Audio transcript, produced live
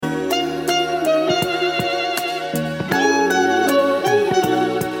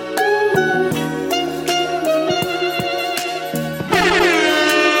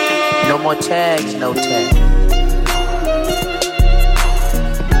tags, no tags.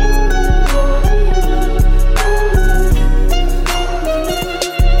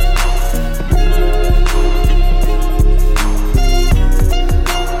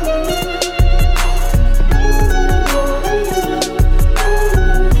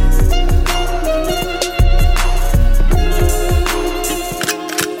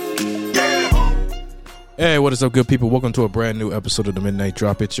 Hey, what is up, good people? Welcome to a brand new episode of The Midnight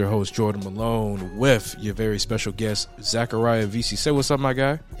Drop. It's your host, Jordan Malone, with your very special guest, Zachariah VC. Say what's up, my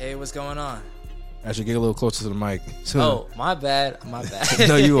guy. Hey, what's going on? Actually, get a little closer to the mic. Oh, my bad.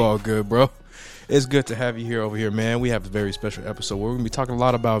 No, you all good, bro. It's good to have you here over here, man. We have a very special episode where we're going to be talking a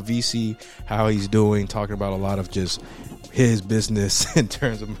lot about VC, how he's doing, talking about a lot of just his business in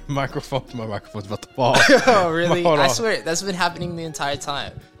terms of microphones. My microphone's about to fall. Oh, really? I swear, that's been happening the entire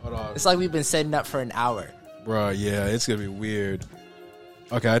time. Hold on. It's like we've been setting up for an hour. Bro, yeah, it's going to be weird.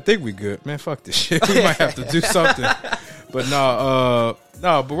 Okay, I think we good. Man, fuck this shit. We might have to do something. But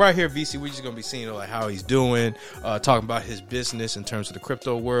but right here, VC, we're just going to be seeing like how he's doing, talking about his business in terms of the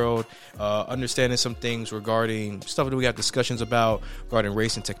crypto world, understanding some things regarding stuff that we got discussions about regarding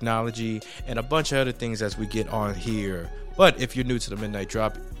race and technology, and a bunch of other things as we get on here. But if you're new to the Midnight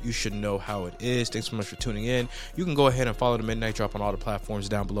Drop, you should know how it is. Thanks so much for tuning in. You can go ahead and follow the Midnight Drop on all the platforms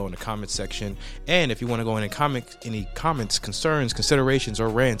down below in the comments section. And if you want to go in and comment any comments, concerns, considerations, or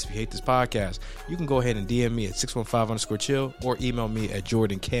rants, if you hate this podcast, you can go ahead and DM me at 615_chill or email me at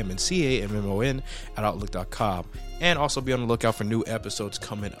jordancammon, @outlook.com. And also be on the lookout for new episodes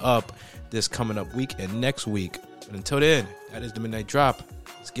coming up this coming up week and next week. But until then, that is the Midnight Drop.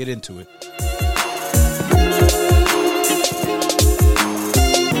 Let's get into it.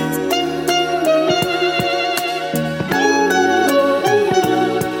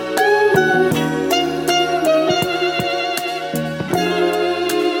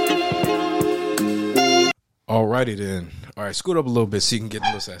 Alrighty then. All right, scoot up a little bit so you can get a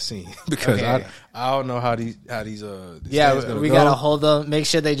look at that scene because okay. I don't know how these yeah, we gotta hold them, make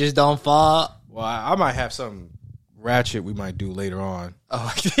sure they just don't fall. Well, I might have something ratchet we might do later on.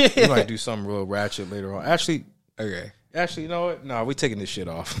 Oh, we might do something real ratchet later on. Actually, okay. Actually, you know what? No, we taking this shit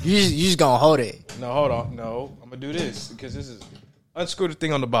off. You just gonna hold it? No, hold on. No, I'm gonna do this because this is unscrew the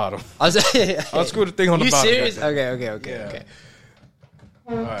thing on the bottom. Unscrew the thing on the bottom. You serious? Okay.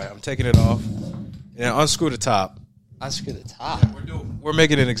 All right, I'm taking it off. And unscrew the top. Unscrew the top. Yeah, we're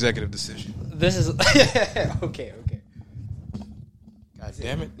making an executive decision. This is okay. God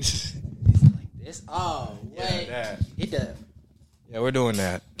damn it! It's like this. Oh wait, yeah, it does. Yeah, we're doing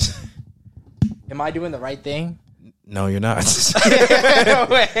that. Am I doing the right thing? No, you're not.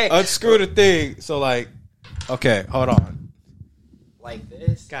 Wait. Unscrew the thing. So like, okay, hold on. Like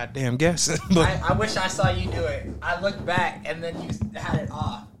this. Goddamn guess. I wish I saw you do it. I looked back and then you had it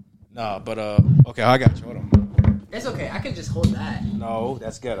off. Nah, but okay, I got you. Hold on. It's okay. I can just hold that. No,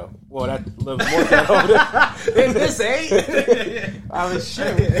 that's ghetto. Well, that a little more ghetto over there. And this ain't. I mean,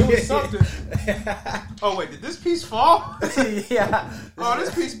 shit, it was something. Oh wait, did this piece fall? Yeah. Oh,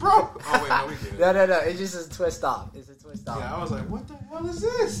 this piece broke. Oh wait, no, we did it. No. It's just a twist off. It's a twist off. Yeah, I was like, what the hell is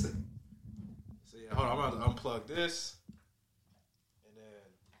this? So yeah, hold on. I'm about to unplug this, and then.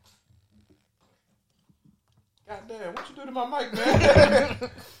 God damn, what you do to my mic, man?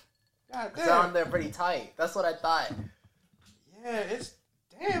 God damn. It's on there pretty tight. That's what I thought. Yeah, it's...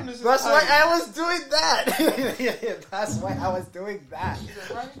 Damn, this is That's tight. why I was doing that. That's why I was doing that.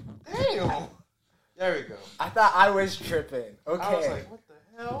 Right? Damn. There we go. I thought I was tripping. Okay. I was like, what the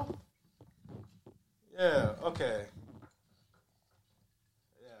hell? Yeah, okay.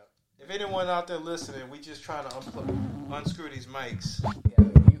 Yeah. If anyone out there listening, we just trying to unscrew these mics. Yeah,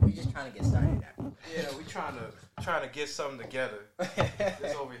 we just trying to get started now. Yeah, we trying to get something together.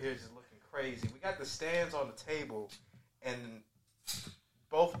 This over here just looking crazy. We got the stands on the table, and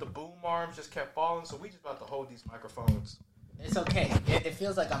both the boom arms just kept falling, so we just about to hold these microphones. It's okay. It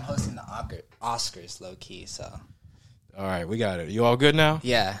feels like I'm hosting the Oscars, low key. So. All right, we got it. You all good now?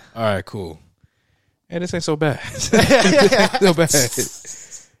 Yeah. All right, cool. Hey, this ain't so bad. So bad.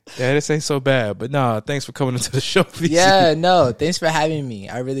 Yeah, this ain't so bad. But nah, thanks for coming into the show, VC. Yeah, no, thanks for having me.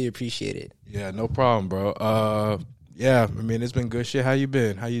 I really appreciate it. Yeah, no problem, bro. Yeah, I mean, it's been good shit. How you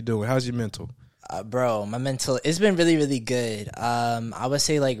been? How you doing? How's your mental? Bro, my mental, it's been really, really good. I would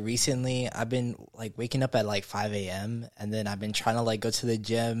say like recently I've been like waking up at like 5 a.m. and then I've been trying to like go to the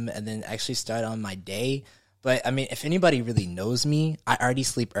gym and then actually start on my day. But I mean, if anybody really knows me, I already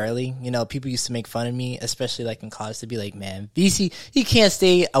sleep early. You know, people used to make fun of me, especially like in college, to be like, man, VC, you can't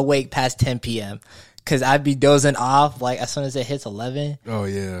stay awake past 10 p.m. because I'd be dozing off like as soon as it hits 11. Oh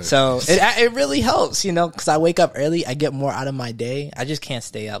yeah. So it really helps, you know, because I wake up early. I get more out of my day. I just can't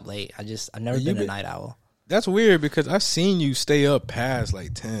stay up late. I've never been a night owl. That's weird because I've seen you stay up past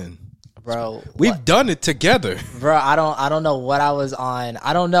like 10. Bro, we've done it together. Bro, I don't know what I was on.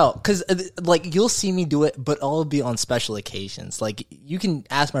 I don't know, because like you'll see me do it, but it'll be on special occasions. Like you can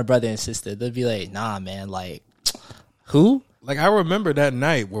ask my brother and sister; they'll be like, "Nah, man, like who?" Like I remember that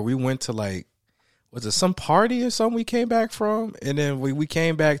night where we went to like, was it some party or something we came back from, and then we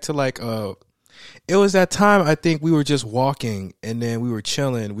came back to like it was that time I think we were just walking and then we were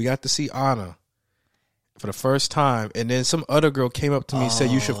chilling. We got to see Anna for the first time, and then some other girl came up to me and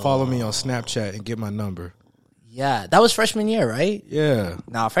said, "You should follow me on Snapchat and get my number." Yeah, that was freshman year, right? Yeah.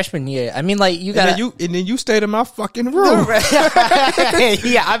 Nah, freshman year. I mean, like you got and then you stayed in my fucking room.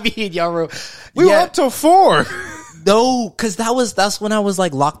 Yeah, I be in your room. We were up till 4. No, because that's when I was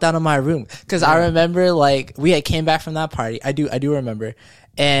like locked out of my room. Because I remember like we had came back from that party. I do remember,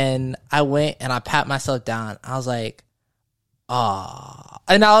 and I went and I pat myself down. I was like, ah.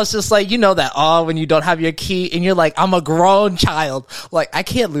 And I was just like, you know that when you don't have your key and you're like, I'm a grown child. Like, I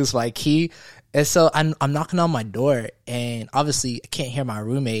can't lose my key. And so I'm knocking on my door, and obviously I can't hear my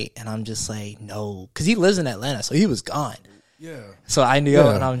roommate. And I'm just like, no, because he lives in Atlanta, so he was gone. Yeah. So I knew,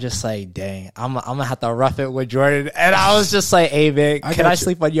 and I'm just like, dang, I'm gonna have to rough it with Jordan. And I was just like, hey, man, can I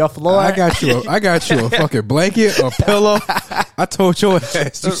sleep on your floor? I got you a fucking blanket, a pillow. I told your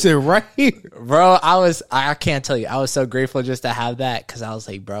ass you sit right here, bro. I can't tell you, I was so grateful just to have that, because I was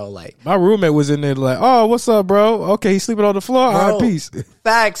like, bro, like my roommate was in there like, oh, what's up, bro? Okay, he's sleeping on the floor. All right, peace.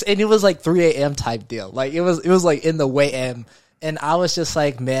 Facts. And it was like 3 a.m. type deal. Like it was like in the way. And I was just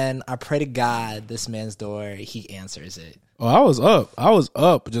like, man, I pray to God this man's door, he answers it. Oh, I was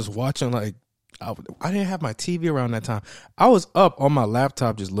up just watching, like, I didn't have my TV around that time. I was up on my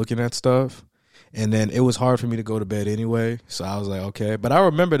laptop just looking at stuff. And then it was hard for me to go to bed anyway. So I was like, okay. But I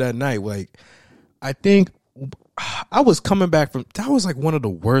remember that night, like, I think I was coming back from, that was like one of the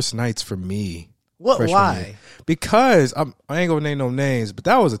worst nights for me. What? Why? Year. Because I ain't gonna name no names, but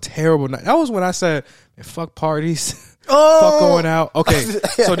that was a terrible night. That was when I said, man, fuck parties. Fuck going out. Okay,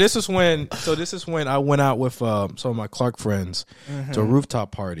 so this is when I went out with some of my Clark friends to a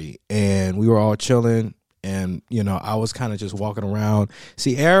rooftop party, and we were all chilling, and you know I was kind of just walking around.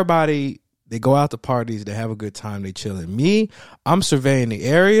 See, everybody, they go out to parties, they have a good time, they chilling. Me, I'm surveying the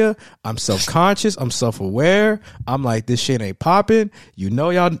area. I'm self-conscious. I'm self-aware. I'm like, this shit ain't popping. You know,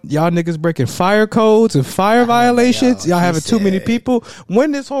 y'all niggas breaking fire codes and fire violations. Y'all having too many people.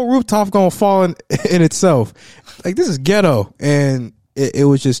 When this whole rooftop gonna fall in itself? Like, this is ghetto. And it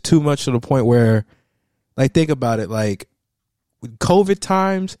was just too much to the point where, like, think about it. Like, with COVID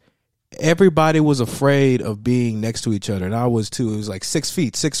times, everybody was afraid of being next to each other, and I was too. It was like 6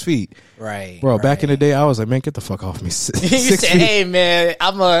 feet. Right, bro. Right. Back in the day, I was like, man, get the fuck off me. 6 you said, feet. Hey, man,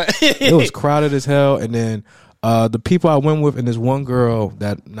 It was crowded as hell, and then the people I went with, and this one girl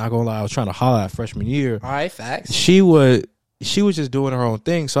that, not gonna lie, I was trying to holler at freshman year. All right, facts. She was just doing her own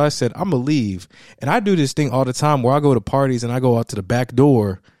thing, so I said, I'm gonna leave. And I do this thing all the time where I go to parties and I go out to the back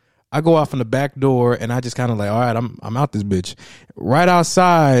door. I go out from the back door, and I just kind of like, all right, I'm out this bitch. Right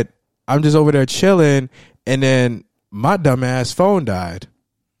outside, I'm just over there chilling, and then my dumbass phone died.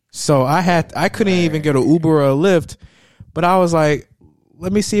 So I couldn't even get an Uber or a Lyft, but I was like,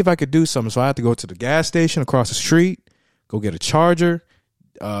 let me see if I could do something. So I had to go to the gas station across the street, go get a charger,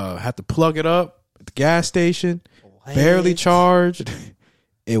 had to plug it up at the gas station, barely charged.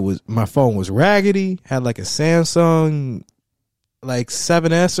 My phone was raggedy, had like a Samsung like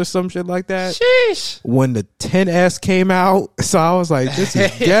 7S or some shit like that. Sheesh. When the 10S came out, so I was like, this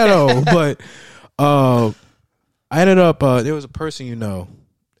is ghetto. But I ended up there was a person, you know.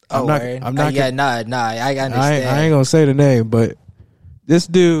 I'm not I understand. I ain't gonna say the name, but this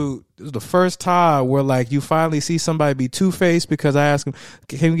dude, this was the first time where like you finally see somebody be two-faced, because I asked him,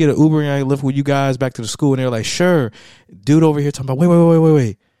 can we get an Uber and I live with you guys back to the school? And they're like, sure. Dude over here talking about,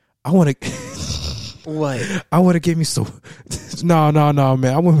 wait. I want to what? I want to give me some. No,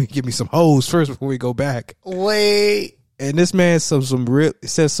 man. I want to give me some hoes first before we go back. Wait. And this man says some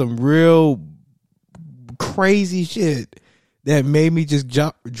real crazy shit that made me just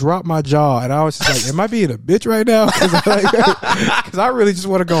drop my jaw, and I was just like, "Am I being a bitch right now?" Because I really just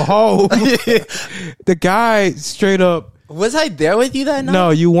want to go home. The guy straight up. Was I there with you that night?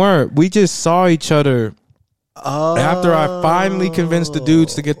 No, you weren't. We just saw each other. Oh. After I finally convinced the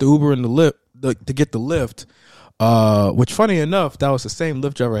dudes to get the Uber and the Lyft. To get the Lyft, which funny enough, that was the same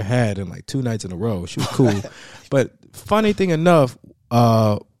Lyft driver I had in like 2 nights in a row. She was cool. But funny thing enough,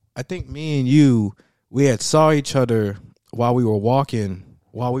 I think me and you, we had saw each other while we were walking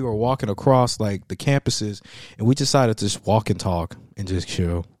while we were walking across like the campuses, and we decided to just walk and talk and just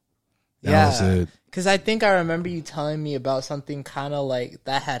chill. That was it. Because I think I remember you telling me about something kind of like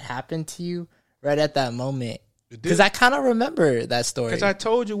that had happened to you right at that moment. Because I kind of remember that story. Because I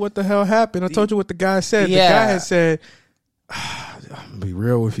told you what the hell happened. I told you what the guy said. Yeah. The guy had said, I'm going to be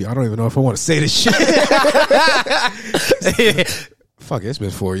real with you. I don't even know if I want to say this shit. Fuck, it's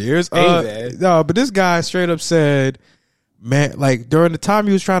been 4 years. No, but this guy straight up said, man, like during the time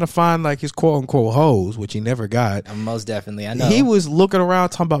he was trying to find like his quote unquote hoes, which he never got. Most definitely, I know. He was looking around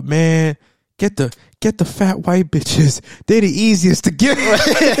talking about, man, get the fat white bitches. They're the easiest to get.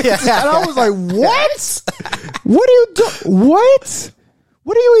 And I was like, what? What are you doing? What?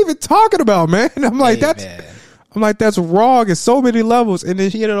 What are you even talking about, man? I'm like, that's wrong at so many levels. And then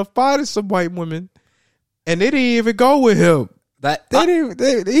he ended up finding some white women, and they didn't even go with him.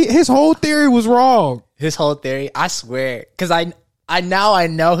 His whole theory was wrong. His whole theory, I swear, because I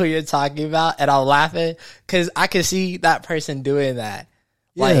know who you're talking about, and I'm laughing because I can see that person doing that.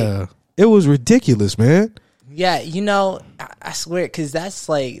 Yeah, it was ridiculous, man. Yeah, I swear, because that's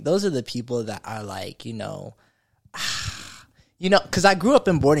like, those are the people that are like, because I grew up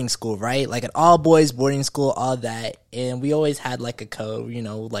in boarding school, right? Like an all boys boarding school, all that. And we always had like a code,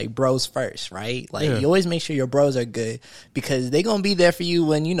 like bros first, right? Like you always make sure your bros are good because they going to be there for you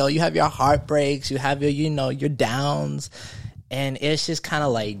when, you have your heartbreaks, you have your, your downs. And it's just kind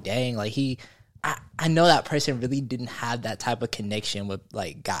of like, dang, like I know that person really didn't have that type of connection with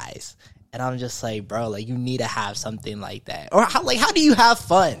like guys. And I'm just like, bro, like you need to have something like that. Or how do you have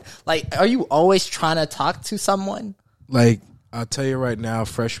fun? Like, are you always trying to talk to someone? Like, I'll tell you right now,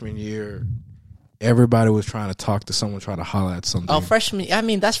 freshman year, everybody was trying to talk to someone, trying to holler at something. Oh,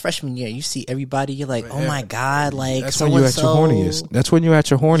 that's freshman year. You see everybody, you're like, oh my God, like that's when you're at your horniest. That's when you're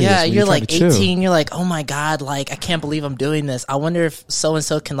at your horniest. Yeah, you're like 18, you're like, oh my God, like I can't believe I'm doing this. I wonder if so and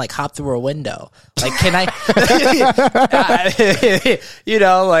so can like hop through a window. Like, can I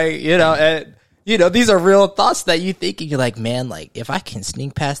and these are real thoughts that you think, and you're like, man, like if I can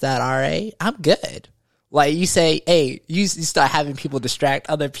sneak past that RA, I'm good. Like you say, hey, you start having people distract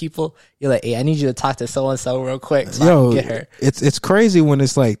other people. You're like, hey, I need you to talk to so and so real quick so I can get her. It's crazy when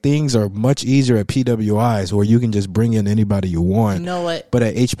it's like things are much easier at PWIs where you can just bring in anybody you want. You know what? But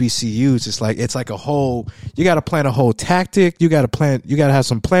at HBCUs, it's like a whole. You got to plan a whole tactic. You got to have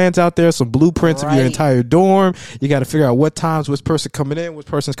some plans out there, some blueprints of your entire dorm. You got to figure out what times which person coming in, which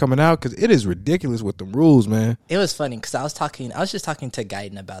person's coming out, because it is ridiculous with the rules, man. It was funny because I was just talking to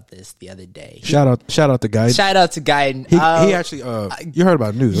Gaiden about this the other day. Shout out to Gaiden. Shout out to Gaiden. He actually, you heard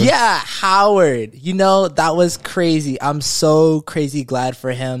about news, right? Yeah, Howard. That was crazy. I'm so crazy glad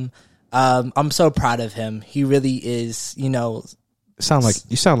for him. I'm so proud of him. He really is, You sound like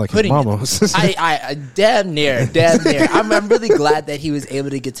his mama. I damn near. I'm really glad that he was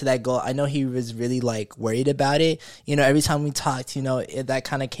able to get to that goal. I know he was really like worried about it. Every time we talked, that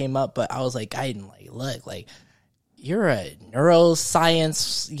kind of came up. But I was like, Gaiden, like, look, like, you're a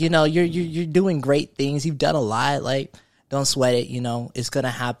neuroscience, you're doing great things. You've done a lot. Like, don't sweat it. It's going to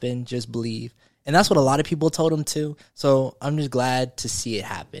happen. Just believe. And that's what a lot of people told him too. So I'm just glad to see it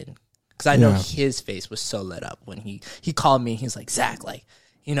happen. Cause I know his face was so lit up when he called me. He's like, Zach, like,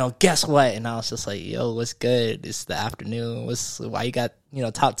 guess what? And I was just like, yo, what's good? It's the afternoon. Why you got,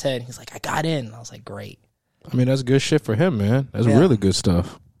 top 10? He's like, I got in. And I was like, great. I mean, that's good shit for him, man. That's really good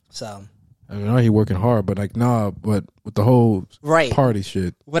stuff. So, I mean, I know he working hard, but like, but with the whole party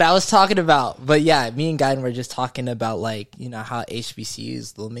shit. What I was talking about, but yeah, me and Gaiden were just talking about like, how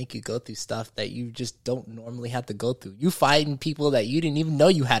HBCUs, they'll make you go through stuff that you just don't normally have to go through. You fighting people that you didn't even know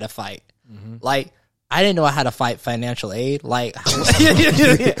you had to fight. Mm-hmm. Like, I didn't know I had to fight financial aid. Like,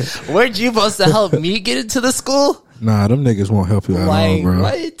 weren't you supposed to help me get into the school? Nah, them niggas won't help you at all, bro.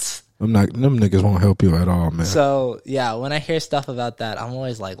 What? Them niggas won't help you at all, man. So yeah, when I hear stuff about that, I'm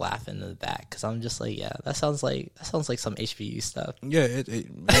always like laughing in the back because I'm just like, yeah, that sounds like some HBU stuff. Yeah,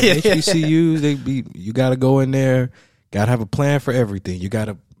 HBCUs, you got to go in there, got to have a plan for everything. You got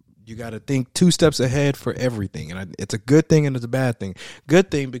to think 2 steps ahead for everything, and it's a good thing and it's a bad thing. Good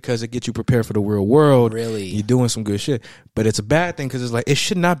thing because it gets you prepared for the real world. Really, you're doing some good shit. But it's a bad thing because it's like it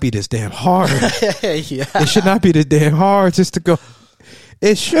should not be this damn hard. Yeah, it should not be this damn hard just to go.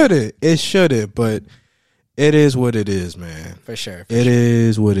 It shouldn't, but it is what it is, man. For sure. It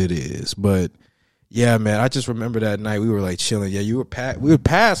is what it is. But yeah, man, I just remember that night we were like chilling. Yeah, we were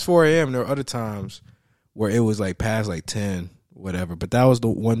past 4 a.m. There were other times where it was like past like 10, whatever. But that was the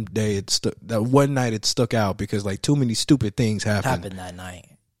one day that one night it stuck out because like too many stupid things happened that night.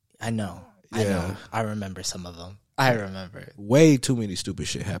 I know. Yeah. I remember some of them. I remember. Way too many stupid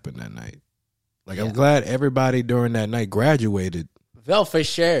shit happened that night. Like I'm glad everybody during that night graduated. Well, for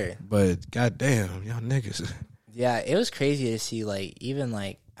sure. But goddamn, y'all niggas. Yeah, it was crazy to see, like, even,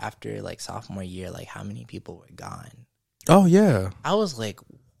 like, after, like, sophomore year, like, how many people were gone. Oh, yeah. I was like,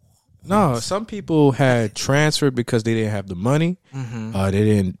 no, some people had transferred because they didn't have the money.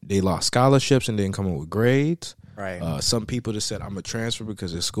 They lost scholarships and didn't come up with grades. right. Some people just said, I'm a transfer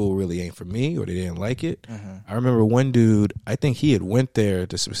because the school really ain't for me, or they didn't like it. I remember one dude, I think he had went there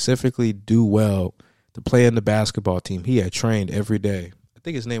to specifically do well, to play in the basketball team. He had trained every day. I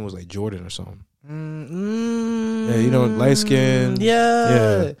think his name was like Jordan or something. Yeah, you know, light skin.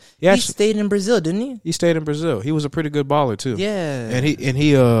 Yeah. Yeah. He stayed in Brazil, didn't he? He stayed in Brazil. He was a pretty good baller too. Yeah. And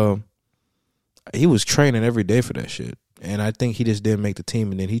he was training every day for that shit. And I think he just didn't make the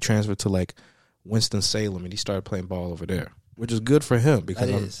team, and then he transferred to like Winston-Salem, and he started playing ball over there, which is good for him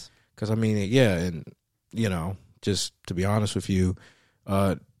because I mean, yeah, and you know, just to be honest with you,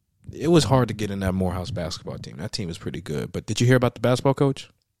 it was hard to get in that Morehouse basketball team. That team is pretty good. But did you hear about the basketball coach?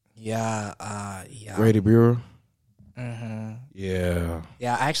 Yeah. Grady Brewer. Mm-hmm. Yeah.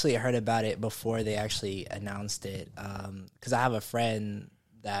 Yeah, I actually heard about it before they actually announced it. Because I have a friend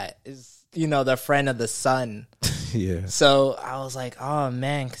that is, you know, the friend of the son. Yeah. So I was like, oh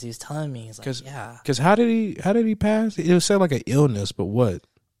man, because he was telling me, he's like, yeah. Because how did he pass? It was said like an illness, but what?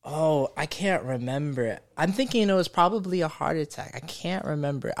 Oh, I can't remember. I'm thinking it was probably a heart attack. I can't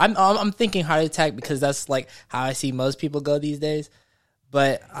remember. I'm thinking heart attack because that's like how I see most people go these days.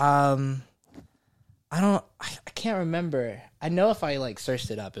 But I can't remember. I know if I like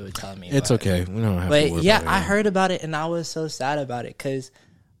searched it up, it would tell me. It's okay. We don't have but to worry yeah, about it. I heard about it and I was so sad about it because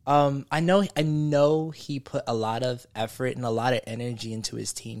I know he put a lot of effort and a lot of energy into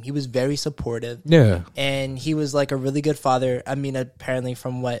his team. He was very supportive. Yeah. And he was like a really good father. I mean, apparently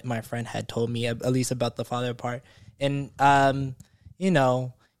from what my friend had told me, at least about the father part. And you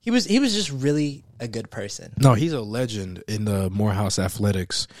know, he was just really a good person. No, he's a legend in the Morehouse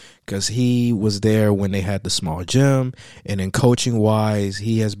athletics because he was there when they had the small gym, and in coaching wise,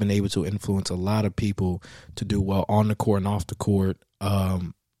 he has been able to influence a lot of people to do well on the court and off the court.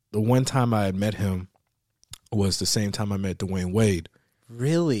 The one time I had met him was the same time I met Dwayne Wade.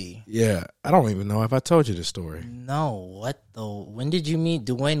 Really? Yeah, I don't even know if I told you this story. No, what the? When did you meet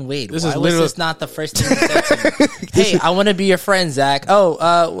Dwayne Wade? Why was this not the first thing you said to me? Hey, I want to be your friend, Zach.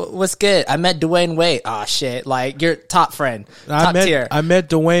 Oh, what's good? I met Dwayne Wade. Oh shit, like your top friend, top tier. I met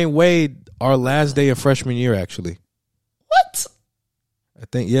Dwayne Wade our last day of freshman year, actually. What? I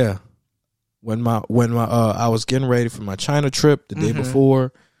think yeah. When my I was getting ready for my China trip the day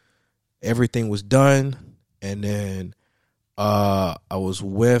before, everything was done, and then I was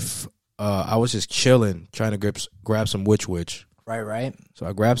just chilling, trying to grab some witch. Right. So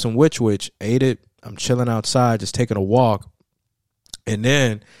I grabbed some witch, ate it. I'm chilling outside, just taking a walk, and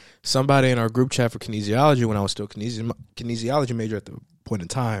then somebody in our group chat for kinesiology, when I was still kinesiology major at the point in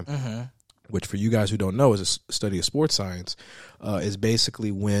time, which for you guys who don't know is a study of sports science, is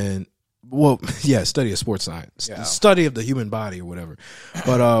basically when. Well, yeah, study of sports science, study of the human body or whatever.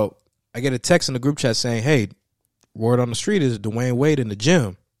 But I get a text in the group chat saying, hey, word on the street is Dwayne Wade in the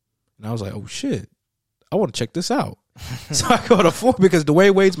gym. And I was like, oh, shit, I want to check this out. So I go to Ford because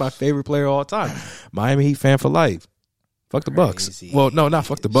Dwayne Wade's my favorite player of all time. Miami Heat fan for life. Fuck the Bucks. Well, no, not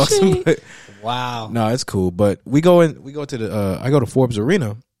fuck the Bucks. But, wow. No, it's cool. But I go to Forbes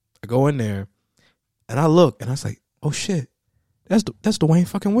Arena. I go in there and I look and I was like, oh, shit. That's Dwayne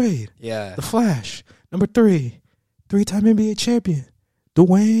fucking Wade. Yeah. The Flash. Number 3. 3-time NBA champion.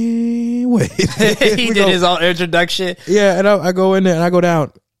 Dwayne Wade. He did his own introduction. Yeah, and I go in there and I go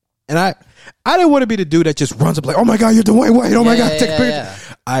down. And I didn't want to be the dude that just runs up like, oh my God, you're Dwayne Wade. Oh my God, take a picture.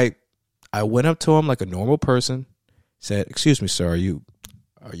 Yeah. I went up to him like a normal person, said, excuse me, sir, do you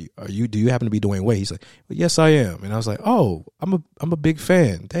happen to be Dwayne Wade? He's like, well, yes, I am. And I was like, oh, I'm a big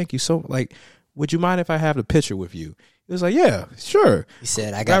fan. Thank you so like, would you mind if I have the picture with you? He was like, yeah, sure. He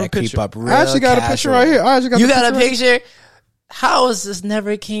said, I got to creep up real I actually got casual. a picture right here. You got a picture? How is this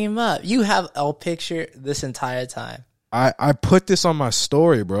never came up? You have a picture this entire time. I put this on my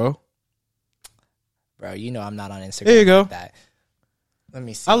story, bro. Bro, you know I'm not on Instagram. There you go. Like that. Let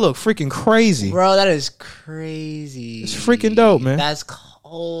me see. I look freaking crazy. Bro, that is crazy. It's freaking dope, man. That's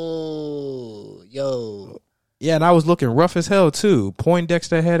cold. Yo. Yeah, and I was looking rough as hell, too.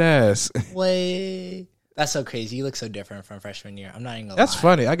 Poindexter head ass. Wait. That's so crazy. You look so different from freshman year. I'm not even gonna That's lie.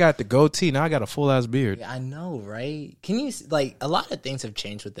 funny. I got the goatee. Now I got a full-ass beard. Yeah, I know, right? Can you, like, a lot of things have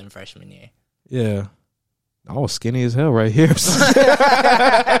changed within freshman year. Yeah. I was skinny as hell right here.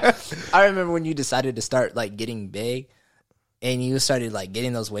 I remember when you decided to start, like, getting big, and you started, like,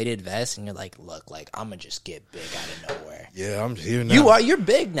 getting those weighted vests, and you're like, look, like, I'm gonna just get big out of nowhere. Yeah, I'm here now. You're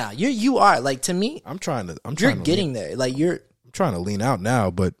big now. You are. Like, to me, I'm trying to you're getting there. Like, you're trying to lean out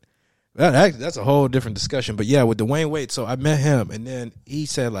now, but that's a whole different discussion. But yeah, with Dwayne Wade, so I met him, and then he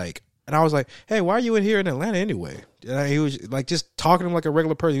said like, and I was like, hey, why are you in here in Atlanta anyway? And he was like just talking to him like a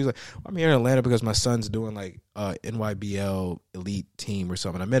regular person. He was like, I'm here in Atlanta because my son's doing like NYBL elite team or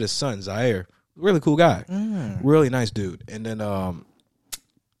something. I met his son, Zaire. Really cool guy. Really nice dude. And then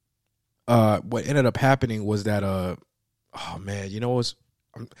what ended up happening was that oh man, you know what was,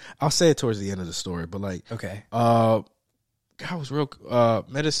 I'll say it towards the end of the story, but like, Okay. guy was real,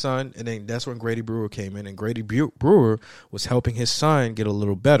 met his son, and then that's when Grady Brewer came in, and Grady Brewer was helping his son get a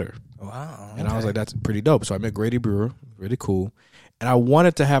little better. Wow. And I was like, that's pretty dope. So I met Grady Brewer, really cool. And I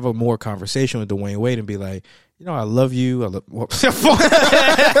wanted to have a more conversation with Dwayne Wade and be like, you know, I love you. I love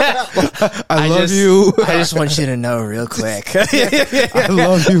you. I just want you to know real quick. I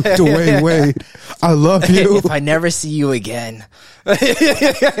love you, Dwayne Wade. I love you. If I never see you again.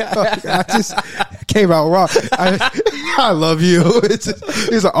 I just came out wrong. I love you.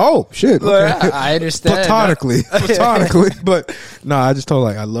 He's like, oh shit. Okay. I understand. Platonically. But no, I just told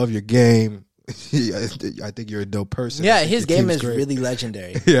like, I love your game. I think you're a dope person. Yeah, his game is great. really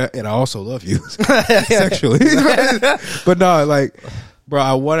legendary. Yeah, and I also love you sexually. But no, like, bro,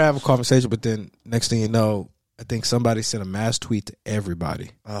 I want to have a conversation, but then next thing you know, I think somebody sent a mass tweet to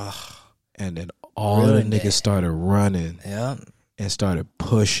everybody. And then all the niggas started running and started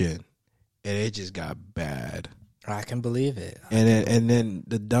pushing, and it just got bad. I can believe it. And then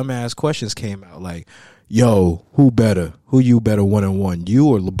the dumbass questions came out like, yo, who you better 1-on-1, you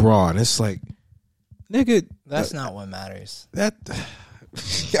or LeBron? It's like, nigga, that's not what matters. That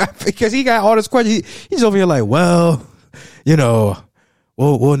because he got all this questions. He's over here like, well, you know,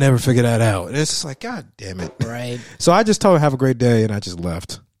 we'll never figure that out. And it's just like, God damn it. Right. So I just told him have a great day, and I just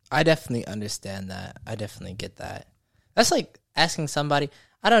left. I definitely understand that. I definitely get that. That's like asking somebody,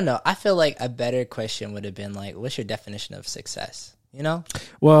 I don't know. I feel like a better question would have been like, what's your definition of success? You know?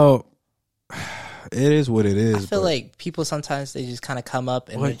 Well, it is what it is. I feel like people sometimes they just kind of come up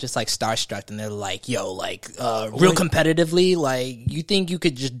and they're just like starstruck and they're like, yo, like real competitively, like you think you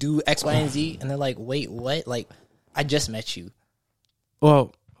could just do X, Y, and Z? And they're like, wait, what? Like, I just met you.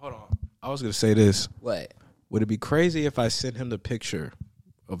 Well, hold on. I was going to say this. What? Would it be crazy if I sent him the picture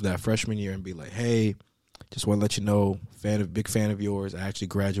of that freshman year and be like, hey, just want to let you know, big fan of yours. I actually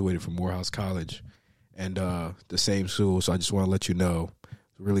graduated from Morehouse College and the same school. So I just want to let you know.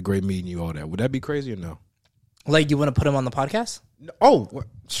 Really great meeting you, all that. Would that be crazy or no? Like, you want to put him on the podcast? Oh,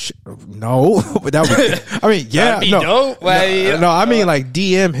 no. But that would, I mean, yeah. That'd be dope. No, I mean, like,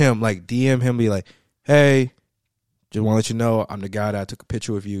 DM him, be like, hey, just want to let you know, I'm the guy that took a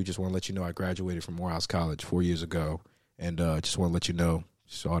picture with you. Just want to let you know I graduated from Morehouse College 4 years ago. And just want to let you know,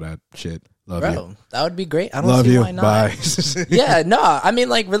 just all that shit. Love you. That would be great. I don't Love see you. Why not. Bye. Yeah, no. I mean,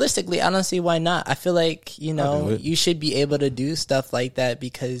 like, realistically, I don't see why not. I feel like, you know, you should be able to do stuff like that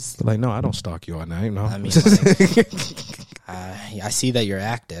because... Like, no, I don't stalk you all night, no. I mean, like, I see that you're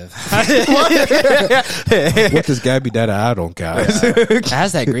active. What does Gabby that I don't, guys? It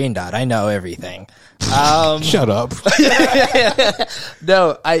has that green dot. I know everything. Shut up.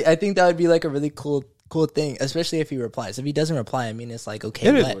 No, I think that would be like a really cool thing, especially if he replies. If he doesn't reply, I mean, it's like, okay,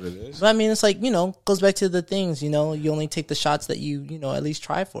 it is what it is. But I mean, it's like, you know, goes back to the things, you know, you only take the shots that you know, at least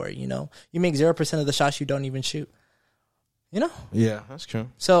try for, you know. You make 0% of the shots you don't even shoot. You know? Yeah, that's true.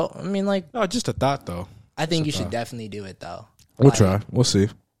 So, I mean, like... No, just a thought, though. I think you should definitely do it, though. We'll try. We'll see.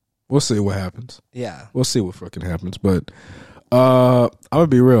 We'll see what happens. Yeah. We'll see what fucking happens. But I'm going to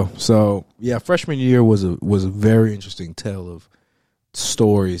be real. So, yeah, freshman year was a very interesting tale of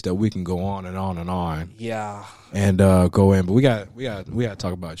stories that we can go on and on and on. Yeah. And go in. But we got to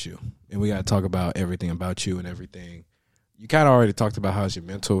talk about you. And we got to talk about everything about you and everything. You kind of already talked about how's your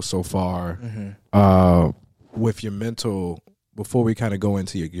mental so far. Mm-hmm. With your mental, before we kind of go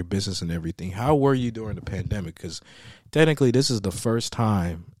into your business and everything, how were you during the pandemic? Because technically this is the first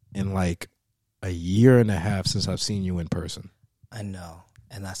time in like a year and a half since I've seen you in person. I know.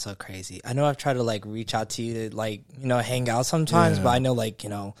 And that's so crazy. I know I've tried to like reach out to you to like, you know, hang out sometimes, but I know like, you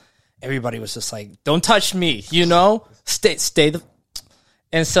know, everybody was just like, don't touch me, you know, stay the.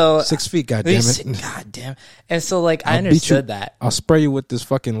 And so 6 feet, goddammit. Goddamn. And so like, I understood that. I'll spray you with this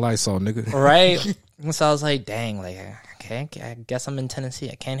fucking Lysol, nigga. Right. And so I was like, dang, like, okay, I guess I'm in Tennessee.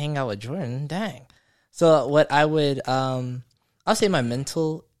 I can't hang out with Jordan. Dang. So what I would, I'll say my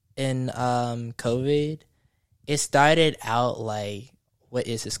mental in COVID, it started out like, what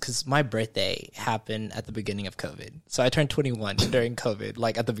is this? Because my birthday happened at the beginning of COVID. So I turned 21 during COVID,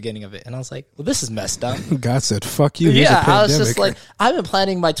 like at the beginning of it. And I was like, well, this is messed up. God said, fuck you. Yeah, I was just like, I've been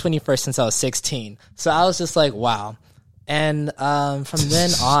planning my 21st since I was 16. So I was just like, wow. And from then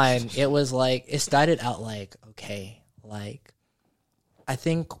on, it was like, it started out like, okay, like I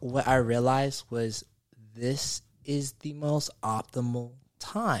think what I realized was this is the most optimal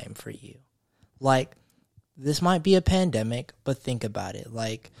time for you. Like, this might be a pandemic, but think about it.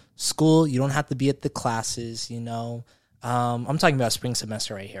 Like, school, you don't have to be at the classes, you know. I'm talking about spring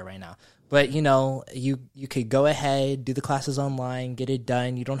semester right here, right now. But, you know, you could go ahead, do the classes online, get it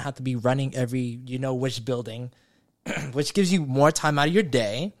done. You don't have to be running every, you know, which building, which gives you more time out of your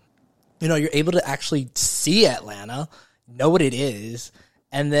day. You know, you're able to actually see Atlanta, know what it is.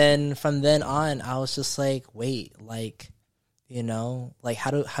 And then from then on, I was just like, wait, like, you know, like,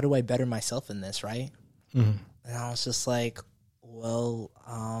 how do I better myself in this, right? Mm-hmm. And I was just like, well,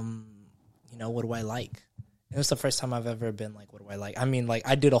 you know, what do I like? It was the first time I've ever been like, what do I like? I mean, like,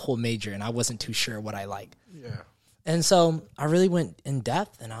 I did a whole major and I wasn't too sure what I like. Yeah. And so I really went in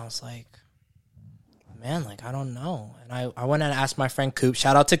depth and I was like, man, like, I don't know. And I went and asked my friend Coop.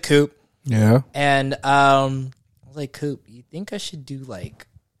 Shout out to Coop. Yeah. And I was like, Coop, you think I should do like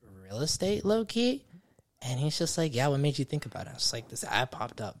real estate low key? And he's just like, yeah, what made you think about it? I was like, this ad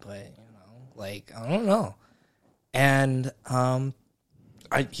popped up, but, you know, like, I don't know. And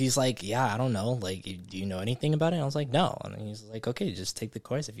he's like, yeah, I don't know. Like, do you know anything about it? I was like, no. And he's like, okay, just take the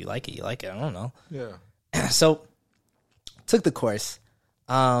course. If you like it, you like it. I don't know. Yeah. So, took the course.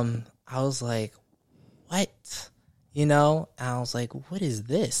 I was like, what? You know? And I was like, what is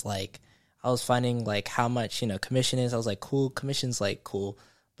this? Like, I was finding, like, how much, you know, commission is. I was like, cool. Commission's, like, cool.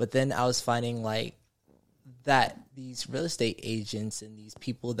 But then I was finding, like, that these real estate agents and these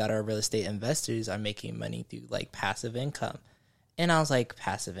people that are real estate investors are making money through, like, passive income. And I was like,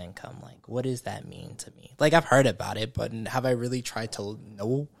 passive income, like, what does that mean to me? Like, I've heard about it, but have I really tried to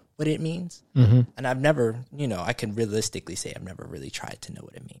know what it means? Mm-hmm. And I've never, you know, I can realistically say I've never really tried to know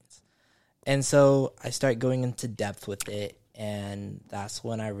what it means. And so I start going into depth with it, and that's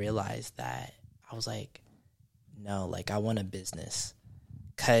when I realized that I was like, no, like, I want a business.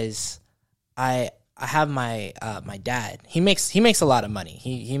 Because I have my my dad. He makes a lot of money.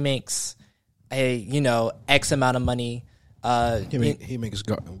 He makes a, you know, X amount of money. He makes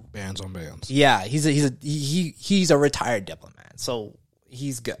bands on bands. Yeah, he's a retired diplomat, so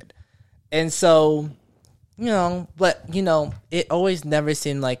he's good. And so, you know, but, you know, it always never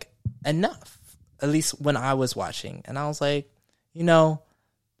seemed like enough, at least when I was watching. And I was like, you know,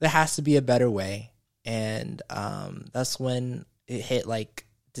 there has to be a better way. And that's when it hit, like,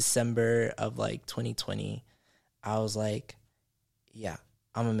 December of, like, 2020. I was like, yeah,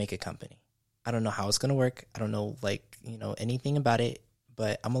 I'm gonna make a company. I don't know how it's gonna work. I don't know, like, you know, anything about it,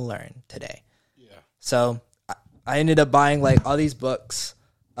 but I'm gonna learn today. Yeah. So I ended up buying, like, all these books.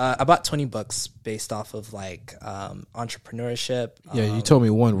 I bought 20 books based off of, like, entrepreneurship. Yeah, you told me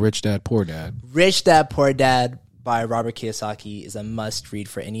one, Rich Dad, Poor Dad. Rich Dad, Poor Dad by Robert Kiyosaki is a must read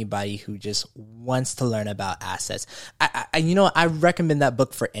for anybody who just wants to learn about assets. I you know, I recommend that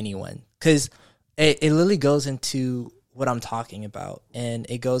book for anyone because it literally goes into what I'm talking about, and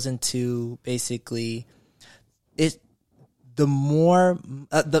it goes into basically the more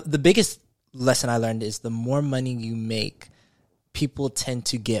the biggest lesson I learned is the more money you make, people tend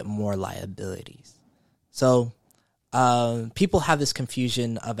to get more liabilities. So people have this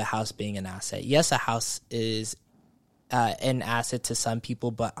confusion of a house being an asset. Yes, a house is an asset to some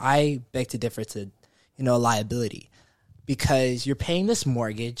people, but I beg to differ to, you know, liability, because you're paying this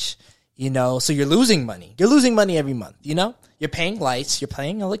mortgage, you know, so you're losing money. You're losing money every month, you know? You're paying lights, you're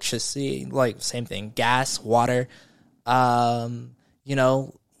paying electricity, like, same thing, gas, water. You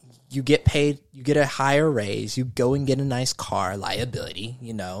know, you get paid, you get a higher raise, you go and get a nice car, liability,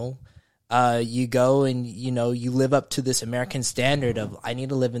 you know. You go and, you know, you live up to this American standard of, I need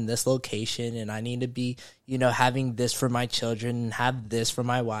to live in this location and I need to be, you know, having this for my children and have this for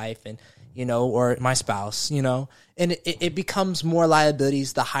my wife and, you know, or my spouse, you know. And it becomes more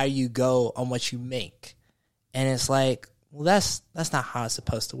liabilities the higher you go on what you make. And it's like, well, that's not how it's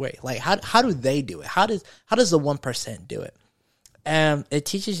supposed to work. Like, how do they do it? How does the 1% do it? It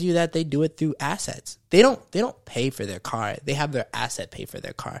teaches you that they do it through assets. They don't pay for their car. They have their asset pay for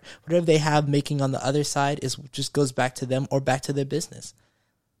their car. Whatever they have making on the other side is just goes back to them or back to their business.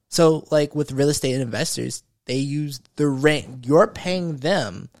 So, like, with real estate investors, they use the rent. You're paying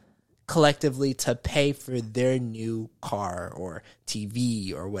them collectively to pay for their new car or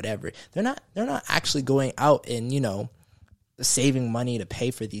TV or whatever. They're not actually going out and, you know, saving money to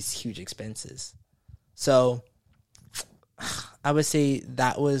pay for these huge expenses. So I would say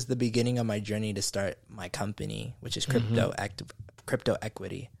that was the beginning of my journey to start my company, which is Crypto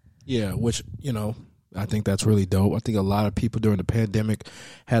Equity. Yeah, which, you know, I think that's really dope. I think a lot of people during the pandemic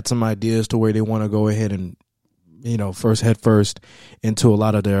had some ideas to where they want to go ahead and head first into a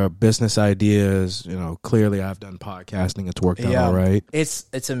lot of their business ideas. Clearly I've done podcasting. It's worked out all right.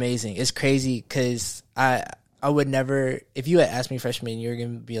 It's amazing. It's crazy because I would never, if you had asked me freshman year, you're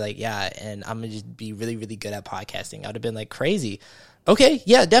going to be like, yeah, and I'm going to just be really, really good at podcasting. I would have been like, crazy. Okay,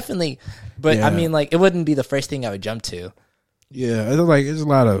 yeah, definitely. But I mean, like, it wouldn't be the first thing I would jump to. Yeah, it's a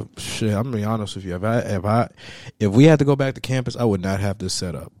lot of shit. I'm going to be honest with you. If we had to go back to campus, I would not have this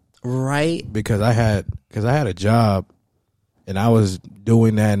set up. Right. Because I had a job and I was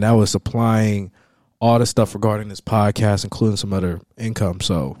doing that and I was supplying all the stuff regarding this podcast, including some other income.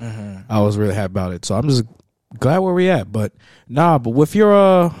 So I was really happy about it. So I'm just glad where we at. But with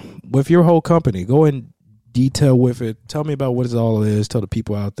your whole company, go in detail with it. Tell me about what it all is. Tell the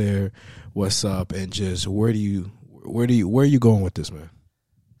people out there what's up and just where are you going with this, man?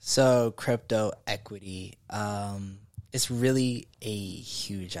 So crypto equity, it's really a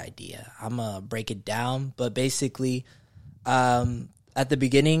huge idea. I'm going to break it down, but basically, at the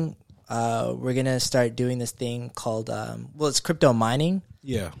beginning, we're going to start doing this thing called, it's crypto mining.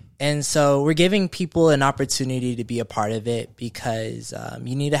 Yeah. And so we're giving people an opportunity to be a part of it because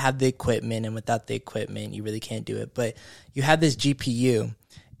you need to have the equipment, and without the equipment, you really can't do it. But you have this GPU,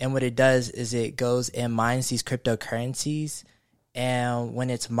 and what it does is it goes and mines these cryptocurrencies. And when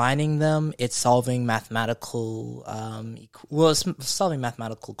it's mining them, it's solving mathematical, solving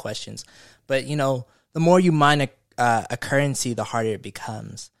mathematical questions. But, the more you mine a currency, the harder it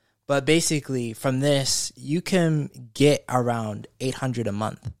becomes. But basically, from this, you can get around $800 a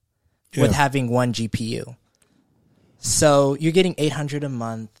month with having one GPU. So you're getting $800 a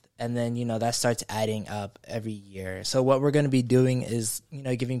month, and then, that starts adding up every year. So what we're going to be doing is,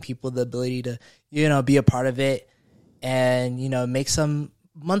 giving people the ability to, be a part of it. And, make some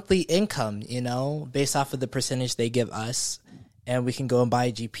monthly income, based off of the percentage they give us. And we can go and buy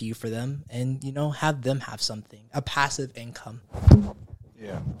a GPU for them and, have them have something, a passive income.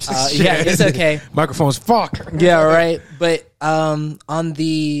 Yeah. Yeah, it's okay. Microphone's fuck. Yeah, right. But on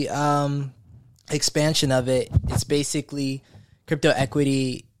the expansion of it, it's basically crypto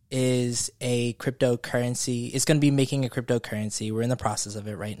equity is a cryptocurrency. It's going to be making a cryptocurrency. We're in the process of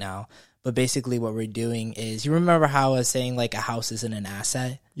it right now. But basically what we're doing is, you remember how I was saying like a house isn't an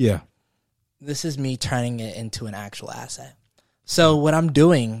asset? Yeah. This is me turning it into an actual asset. So what I'm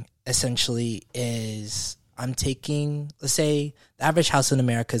doing essentially is I'm taking, let's say the average house in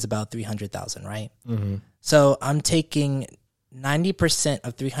America is about $300,000, right? Mm-hmm. So I'm taking 90%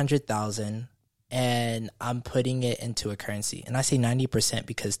 of $300,000 and I'm putting it into a currency. And I say 90%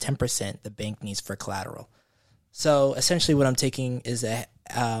 because 10% the bank needs for collateral. So essentially what I'm taking is a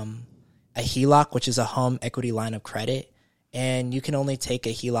HELOC, which is a home equity line of credit. And you can only take a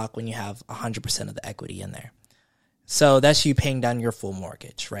HELOC when you have 100% of the equity in there. So that's you paying down your full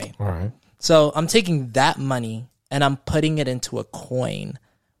mortgage, right? All right. So I'm taking that money and I'm putting it into a coin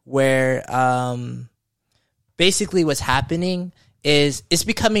where basically what's happening is it's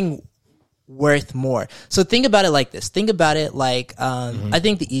becoming worth more. So think about it like this. Think about it like, I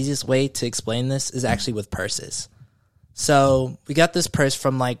think the easiest way to explain this is actually with purses. So we got this purse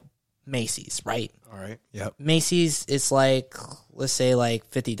from like Macy's, right? All right. Yep. Macy's, it's like, let's say like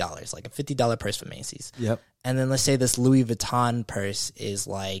 $50, like a $50 purse from Macy's. Yep. And then let's say this Louis Vuitton purse is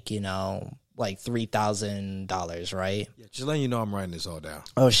like, like $3,000, right? Yeah, just letting you know I'm writing this all down.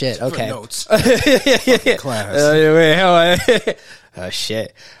 Oh shit! Okay. For notes. Class. Wait, hold on. Oh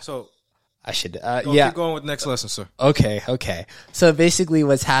shit. So I should. keep going with the next lesson, sir. Okay. So basically,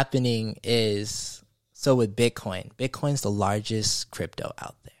 what's happening is, so with Bitcoin's the largest crypto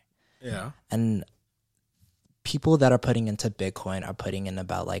out there. Yeah. And people that are putting into Bitcoin are putting in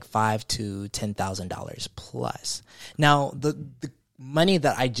about like $5,000 to $10,000 plus. Now, the money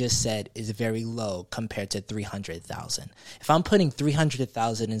that I just said is very low compared to 300,000. If I'm putting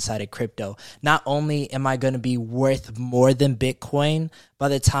 300,000 inside of crypto, not only am I going to be worth more than Bitcoin by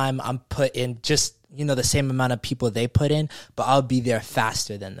the time I'm put in just, the same amount of people they put in, but I'll be there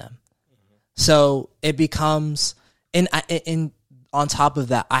faster than them. So it becomes, and on top of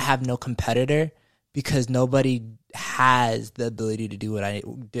that, I have no competitor because nobody has the ability to do what I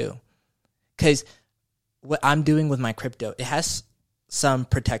do. Because what I'm doing with my crypto, it has some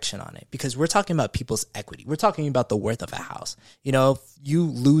protection on it because we're talking about people's equity. We're talking about the worth of a house. If you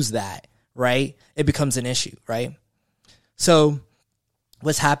lose that, right, it becomes an issue, right? So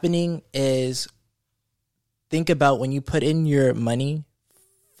what's happening is, think about when you put in your money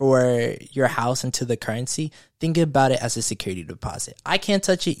for your house into the currency, think about it as a security deposit. I can't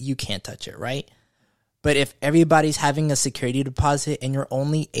touch it, you can't touch it, right? But if everybody's having a security deposit and you're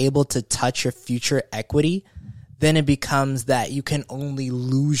only able to touch your future equity, then it becomes that you can only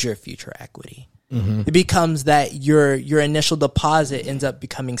lose your future equity. It becomes that your initial deposit ends up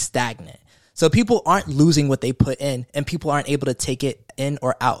becoming stagnant. So people aren't losing what they put in, and people aren't able to take it in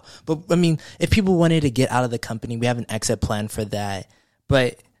or out. But I mean, if people wanted to get out of the company, we have an exit plan for that.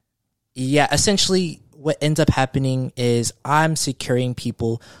 But yeah, essentially what ends up happening is I'm securing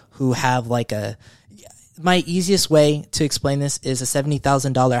people who have like my easiest way to explain this is a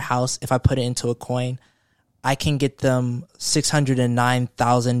 $70,000 house. If I put it into a coin, I can get them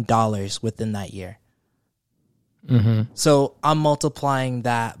 $609,000 within that year. So I'm multiplying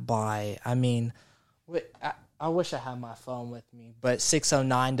that by, I mean, I wish I had my phone with me, but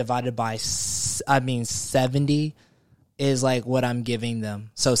 609 divided by, 70 is like what I'm giving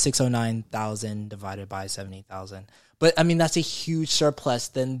them. So 609,000 divided by 70,000. But I mean, that's a huge surplus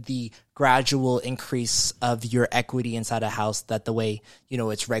than the gradual increase of your equity inside a house that the way,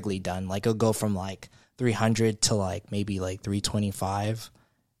 it's regularly done. Like it'll go from like 300 to like maybe like 325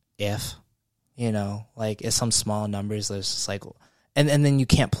 if, like it's some small numbers. There's just like, and then you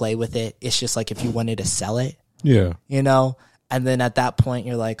can't play with it. It's just like if you wanted to sell it, and then at that point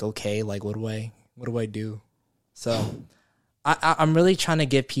you're like, okay, like what do I do? So I'm really trying to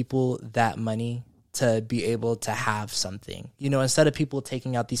give people that money to be able to have something, instead of people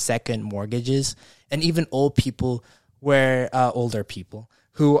taking out these second mortgages, and even older people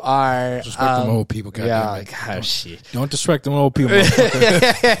who are disrespect them old people. Shit. Don't disrespect them old people.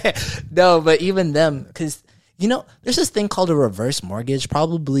 No, but even them, because there's this thing called a reverse mortgage.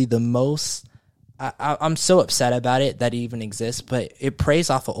 Probably the most. I'm so upset about it that it even exists, but it preys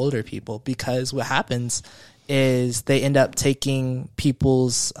off of older people, because what happens is they end up taking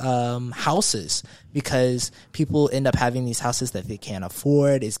people's houses, because people end up having these houses that they can't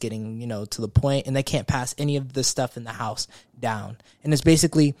afford. It's getting, to the point, and they can't pass any of the stuff in the house down. And it's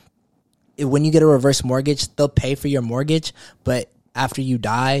basically, when you get a reverse mortgage, they'll pay for your mortgage, but after you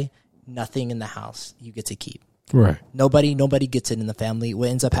die, nothing in the house you get to keep. Right. Nobody gets it in the family. What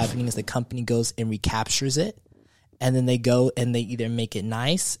ends up happening is the company goes and recaptures it. And then they go and they either make it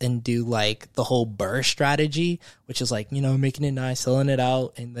nice and do like the whole BRRRR strategy, which is like, making it nice, selling it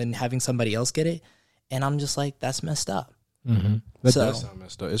out, and then having somebody else get it. And I'm just like, that's messed up. Mm-hmm. That does sound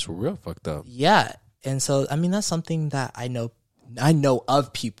messed up. It's real fucked up. Yeah. And so, I mean, that's something that I know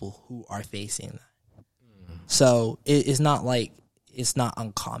of people who are facing that. Mm-hmm. So it's not like, it's not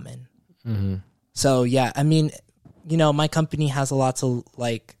uncommon. Mm-hmm. So yeah, I mean, my company has a lot of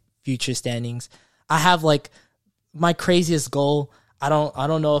like future standings. I have like, my craziest goal, I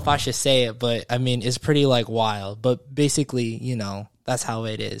don't know if I should say it, but I mean, it's pretty like wild, but basically, that's how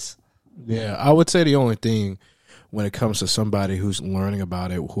it is. Yeah. I would say the only thing when it comes to somebody who's learning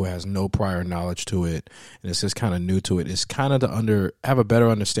about it, who has no prior knowledge to it, and it's just kind of new to it, is kind of to have a better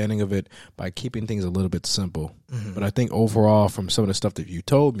understanding of it by keeping things a little bit simple. Mm-hmm. But I think overall, from some of the stuff that you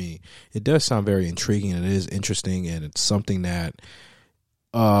told me, it does sound very intriguing, and it is interesting, and it's something that,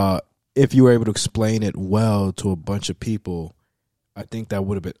 if you were able to explain it well to a bunch of people, I think they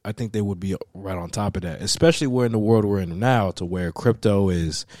would be right on top of that. Especially we're in the world we're in now, to where crypto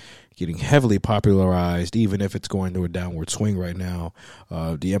is getting heavily popularized, even if it's going through a downward swing right now.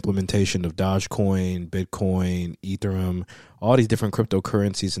 The implementation of Dogecoin, Bitcoin, Ethereum, all these different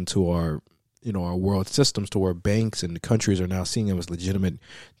cryptocurrencies into our world systems, to where banks and the countries are now seeing them as legitimate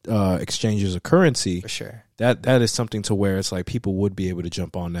exchanges of currency. For sure. That is something to where it's like people would be able to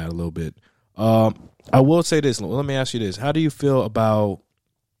jump on that a little bit. I will say this. Let me ask you this. How do you feel about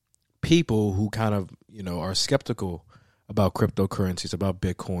people who kind of, are skeptical about cryptocurrencies, about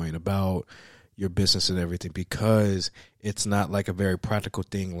Bitcoin, about your business and everything, because it's not like a very practical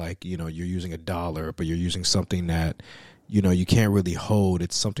thing, like, you're using a dollar, but you're using something that, you can't really hold.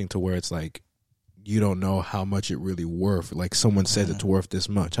 It's something to where it's like, you don't know how much it really worth. Like someone says it's worth this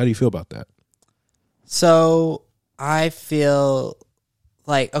much. How do you feel about that? So I feel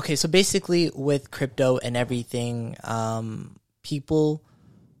like, okay, so basically with crypto and everything, people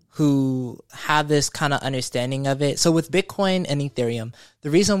who have this kind of understanding of it. So with Bitcoin and Ethereum, the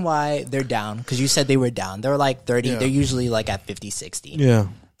reason why they're down, because you said they were down, they're like 30, they're usually like at 50, 60. Yeah.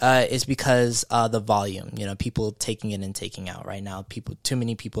 Is because the volume, people taking in and taking out right now. Too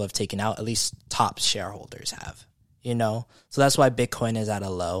many people have taken out, at least top shareholders have, so that's why Bitcoin is at a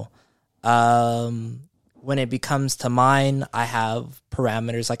low. When it becomes to mine, I have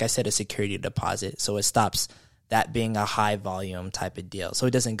parameters, like I said, a security deposit. So it stops that being a high volume type of deal. So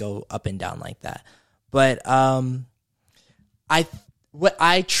it doesn't go up and down like that. But what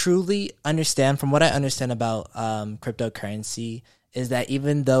I truly understand, from what I understand about cryptocurrency, is that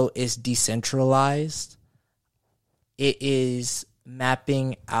even though it's decentralized, it is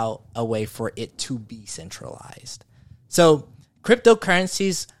mapping out a way for it to be centralized. So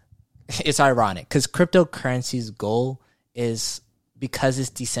cryptocurrencies it's ironic because cryptocurrency's goal is, because it's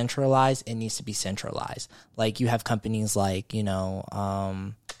decentralized, it needs to be centralized. Like you have companies like,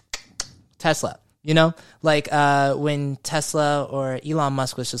 Tesla, like when Tesla or Elon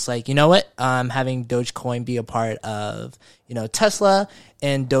Musk was just like, you know what, having Dogecoin be a part of, Tesla,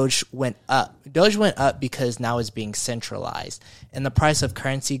 and Doge went up. Doge went up because now it's being centralized, and the price of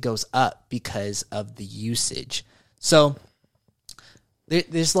currency goes up because of the usage. So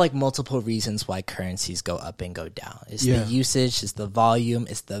there's like multiple reasons why currencies go up and go down. It's the usage, it's the volume,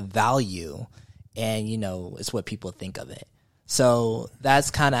 it's the value, and it's what people think of it. So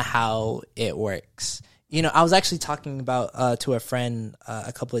that's kind of how it works. I was actually talking about to a friend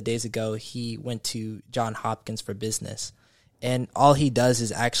a couple of days ago. He went to Johns Hopkins for business, and all he does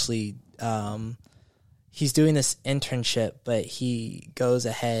is actually he's doing this internship, but he goes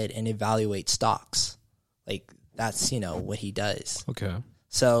ahead and evaluates stocks. Like that's what he does. Okay.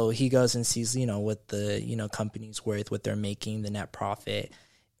 So he goes and sees what the company's worth, what they're making, the net profit.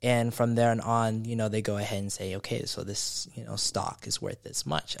 And from there on, they go ahead and say, okay, so this, stock is worth this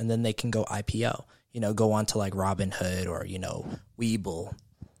much. And then they can go IPO, go on to like Robinhood or, Webull.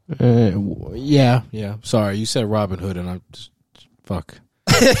 Yeah. Sorry, you said Robinhood and I'm just, fuck.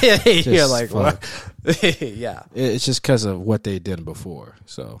 You're like, fuck. What? Yeah. It's just because of what they did before.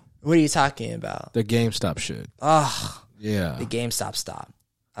 So what are you talking about? The GameStop shit. Oh, yeah. The GameStop stop.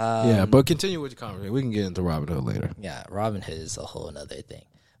 Yeah, but continue with the conversation. We can get into Robinhood later. Yeah, Robinhood is a whole other thing.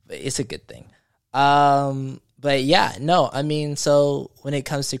 But it's a good thing. But yeah, no, I mean, so when it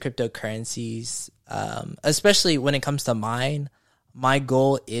comes to cryptocurrencies, especially when it comes to mine, my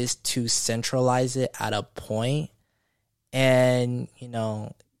goal is to centralize it at a point. And,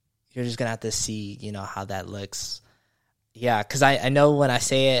 you're just going to have to see, how that looks. Yeah, because I know when I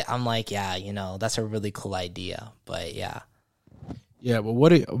say it, I'm like, yeah, that's a really cool idea. But yeah. Yeah, but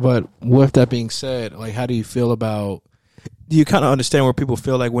but with that being said, like, how do you feel about? Do you kind of understand where people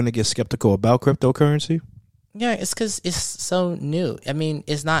feel like when they get skeptical about cryptocurrency? Yeah, it's because it's so new. I mean,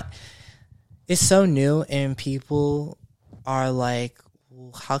 it's so new, and people are like,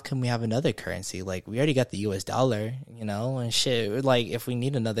 well, how can we have another currency? Like, we already got the US dollar, and shit. Like, if we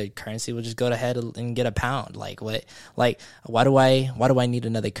need another currency, we'll just go ahead and get a pound. Like, what? Like, why do I need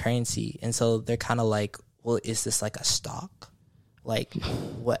another currency? And so they're kind of like, well, is this like a stock? Like,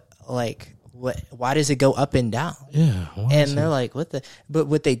 what? Like, what? Why does it go up and down? Yeah. And they're like, what the? But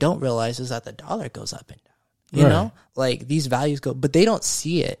what they don't realize is that the dollar goes up and down. You know, like these values go, but they don't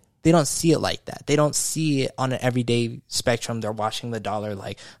see it. They don't see it like that. They don't see it on an everyday spectrum. They're watching the dollar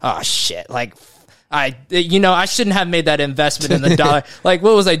like, oh shit, like I shouldn't have made that investment in the dollar. Like,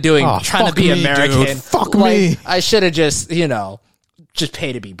 what was I doing? Trying to be American. Dude. Fuck like, me. I should have just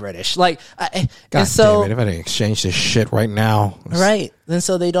pay to be British. Like, God damn it, if I didn't exchange this shit right now. Right. And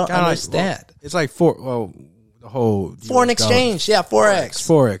so they don't understand. It's like the whole foreign exchange. Yeah,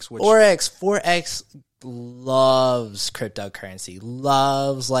 Forex. Forex loves cryptocurrency,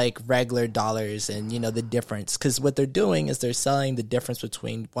 loves like regular dollars and, the difference. Because what they're doing is they're selling the difference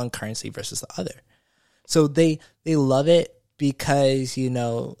between one currency versus the other. So they love it because,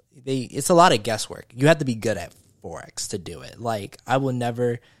 it's a lot of guesswork. You have to be good at Forex to do it. Like, I will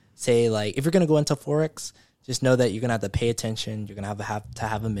never say, like, if you're going to go into Forex, just know that you're going to have to pay attention. You're going to have to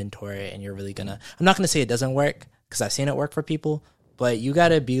have a mentor, and you're really going to, I'm not going to say it doesn't work because I've seen it work for people, but you got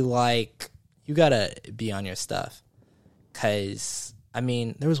to be like, you got to be on your stuff. Because, I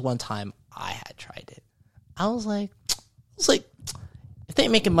mean, there was one time I had tried it. I was like, if they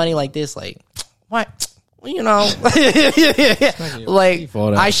ain't making money like this, like, why? Like,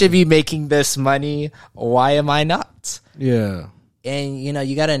 I should be making this money. Why am I not? Yeah. And,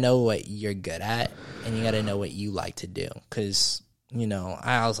 you got to know what you're good at, and you got to know what you like to do. Because,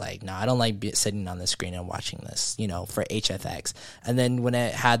 I was like, no, I don't like sitting on the screen and watching this, for HFX. And then when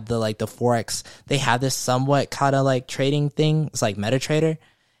it had the Forex, they had this somewhat kind of like trading thing. It's like MetaTrader.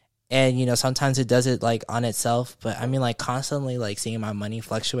 And, sometimes it does it like on itself. But I mean, like, constantly like seeing my money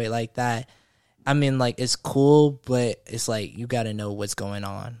fluctuate like that. I mean, like, it's cool, but it's like you got to know what's going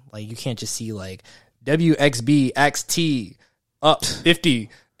on. Like, you can't just see like WXBXT up 50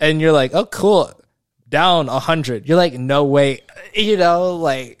 and you're like, oh, cool, down 100. You're like, no way,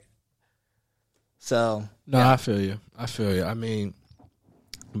 like, so. No, yeah. I feel you. I mean,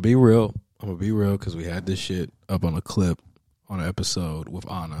 be real. I'm going to be real because we had this shit up on a clip on an episode with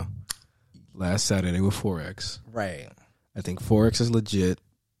Anna last Saturday with Forex. Right. I think Forex is legit.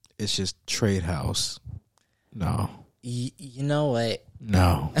 It's just Trade House. No. You know what?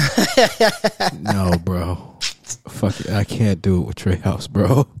 No. No, bro. Fuck it. I can't do it with Trade House,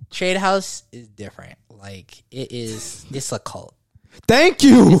 bro. Trade House is different. Like, it's a cult. Thank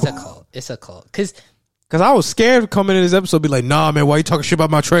you. It's a cult. It's a cult. Because I was scared coming in this episode, be like, nah, man, why you talking shit about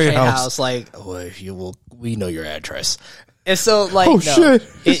my trade house? Like, well, if you will, we know your address. And so, like, oh, shit.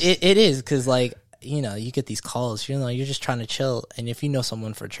 It is because, like, you know, you get these calls, you know, you're just trying to chill. And if you know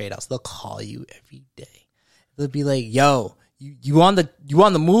someone for a trade house, they'll call you every day. They'll be like, yo, you on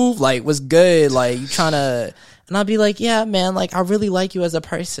the move? Like, what's good? Like, you trying to, and I'll be like, yeah, man, like, I really like you as a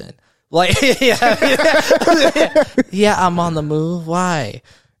person. Like, yeah, I'm on the move. Why?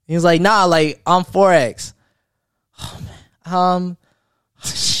 He's like, nah, like, I'm Forex. Oh, man.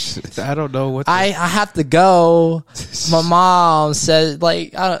 I don't know what I have to go. My mom said,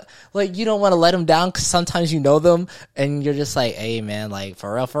 like, you don't want to let them down because sometimes you know them and you're just like, hey, man, like,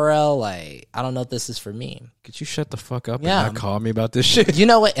 for real, like, I don't know if this is for me. Could you shut the fuck up and not call me about this shit? You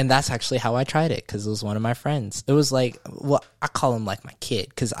know what? And that's actually how I tried it because it was one of my friends. It was like, well, I call him like my kid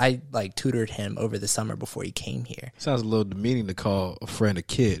because I like tutored him over the summer before he came here. Sounds a little demeaning to call a friend a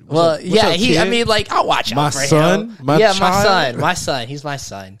kid. What's up, kid? I mean, like, I'll watch out for him. My son. He's my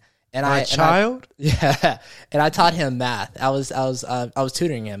son. And my child? And I taught him math. I was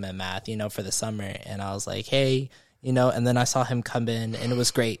tutoring him in math, you know, for the summer. And I was like, hey, you know, and then I saw him come in and it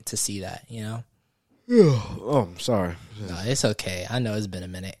was great to see that, you know. Oh, I'm sorry. No, it's okay. I know it's been a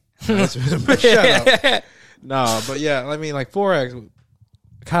minute. Shut up. No, but yeah, I mean, like, Forex,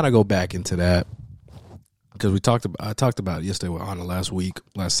 kind of go back into that. Because I talked about it yesterday on the last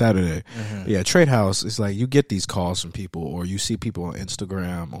Saturday. Mm-hmm. Yeah, Trade House is like you get these calls from people, or you see people on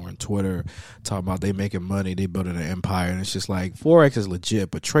Instagram or on Twitter talking about they making money, they building an empire, and it's just like Forex is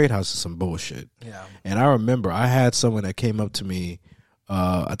legit, but Trade House is some bullshit. Yeah. And I remember I had someone that came up to me,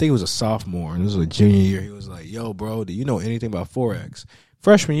 I think it was a sophomore, and this was a junior year. He was like, "Yo, bro, do you know anything about Forex?"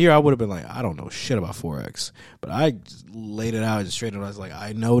 Freshman year, I would have been like, I don't know shit about Forex. But I just laid it out and straight up. I was like,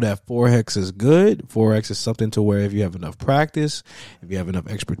 I know that Forex is good. Forex is something to where if you have enough practice, if you have enough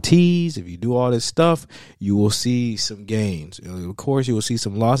expertise, if you do all this stuff, you will see some gains. Of course, you will see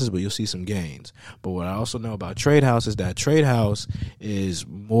some losses, but you'll see some gains. But what I also know about Trade House is that Trade House is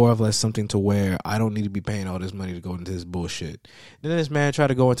more or less something to where I don't need to be paying all this money to go into this bullshit. Then this man tried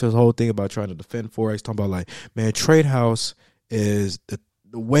to go into his whole thing about trying to defend Forex, talking about like, man, Trade House is the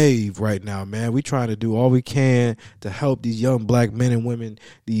wave right now, man. We trying to do all we can to help these young black men and women,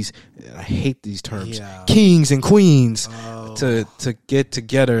 these, I hate these terms, kings and queens, to get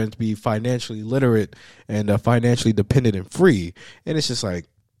together and to be financially literate and financially dependent and free. And it's just like,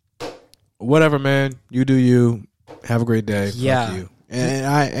 whatever, man. You do you. Have a great day. Yeah. Fuck you.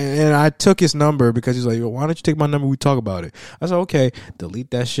 And I took his number because he's like, why don't you take my number? We talk about it. I said, okay,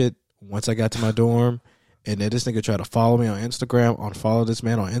 delete that shit once I got to my dorm. And then this nigga tried to follow me on Instagram, unfollow this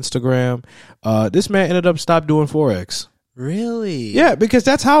man on Instagram. This man ended up stopped doing Forex. Really? Yeah, because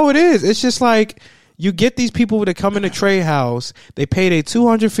that's how it is. It's just like you get these people that come in the Trade House, they pay their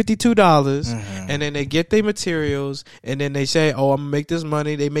 $252, and then they get their materials, and then they say, oh, I'm going to make this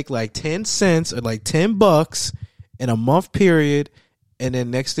money. They make like 10 cents or like $10 in a month period. And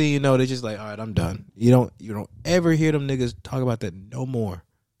then next thing you know, they're just like, all right, I'm done. You don't ever hear them niggas talk about that no more.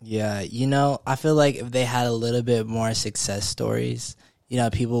 Yeah, you know, I feel like if they had a little bit more success stories, you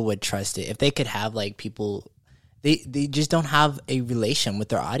know, people would trust it. If they could have like people, they just don't have a relation with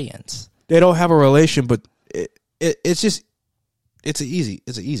their audience. They don't have a relation, but it's just it's an easy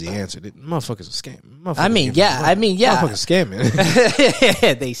answer. Motherfuckers a scam. Motherfuckers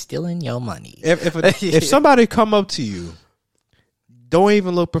scamming. They stealing your money. If somebody come up to you, don't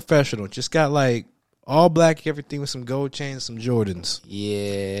even look professional. Just got like all black, everything with some gold chains, some Jordans.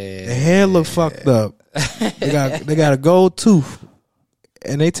 Yeah, the hair look fucked up. They got a gold tooth,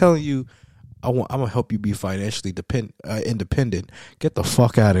 and they telling you, I'm gonna help you be financially independent. Get the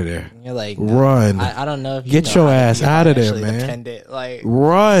fuck out of there. You're like, run. I don't know if you get your ass out of there, man. Like,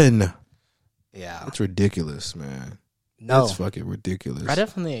 run. Yeah, it's ridiculous, man. No, it's fucking ridiculous. I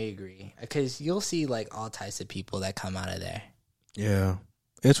definitely agree because you'll see like all types of people that come out of there. Yeah,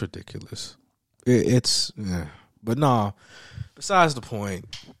 it's ridiculous. It's but nah. Besides the point,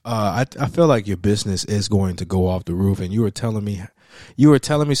 I feel like your business is going to go off the roof, and you were telling me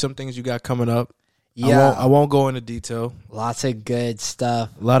some things you got coming up. Yeah, I won't go into detail. Lots of good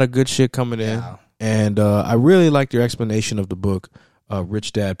stuff. A lot of good shit coming in, and I really liked your explanation of the book,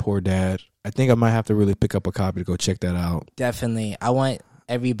 Rich Dad Poor Dad. I think I might have to really pick up a copy to go check that out. Definitely, I want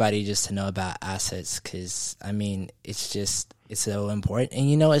everybody just to know about assets because I mean it's so important, and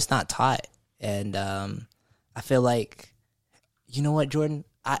you know it's not taught. And I feel like, you know what, Jordan?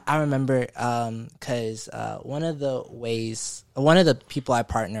 I remember because one of the people I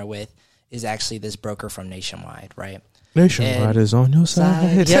partner with is actually this broker from Nationwide, right? Nationwide is on your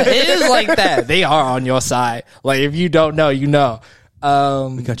side. Yeah, it is like that. They are on your side. Like if you don't know, you know.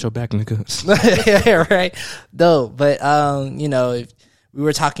 We got your back, nigga. Yeah, right. No, but you know, if we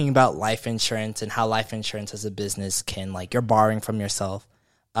were talking about life insurance and how life insurance as a business can, like, you're borrowing from yourself.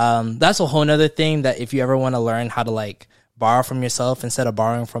 That's a whole nother thing that if you ever want to learn how to, like, borrow from yourself instead of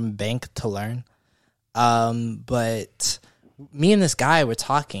borrowing from a bank to learn. But me and this guy were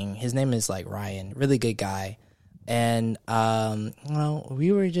talking. His name is, like, Ryan, really good guy. And, you know,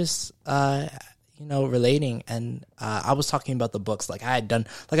 we were just, you know, relating. And I was talking about the books. Like, I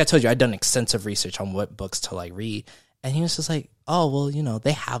told you, I'd done extensive research on what books to, like, read. And he was just like, oh, well, you know,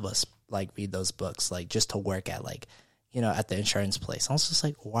 they have us, like, read those books, like, just to work at, like, you know, at the insurance place. I was just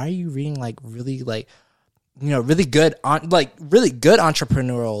like, why are you reading, like, really, like, you know, really good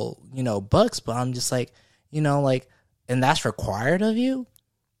entrepreneurial, you know, books? But I'm just like, you know, like, and that's required of you?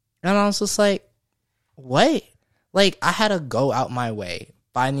 And I was just like, what? Like, I had to go out my way,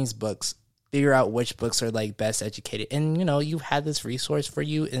 find these books, figure out which books are, like, best educated. And, you know, you had this resource for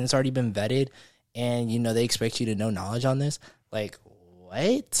you, and it's already been vetted, and, you know, they expect you to know knowledge on this. Like,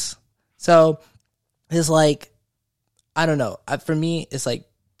 what? So it's like, I don't know. For me, it's like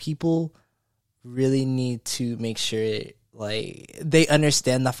people really need to make sure, like, they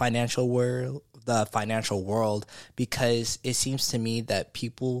understand the financial world, because it seems to me that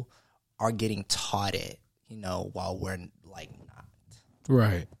people are getting taught it, you know, while we're, like, not.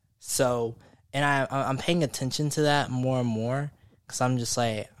 Right. So, and I'm paying attention to that more and more, because I'm just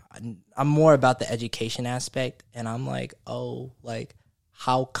like, I'm more about the education aspect, and I'm like, oh, like,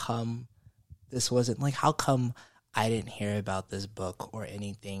 how come this wasn't, like, how come I didn't hear about this book or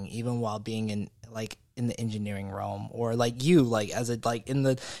anything, even while being in, like, in the engineering realm, or, like, you, like, as a, like, in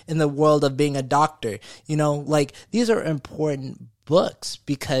the world of being a doctor, you know, like, these are important books,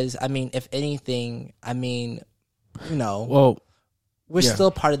 because, I mean, if anything, I mean, you know, Well, we're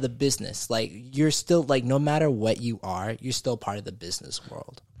still part of the business. Like, you're still, like, no matter what you are, you're still part of the business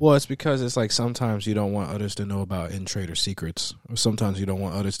world. Well, it's because it's like sometimes you don't want others to know about in-trader secrets, or sometimes you don't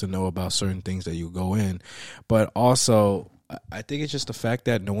want others to know about certain things that you go in. But also, I think it's just the fact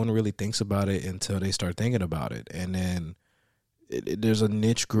that no one really thinks about it until they start thinking about it. And then there's a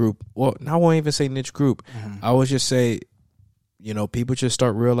niche group. Well, I won't even say niche group. I would just say, you know, people just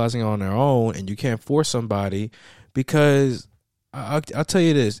start realizing on their own, and you can't force somebody, because I'll tell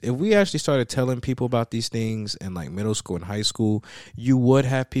you this. If we actually started telling people about these things in, like, middle school and high school, you would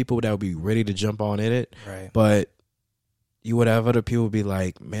have people that would be ready to jump on in it. Right. But you would have other people be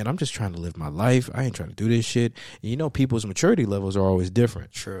like, man, I'm just trying to live my life. I ain't trying to do this shit. And you know, people's maturity levels are always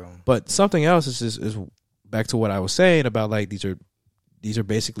different. True. But something else is back to what I was saying about, like, these are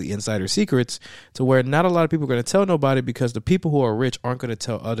basically insider secrets, to where not a lot of people are going to tell nobody, because the people who are rich aren't going to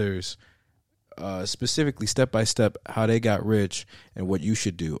tell others specifically step by step how they got rich and what you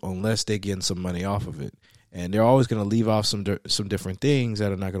should do, unless they getting some money off of it. And they're always going to leave off some different things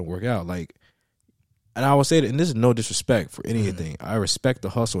that are not going to work out. Like, and I will say that, and this is no disrespect for anything. I respect the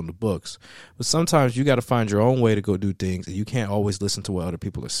hustle in the books, but sometimes you got to find your own way to go do things, and you can't always listen to what other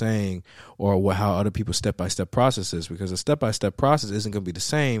people are saying, or how other people's step-by-step process is, because a step-by-step process isn't going to be the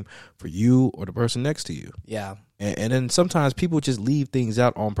same for you or the person next to you. Yeah. And then sometimes people just leave things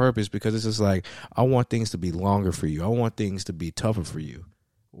out on purpose, because it's just like, I want things to be longer for you. I want things to be tougher for you.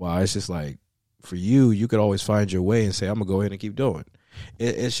 Well, it's just like, for you, you could always find your way and say, I'm going to go ahead and keep doing.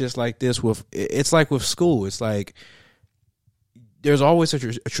 It's just like this it's like with school. It's like there's always a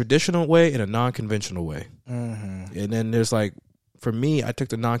traditional way and a non-conventional way. Mm-hmm. And then there's, like, for me, I took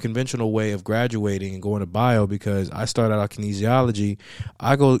the non-conventional way of graduating and going to bio, because I started out kinesiology.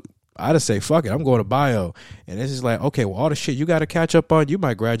 I just say, fuck it, I'm going to bio. And it's just like, okay, well, all the shit you got to catch up on, you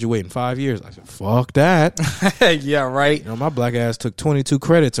might graduate in 5 years. I said, fuck that. Yeah, right. You know, my black ass took 22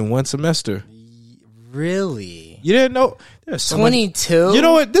 credits in one semester. Really? You didn't know? 22? You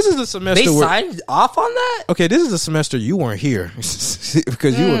know what? This is a semester they signed off on that? Okay, this is a semester you weren't here.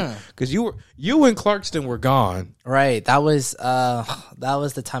 because you and Clarkston were gone. Right. That was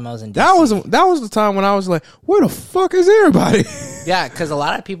the time I was in DC. That was the time when I was like, where the fuck is everybody? Yeah, because a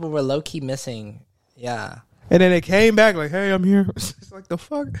lot of people were low-key missing. Yeah. And then they came back like, hey, I'm here. It's like, the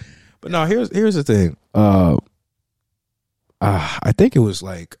fuck? But no, here's the thing. I think it was,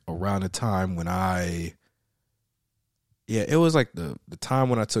 like, around the time when it was like the time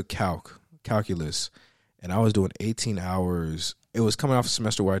when I took calculus, and I was doing 18 hours. It was coming off a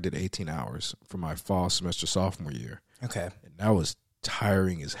semester where I did 18 hours for my fall semester sophomore year. Okay. And that was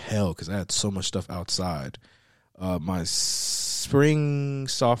tiring as hell, because I had so much stuff outside. My spring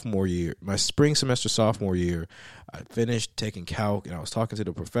semester sophomore year, I finished taking calc, and I was talking to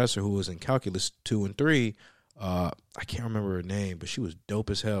the professor who was in calculus 2 and 3. I can't remember her name, but she was dope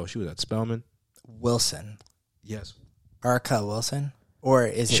as hell. She was at Spelman. Wilson. Yes. Erica Wilson, or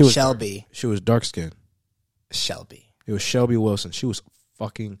is She it was Shelby? She was dark skinned. Shelby. It was Shelby Wilson. She was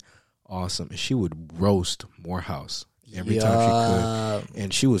fucking awesome, and she would roast Morehouse every time she could,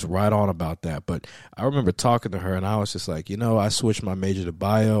 and she was right on about that. But I remember talking to her, and I was just like, I switched my major to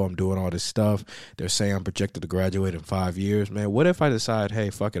bio. I'm doing all this stuff. They're saying I'm projected to graduate in 5 years. Man, what if I decide, hey,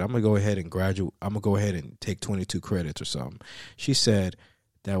 fuck it, I'm gonna go ahead and graduate. I'm gonna go ahead and take 22 credits or something. She said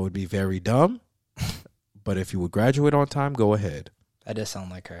that would be very dumb, but if you would graduate on time, go ahead. That does sound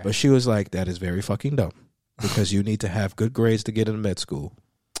like her. But she was like, that is very fucking dumb, because you need to have good grades to get into med school.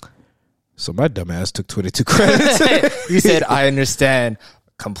 So my dumb ass took 22 credits. You said, I understand.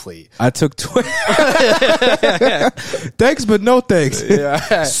 Complete. I took 20. Thanks, but no thanks.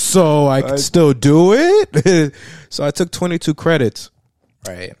 Yeah. So I can still do it. So I took 22 credits.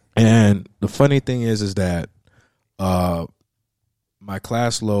 Right. And the funny thing is that my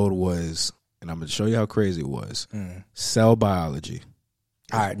class load was, and I'm going to show you how crazy it was, cell biology.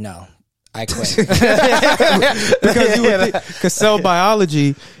 All right, no. I quit. Because cell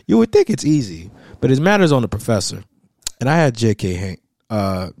biology, you would think it's easy, but it matters on the professor. And I had J.K. Haynes.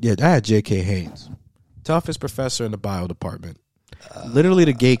 I had J.K. Haynes, toughest professor in the bio department. Literally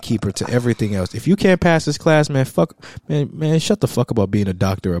the gatekeeper to everything else. If you can't pass this class, man, man, shut the fuck up about being a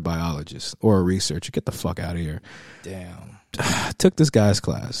doctor or a biologist or a researcher. Get the fuck out of here. Damn. I took this guy's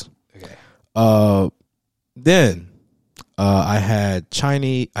class. Okay. Then I had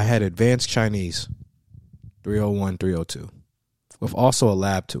advanced Chinese 301, 302 with also a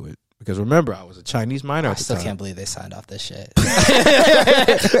lab to it. Because remember, I was a Chinese minor at the time. I still can't believe they signed off this shit.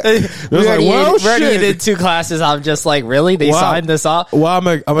 We already did 2 classes. I'm just like, really? They signed this off? Well, I'm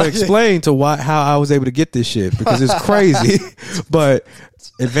gonna explain to how I was able to get this shit, because it's crazy. But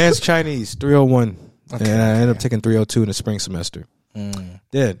advanced Chinese 301, and I ended up taking 302 in the spring semester.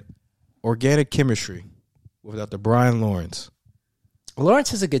 Then organic chemistry with Dr. Brian Lawrence.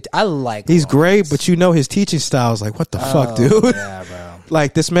 Lawrence is a good. I like. He's Lawrence. great, but his teaching style is like, what the fuck, dude? Yeah, bro.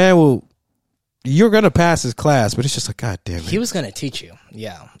 Like, this man you're gonna pass his class, but it's just like, god damn it. He was gonna teach you.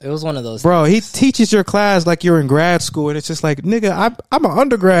 Yeah, it was one of those. Bro, he teaches your class like you're in grad school, and it's just like, nigga, I'm an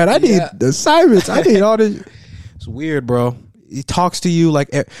undergrad. I need the assignments. I need all this. It's weird, bro. He talks to you like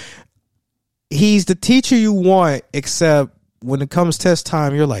he's the teacher you want, except when it comes test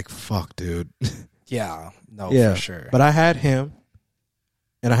time, you're like, fuck, dude. Yeah, no, for sure. But I had him,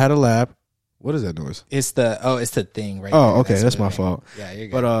 and I had a lab. What is that noise? It's the thing right Oh, there. okay, that's my fault. Yeah, you're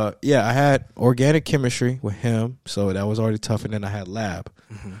good. But I had organic chemistry with him, so that was already tough. And then I had lab.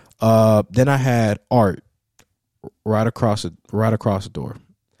 Then I had art right across the door.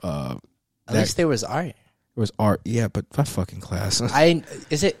 At least there was art. It was art, yeah, but that fucking class.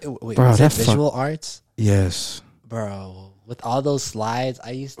 Is it visual arts? Yes, bro. With all those slides, I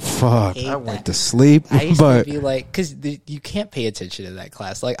used to hate I that. went to sleep. I used to be like, because you can't pay attention to that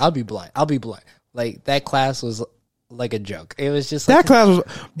class. Like, I'll be blunt. Like, that class was like a joke. It was just like that class was,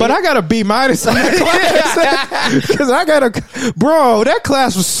 but I got a B- in that class because bro, that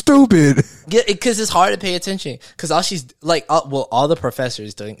class was stupid. Yeah, because it's hard to pay attention. Because all she's like, all the professor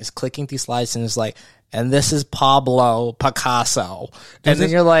is doing is clicking these slides, and it's like, and this is Pablo Picasso, and then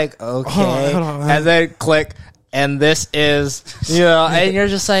you're like, okay, hold on. And then click. And this is, and you're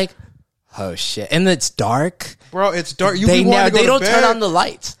just like, oh shit. And it's dark. Bro, it's dark. They don't turn on the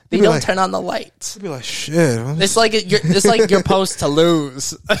lights. They don't turn on the lights. You'd be like, shit. It's like you're supposed to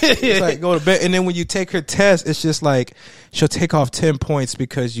lose. It's like, go to bed. And then when you take her test, it's just like, she'll take off 10 points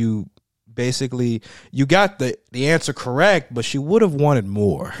because you got the answer correct, but she would have wanted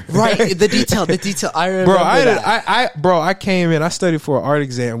more. Right. The detail. I remember I came in, I studied for an art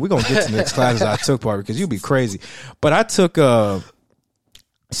exam. We're going to get to the next classes I took, part because you'd be crazy. But I took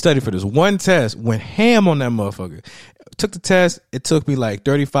studied for this one test, went ham on that motherfucker. Took the test. It took me like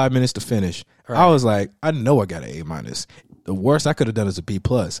 35 minutes to finish. Right. I was like, I know I got an A-. The worst I could have done is a B+.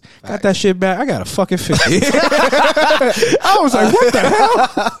 Got that shit back. I got a fucking 50. I was like, what the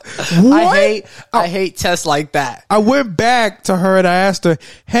hell? What? I hate tests like that. I went back to her and I asked her,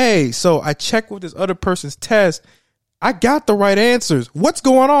 hey, so I checked with this other person's test. I got the right answers. What's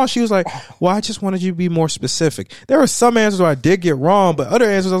going on? She was like, well, I just wanted you to be more specific. There were some answers where I did get wrong, but other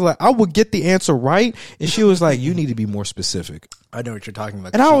answers I was like, I would get the answer right. And she was like, you need to be more specific. I know what you're talking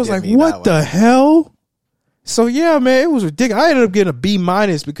about. And I was like, what the hell? So yeah, man, it was ridiculous. I ended up getting a B-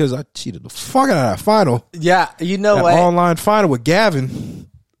 because I cheated the fuck out of that final. Yeah, you know that what? Online final with Gavin.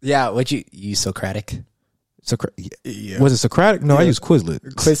 Yeah, what you Socratic? Yeah. Was it Socratic? No, yeah. I used Quizlet.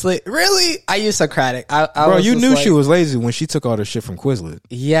 Quizlet? Really? I used Socratic. Bro, you knew she was lazy when she took all the shit from Quizlet.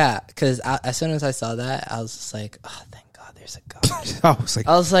 Yeah, because as soon as I saw that, I was just like, oh, thank God there's a God.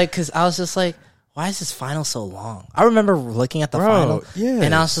 I was like, because I was just like, why is this final so long? I remember looking at the final,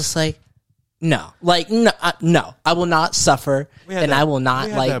 and I was just like, no, I will not suffer, and I will not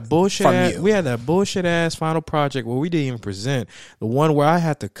like bullshit from ass, you. We had that bullshit ass final project where we didn't even present. The one where I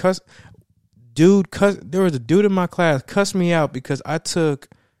had to cuss. There was a dude in my class cussed me out because I took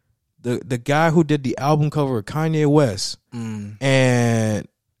the guy who did the album cover of Kanye West, and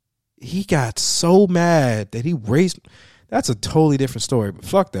he got so mad that he raised. That's a totally different story, but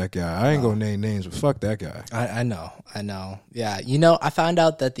fuck that guy. I ain't gonna name names, but fuck that guy. I know. Yeah, I found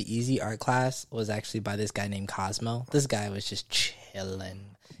out that the easy art class was actually by this guy named Cosmo. This guy was just chilling.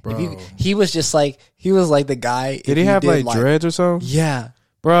 Bro. He was like the guy. Did he have like dreads or something? Yeah.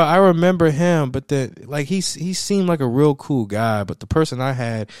 Bro, I remember him, but he seemed like a real cool guy. But the person I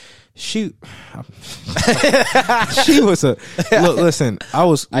had, she was a look. Listen, I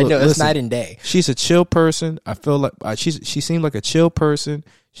know it's night and day. She's a chill person. I feel like she seemed like a chill person.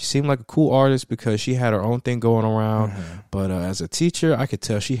 She seemed like a cool artist because she had her own thing going around. But as a teacher, I could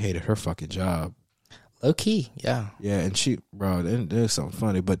tell she hated her fucking job. Low key, yeah. Yeah, and there's something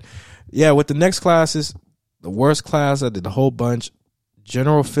funny. But yeah, with the next classes, the worst class, I did a whole bunch.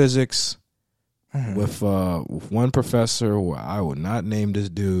 General physics with one professor who I would not name this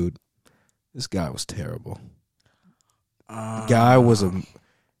dude. This guy was terrible. The guy was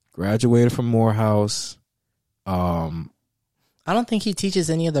graduated from Morehouse. I don't think he teaches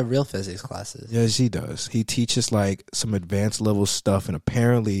any of the real physics classes. Yes, he does. He teaches like some advanced level stuff, and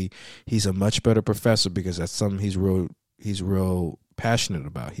apparently he's a much better professor because that's something he's real passionate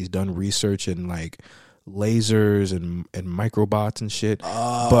about. He's done research in like lasers and microbots and shit.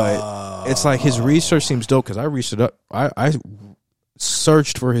 But it's like his research seems dope because I reached it up. I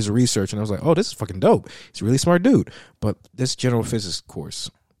searched for his research and I was like, oh, this is fucking dope. He's a really smart dude. But this general physics course,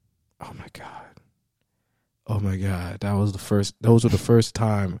 oh my god, those were the first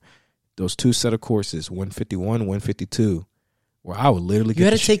time those two set of courses, 151, 152, where I would literally you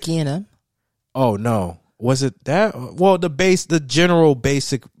had to take E&M. Oh no. Was it that? Well, the general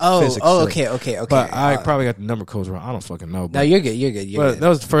basic physics. Oh, okay. But I probably got the number codes wrong. I don't fucking know. No, you're good. But that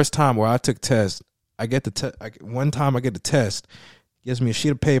was the first time where I took tests. I get the one time I get the test, gives me a sheet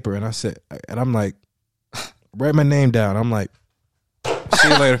of paper, and I'm like, write my name down. I'm like, see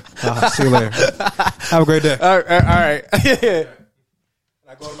you later. See you later. Have a great day. All right. And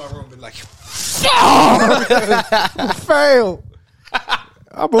I go to my room and be like, fail.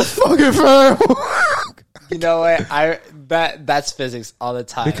 I'm a fucking fail. You know what? That's physics all the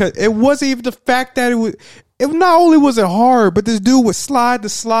time. Because it wasn't even the fact that it not only was it hard, but this dude would slide the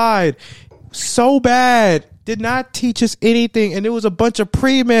slide so bad, did not teach us anything, and there was a bunch of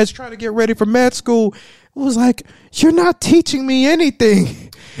pre-meds trying to get ready for med school. It was like, you're not teaching me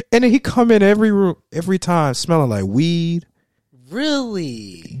anything. And then he come in every time smelling like weed.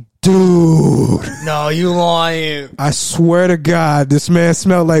 Really? Dude. No, you lying. I swear to God, this man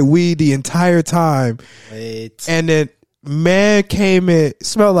smelled like weed the entire time. Wait. And then man came in,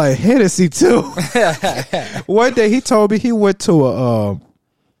 smelled like Hennessy too. One day he told me he went to a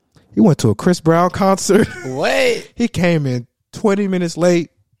Chris Brown concert. Wait. He came in 20 minutes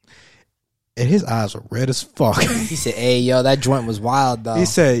late and his eyes were red as fuck. He said, hey, yo, that joint was wild though. He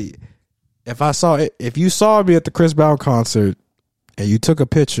said, if you saw me at the Chris Brown concert and you took a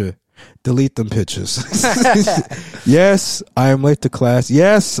picture, delete them pictures. Yes, I am late to class.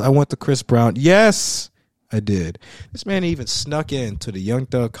 Yes, I went to Chris Brown. Yes, I did. This man even snuck into the Young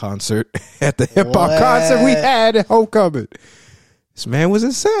Thug concert at the hip hop concert we had at Homecoming. This man was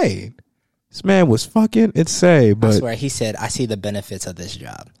insane. This man was fucking insane. But I swear, he said, I see the benefits of this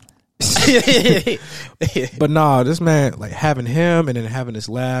job. But nah, this man, like having him and then having this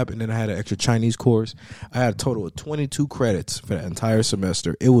lab, and then I had an extra Chinese course. I had a total of 22 credits for that entire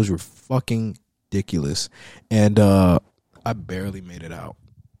semester. It was fucking ridiculous, and I barely made it out.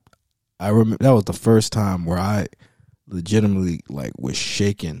 I remember that was the first time where I legitimately like was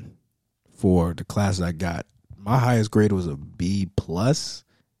shaken for the class I got. My highest grade was a B plus,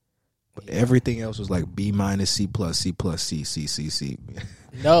 but everything else was like B minus, C plus, C plus, C, C, C, C.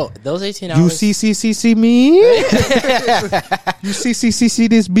 No, those 18 hours. You CCCC me? You CCCC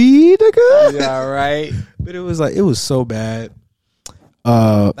this B, nigga? Yeah, right. But it was so bad.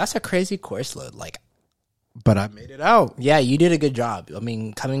 That's a crazy course load. Like, but I made it out. Yeah, you did a good job. I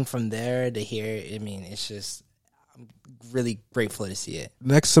mean, coming from there to here, I mean, it's just, I'm really grateful to see it.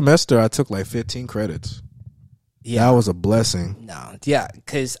 Next semester, I took like 15 credits. Yeah. That was a blessing. No, yeah,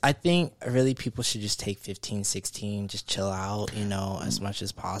 because I think really people should just take 15, 16, just chill out, as much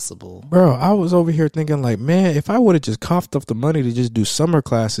as possible. Bro, I was over here thinking like, man, if I would have just coughed up the money to just do summer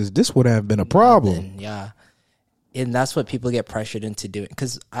classes, this would have been a problem. Yeah. and that's what people get pressured into doing.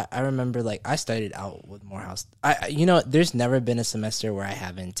 Because I remember, like, I started out with Morehouse. There's never been a semester where I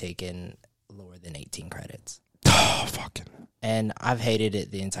haven't taken lower than 18 credits. Oh, fucking. And I've hated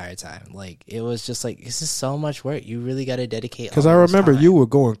it the entire time. Like, it was just like, this is so much work. You really got to dedicate. Because I remember you were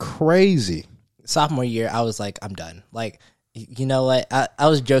going crazy. Sophomore year, I was like, I'm done. Like, you know what? I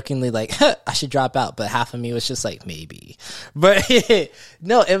was jokingly like, I should drop out. But half of me was just like, maybe. But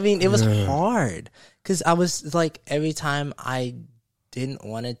no, I mean, it was hard. Because I was like, every time I didn't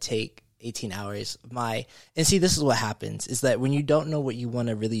want to take 18 hours, and see, this is what happens, is that when you don't know what you want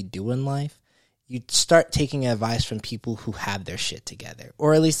to really do in life, you start taking advice from people who have their shit together,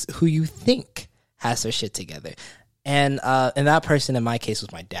 or at least who you think has their shit together. And that person in my case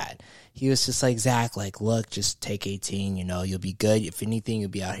was my dad. He was just like, Zach, like, look, just take 18, you'll be good. If anything, you'll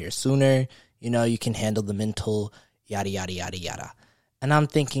be out here sooner. You can handle the mental, yada, yada, yada, yada. And I'm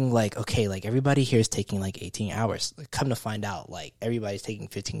thinking, like, okay, like, everybody here is taking, like, 18 hours. Like, come to find out, like, everybody's taking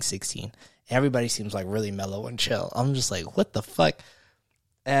 15, 16. Everybody seems, like, really mellow and chill. I'm just like, what the fuck?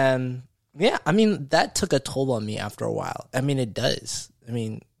 And, yeah, I mean, that took a toll on me after a while. I mean, it does. I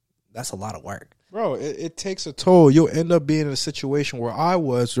mean, that's a lot of work. Bro, it takes a toll. You'll end up being in a situation where I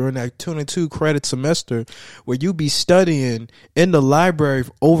was during that 22 credit semester, where you be studying in the library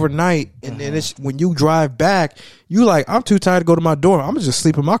overnight, and then it's when you drive back, you like, I'm too tired to go to my dorm. I'm gonna just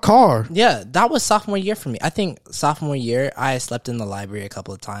sleep in my car. Yeah, that was sophomore year for me. I think sophomore year, I slept in the library a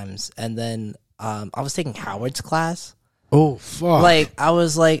couple of times, and then I was taking Howard's class. Oh, fuck. Like, I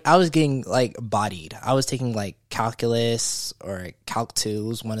was getting, like, bodied. I was taking, like, calculus or calc 2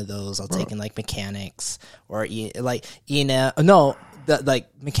 was one of those. I was taking, like, mechanics or, E&M. No, like,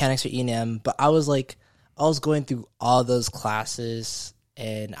 mechanics or E&M. But I was going through all those classes,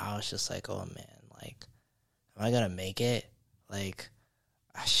 and I was just like, oh, man, like, am I going to make it? Like,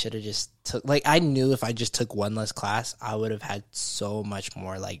 I should have just took, like, I knew if I just took one less class, I would have had so much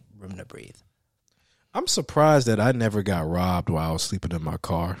more, like, room to breathe. I'm surprised that I never got robbed while I was sleeping in my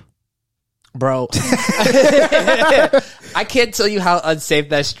car. Bro, I can't tell you how unsafe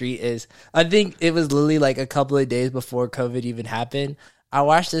that street is. I think it was literally like a couple of days before COVID even happened. I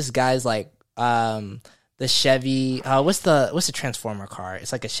watched this guy's like the Chevy. What's the Transformer car?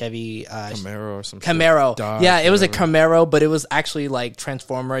 It's like a Chevy Camaro or something. Camaro. Dodge, yeah, it was a whatever. Camaro, but it was actually like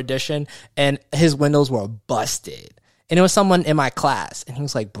Transformer edition, and his windows were busted. And it was someone in my class, and he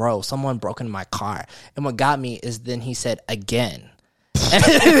was like, bro, someone broke into my car. And what got me is then he said, again.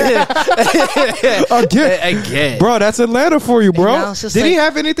 Again. Bro, that's Atlanta for you, bro. Did he like,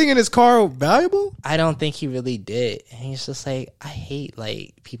 have anything in his car valuable? I don't think he really did. And he's just like, I hate,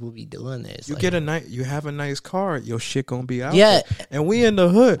 like, people be doing this. You like, you have a nice car, your shit gonna be out yeah. there. And we in the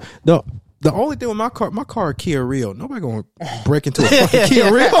hood. The only thing with my car Kia Rio. Nobody gonna break into a fucking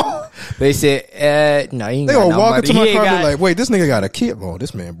Kia Rio. They said, no, you ain't They got gonna no walk money. into my He car ain't and be got- like, wait, this nigga got a Kia. Oh,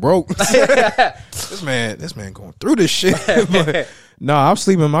 this man broke. This man going through this shit. But, no, I'm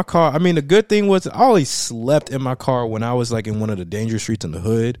sleeping in my car. I mean, the good thing was I always slept in my car when I was like in one of the dangerous streets in the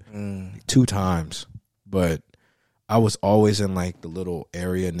hood 2 times. But I was always in like the little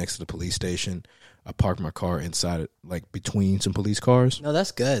area next to the police station. I parked my car inside it, like between some police cars. No,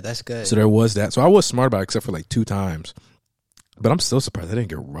 that's good. That's good. So there was that. So I was smart about it except for like 2 times. But I'm still surprised I didn't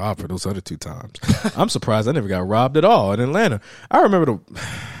get robbed for those other 2 times. I'm surprised I never got robbed at all in Atlanta. I remember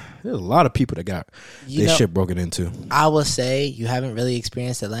there's a lot of people that got their shit broken into. I will say you haven't really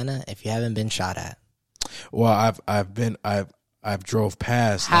experienced Atlanta if you haven't been shot at. Well, I've drove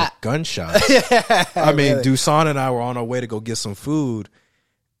past like, gunshots. I mean, really? Dusan and I were on our way to go get some food,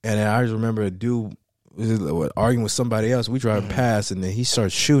 and then I just remember a dude was arguing with somebody else. We drive past, and then he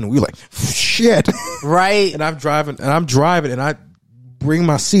starts shooting. We like, shit, right? And I'm driving, and I bring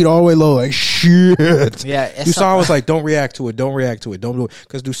my seat all the way low, like shit. Yeah, Dusan was like, "Don't react to it. Don't react to it. Don't do it."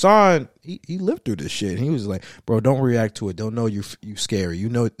 Because Dusan, he lived through this shit. And he was like, "Bro, don't react to it. Don't know you scary. You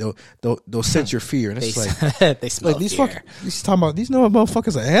know they'll sense your fear." And it's like they smell like these fear. He's talking about these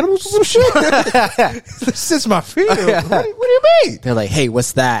motherfuckers are animals or some shit. This sense my fear. What do you mean? They're like, "Hey,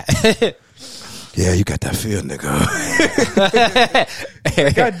 what's that?" Yeah, you got that feel, nigga.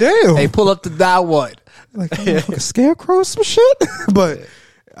 God damn. Hey, pull up to that one. Like a scarecrow, some shit. But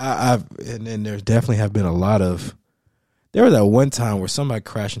and then there definitely have been a lot of. There was that one time where somebody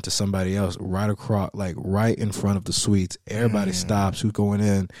crashed into somebody else right across, like right in front of the suites. Everybody stops who's going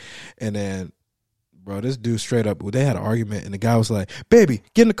in, and then, bro, this dude straight up. They had an argument, and the guy was like, "Baby,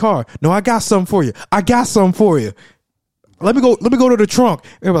 get in the car. No, I got something for you. I got something for you. Let me go to the trunk."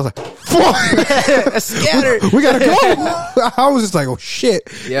 Everybody's like, "Fuck, scattered. We gotta go." I was just like, "Oh shit!"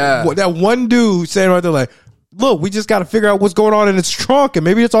 Yeah. That one dude saying right there, like, look, we just got to figure out what's going on in its trunk, and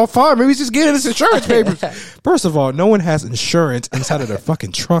maybe it's all fine. Maybe he's just getting his insurance papers. First of all, no one has insurance inside of their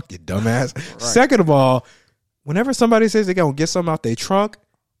fucking trunk, you dumbass. Right. Second of all, whenever somebody says they're going to get something out their trunk,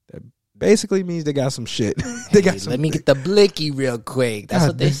 that basically means they got some shit. They got some. Let me get the blicky real quick. That's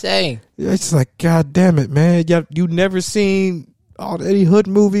what they say. It's like, God damn it, man. You never seen any hood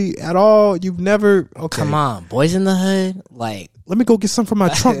movie at all? You've never. Okay. Come on, Boys in the Hood. Like, let me go get some from my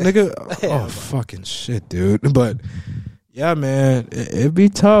trunk, nigga. Oh, fucking shit, dude. But yeah, man, it'd be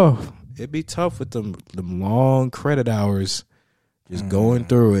tough. It'd be tough with them long credit hours, just going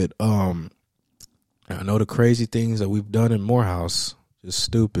through it. I know the crazy things that we've done in Morehouse, just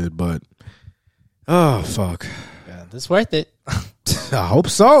stupid, but oh fuck, yeah, it's worth it. I hope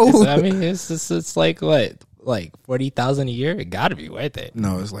so. I mean, it's like what, like 40,000 a year? It got to be worth it.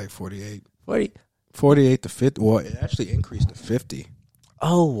 No, it's like 48. 48 to 50. Well, it actually increased to 50.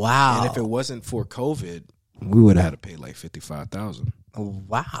 Oh wow! And if it wasn't for COVID, we would have had to pay like 55,000.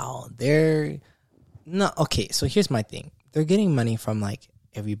 Wow, okay. So here's my thing: they're getting money from like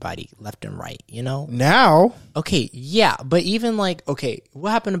everybody left and right, you know? Now? Okay, yeah, but even like, okay,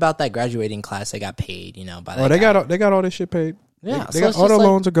 what happened about that graduating class that got paid, you know, by that they got all this shit paid. Yeah. They got all the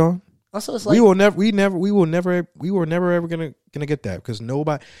loans are gone. Also, it's like we were never ever gonna get that, because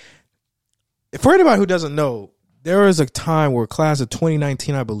nobody, for anybody who doesn't know, there was a time where class of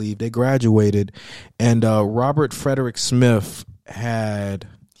 2019, I believe, they graduated, and Robert Frederick Smith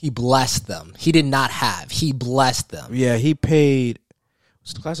he blessed them. He did not have. He blessed them. Yeah, he paid.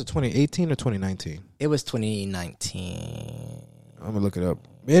 Was the class of 2018 or 2019? It was 2019. I'm gonna look it up.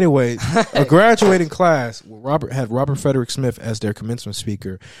 Anyway, a graduating class had Robert Frederick Smith as their commencement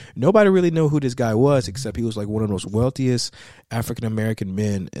speaker. Nobody really knew who this guy was, except he was like one of the most wealthiest African American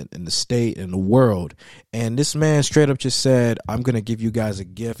men in the state and the world. And this man straight up just said, "I'm gonna give you guys a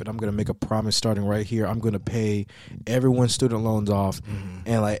gift, and I'm gonna make a promise starting right here. I'm gonna pay everyone's student loans off."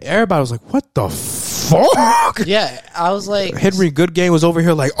 And like everybody was like, "What the fuck?" Yeah, I was like, Henry Goodgame was over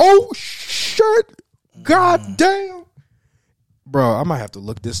here like, "Oh shit, god damn." Bro, I might have to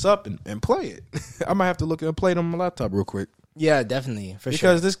look this up and play it. I might have to look and play it on my laptop real quick. Yeah, definitely.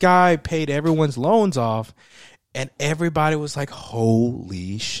 Because this guy paid everyone's loans off, and everybody was like,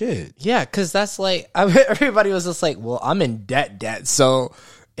 holy shit. Yeah, because that's like, everybody was just like, well, I'm in debt. So,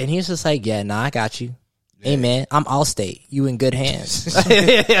 and he was just like, yeah, nah, I got you. Yeah. Hey, man, I'm Allstate. You in good hands.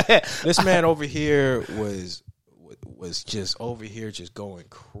 This man over here was just over here just going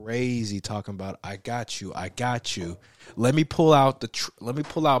crazy, talking about, I got you. Let me pull out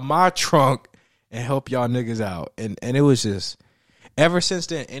my trunk and help y'all niggas out. And it was just, ever since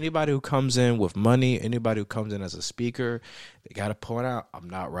then, anybody who comes in with money, anybody who comes in as a speaker, they got to point out, I'm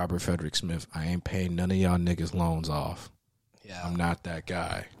not Robert Frederick Smith. I ain't paying none of y'all niggas loans off. Yeah, I'm not that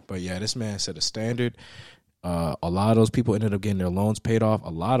guy. But yeah, this man set a standard. A lot of those people ended up getting their loans paid off. A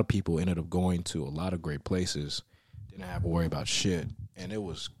lot of people ended up going to a lot of great places. Didn't have to worry about shit. And it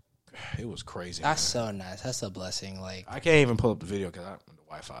was crazy. That's so nice. That's a blessing. Like, I can't even pull up the video because I'm on the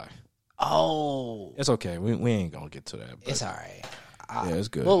Wi-Fi. Oh, it's okay. We ain't gonna get to that. But it's all right. Yeah, it's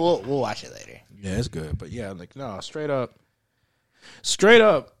good. We'll watch it later. Yeah, it's good. But yeah, like, no, straight up.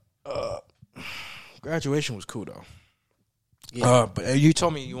 Graduation was cool though. Yeah. But you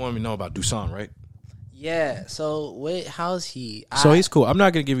told me you wanted me to know about Dusan, right? Yeah. So how's he? So he's cool. I'm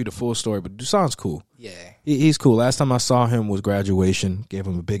not gonna give you the full story, but Dusan's cool. Yeah. He's cool. Last time I saw him was graduation. Gave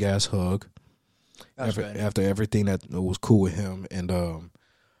him a big ass hug. After everything that was cool with him. And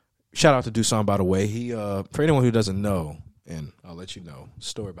shout out to Dusan, by the way. He for anyone who doesn't know, and I'll let you know the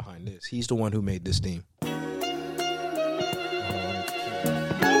story behind this. He's the one who made this theme.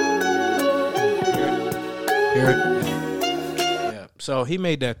 Hear it? Yeah. So he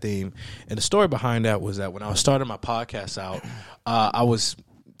made that theme, and the story behind that was that when I was starting my podcast out, I was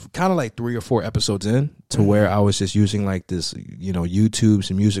kind of like 3 or 4 episodes in to where I was just using like this,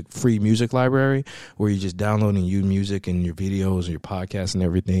 YouTube's free music library where you're just downloading your music and your videos and your podcasts and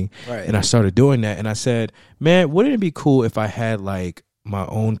everything. Right. And I started doing that, and I said, man, wouldn't it be cool if I had like my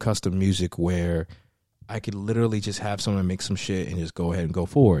own custom music where I could literally just have someone make some shit and just go ahead and go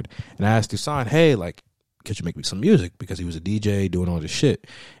forward. And I asked Dusan, hey, like, could you make me some music? Because he was a DJ doing all this shit.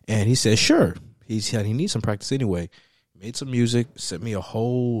 And he said, sure. He said he needs some practice anyway. Made some music, sent me a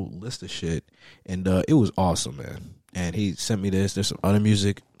whole list of shit, and it was awesome, man. And he sent me this. There's some other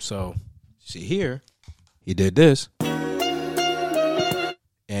music. So, see here, he did this.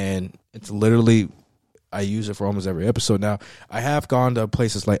 And it's literally, I use it for almost every episode. Now, I have gone to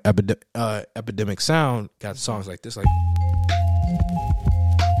places like Epidemic Sound, got songs like this, like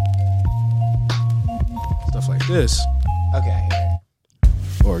stuff like this. Okay.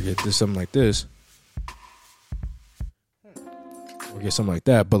 Or get this, something like this. get something like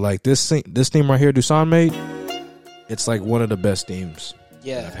that. But like this theme right here, Dusan made, it's like one of the best themes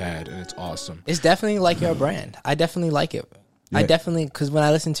I've had, and it's awesome. It's definitely like your brand. I definitely like it. Yeah. I definitely, because when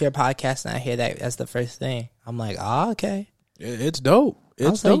I listen to your podcast and I hear that as the first thing, I'm like, okay. It's dope.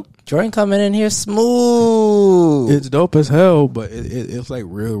 It's dope. Like, Jordan coming in here smooth. It's dope as hell, but it's like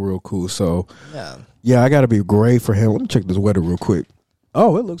real cool. So yeah, I got to be great for him. Let me check this weather real quick.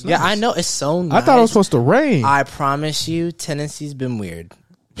 Oh, it looks nice. Yeah, I know. It's so nice. I thought it was supposed to rain. I promise you, Tennessee's been weird.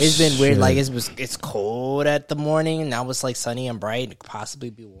 It's been weird. Like it's cold at the morning, and now it's like sunny and bright. It could possibly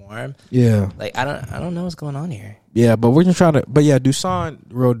be warm. Yeah. Like I don't know what's going on here. Yeah, but we're just trying to. But yeah, Dusan,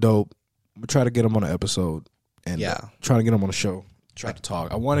 real dope. We try to get him on an episode, and trying to get him on the show. Try to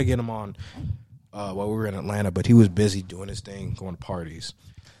talk. I want to get him on while we were in Atlanta, but he was busy doing his thing, going to parties.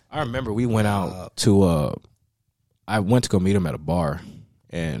 I remember we went out to. I went to go meet him at a bar,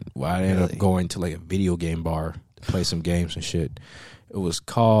 and I ended up going to like a video game bar to play some games and shit. It was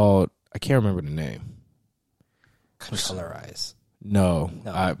called, I can't remember the name. Controllerize. No.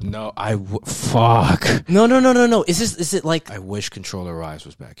 Fuck. No. Is it like? I wish Controllerize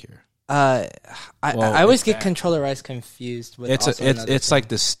was back here. I always get Controllerize confused with. It's like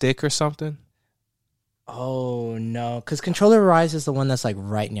the stick or something. Oh no, because Controllerize is the one that's like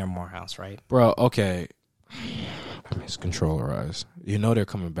right near Morehouse, right? Bro, okay. I mean, it's Controllerize. You know they're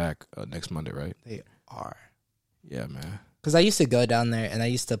coming back next Monday, right? They are. Yeah, man. Because I used to go down there and I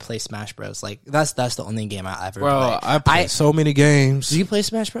used to play Smash Bros. Like that's the only game I ever played. Bro, I played so many games. Do you play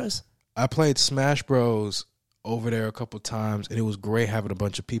Smash Bros? I played Smash Bros over there a couple times, and it was great having a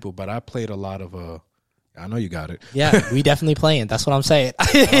bunch of people. But I played a lot of I know you got it. Yeah, we definitely playing. That's what I'm saying.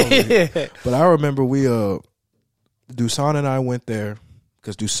 But I remember we Dusan and I went there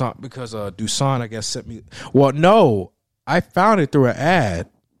because Dusan I guess sent me. Well, no, I found it through an ad.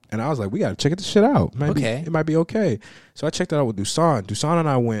 And I was like, we got to check this shit out. It might be okay. So I checked it out with Dusan. Dusan and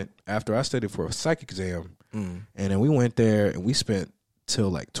I went after I studied for a psych exam. And then we went there and we spent till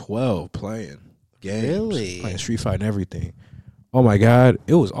like 12 playing games. Really? Playing Street Fighter and everything. Oh my God.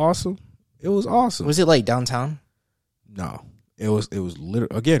 It was awesome. Was it like downtown? No. It was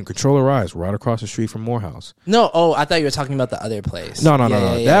literally, again, Controllerize right across the street from Morehouse. No, I thought you were talking about the other place. No.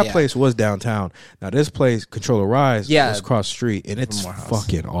 That place was downtown. Now this place, Controllerize, was across the street, and it's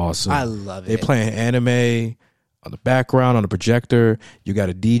fucking awesome. I love it. They playing anime on the background on the projector. You got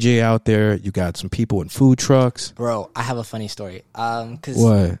a DJ out there. You got some people in food trucks. Bro, I have a funny story. Cause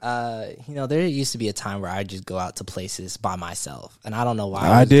there used to be a time where I just go out to places by myself, and I don't know why.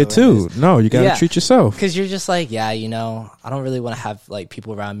 I did too. No, you got to treat yourself. Because you're just like, I don't really want to have like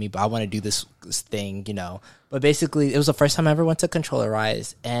people around me, but I want to do this thing, But basically, it was the first time I ever went to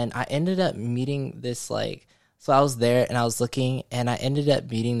Controllerize, and I ended up meeting this like. So I was there and I was looking, and I ended up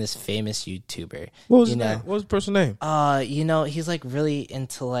meeting this famous YouTuber. What was his name? What was the person's name? He's like really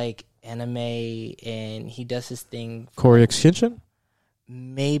into like anime, and he does his thing. Corey Extension?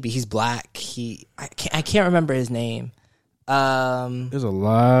 Maybe he's black. I can't remember his name. There's a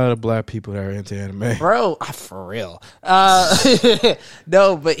lot of black people that are into anime, bro. For real.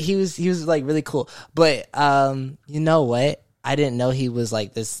 No, but he was like really cool. But you know what? I didn't know he was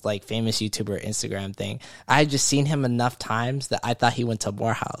like this like famous YouTuber Instagram thing. I had just seen him enough times that I thought he went to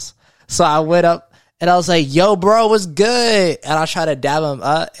Morehouse. So I went up and I was like, yo, bro, what's good? And I tried to dab him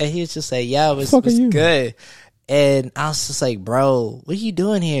up, and he was just like, yeah, what's good? And I was just like, bro, what are you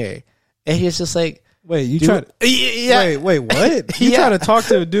doing here? And he was just like, wait, you tried? Yeah. Wait, what? You try to talk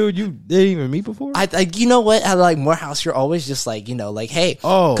to a dude you didn't even meet before? You know what? At like Morehouse, you're always just like, like, hey,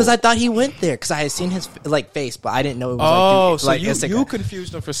 because I thought he went there because I had seen his like face, but I didn't know it was like so you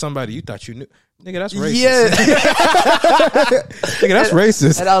confused him for somebody you thought you knew. Nigga, that's racist. Yeah. Nigga, that's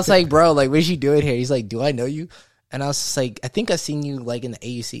racist. And I was like, bro, like, what's you doing here? He's like, do I know you? And I was just like, I think I seen you like in the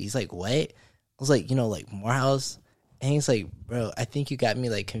AUC. He's like, what? I was like, like Morehouse. And he's like, bro, I think you got me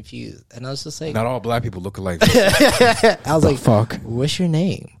like confused. And I was just like, not all black people look alike. I was like, fuck. What's your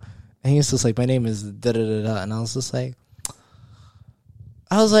name? And he was just like, my name is da da da da. And I was just like,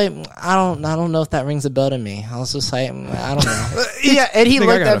 I don't know if that rings a bell to me. I was just like, I don't know. Yeah, and he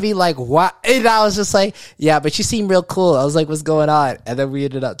looked at me like, what? And I was just like, yeah, but you seem real cool. I was like, what's going on? And then we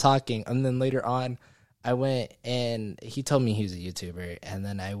ended up talking. And then later on, I went and he told me he was a YouTuber, and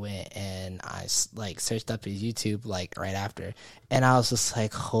then I went and I like searched up his YouTube like right after, and I was just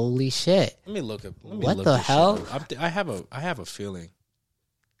like, "Holy shit!" What the hell? I have a feeling.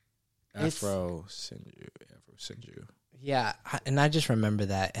 Afro Sinju. Yeah, and I just remember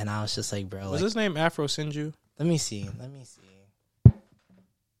that, and I was just like, "Bro, was his name Afro Sinju?" Let me see.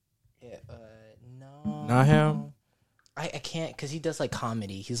 Yeah, no, not him. I can't because he does like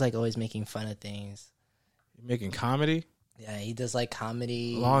comedy. He's like always making fun of things. Making comedy? Yeah, he does like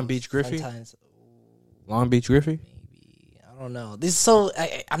comedy. Long Beach Griffey? Sometimes. Long Beach Griffey? Maybe. I don't know.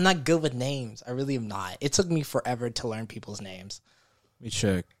 I'm not good with names. I really am not. It took me forever to learn people's names. Let me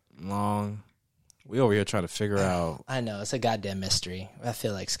check. We over here trying to figure out. I know, it's a goddamn mystery. I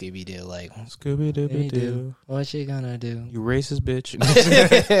feel like Scooby-Doo. Like, Scooby-Dooby-Doo. What you gonna do? You racist bitch.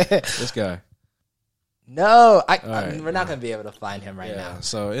 This guy. No, right. We're not gonna be able to find him right now.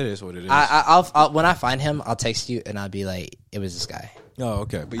 So it is what it is. I'll when I find him, I'll text you and I'll be like, it was this guy. Oh,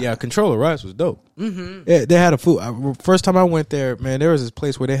 okay. But yeah, Controller Rice was dope. Mm-hmm. Yeah, they had a food. First time I went there, man, there was this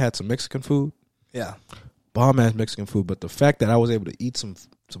place where they had some Mexican food. Yeah. Bomb ass Mexican food. But the fact that I was able to eat some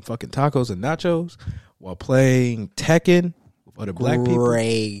fucking tacos and nachos while playing Tekken with other black people.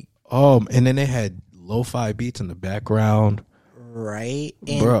 Great. And then they had lo-fi beats in the background. Right.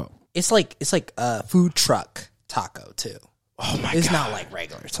 And bro. It's like a food truck taco too. Oh my god. It's not like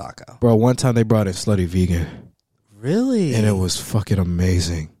regular taco. Bro, one time they brought in Slutty Vegan. Really? And it was fucking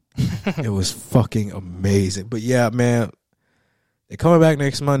amazing. It was fucking amazing. But yeah, man, they're coming back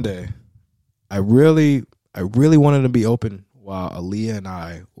next Monday. I really wanted to be open while Aaliyah and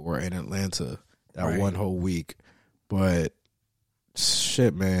I were in Atlanta that one whole week. But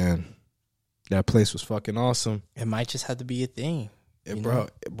shit, man, that place was fucking awesome. It might just have to be a thing.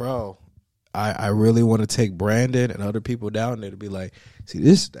 Bro, I really want to take Brandon and other people down there to be like, see,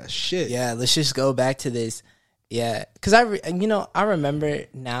 this is that shit. Yeah, let's just go back to this. Yeah, because I remember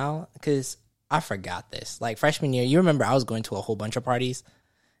now because I forgot this. Like freshman year, you remember I was going to a whole bunch of parties,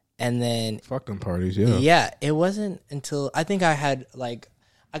 and then fuck them parties. Yeah, yeah. It wasn't until I think I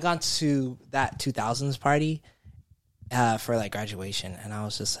gone to that 2000s party for like graduation, and I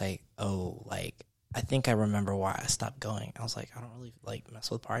was just like, oh, like. I think I remember why I stopped going. I was like, I don't really like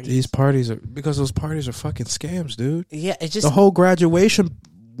mess with parties. These parties are because those parties are fucking scams, dude. Yeah, it just the whole graduation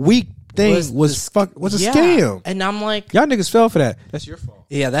week thing was a scam. And I'm like, y'all niggas fell for that. That's your fault.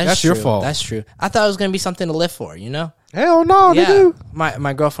 Yeah, that's your fault. That's true. I thought it was gonna be something to live for, you know? Hell no, yeah. nigga.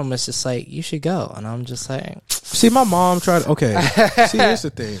 My girlfriend was just like, you should go, and I'm just like, see, my mom tried. Okay, see, here's the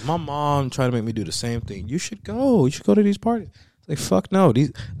thing. My mom tried to make me do the same thing. You should go. You should go to these parties. Like fuck no.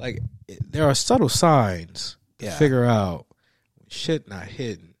 These like there are subtle signs to figure out when shit not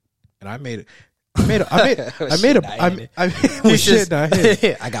hidden. And I made it. I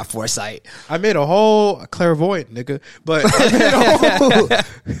got foresight. I made a whole clairvoyant nigga, but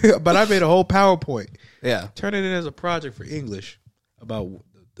I made a whole PowerPoint. Yeah, turn it in as a project for English about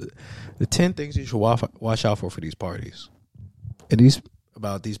the 10 things you should watch out for these parties, and these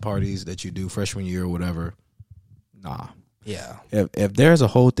parties that you do freshman year or whatever. Nah. Yeah. If there's a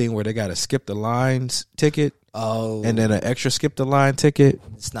whole thing where they got to skip the lines ticket, and then an extra skip the line ticket,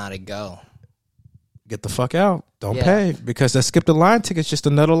 it's not a go. Get the fuck out. Don't pay because that skip the line ticket's just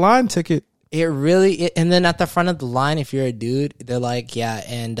another line ticket. And then at the front of the line, if you're a dude, they're like, yeah,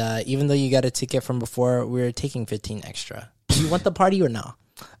 and even though you got a ticket from before, we're taking 15 extra. Do you want the party or no?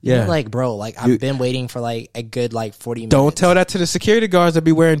 Yeah, you're like, bro, like I've been waiting for like a good 40 minutes. Don't tell that to the security guards that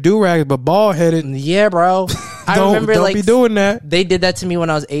be wearing do-rags but bald headed. Yeah, bro. I remember don't be doing that. They did that to me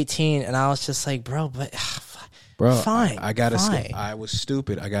when I was 18, and I was just like, bro, fine. I gotta skip. I was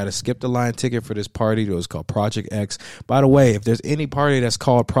stupid. I gotta skip the line ticket for this party that was called Project X. By the way, if there's any party that's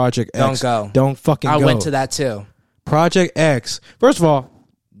called Project X, don't go. Don't fucking go. I went to that too. Project X. First of all,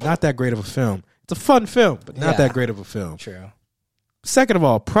 not that great of a film. It's a fun film, but not that great of a film. True. Second of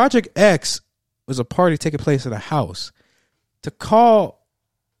all, Project X was a party taking place in a house. To call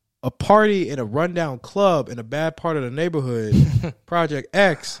a party in a rundown club in a bad part of the neighborhood Project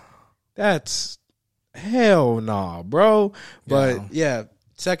X, that's hell nah, bro. But that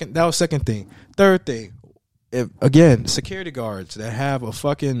was second thing. Third thing, again, security guards that have a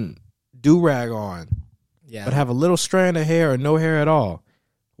fucking do-rag on, but have a little strand of hair or no hair at all.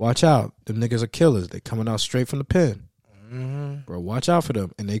 Watch out. Them niggas are killers. They coming out straight from the pen. Mm-hmm. Bro, watch out for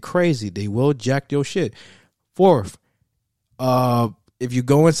them. And they crazy. They will jack your shit. Fourth, if you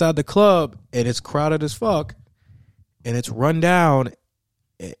go inside the club and it's crowded as fuck and it's run down,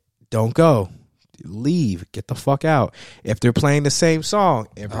 don't go. Leave. Get the fuck out. If they're playing the same song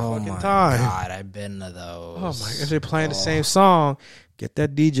every fucking time. Oh my God, I've been to those. Oh my God, they're playing the same song. Get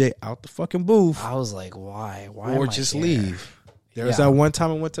that DJ out the fucking booth. I was like, why? Or just leave. There was that one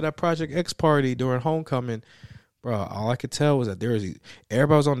time I went to that Project X party during homecoming. Bro, all I could tell was that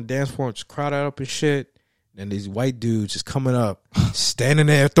everybody was on the dance floor, just crowded up and shit. And these white dudes just coming up, standing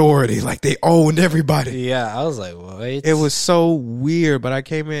in authority, like they owned everybody. Yeah, I was like, what? It was so weird, but I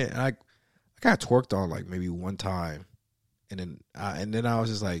came in and I got twerked on like maybe one time. And then I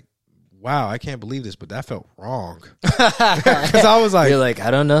was just like, wow, I can't believe this, but that felt wrong. Because I was like, you're like, I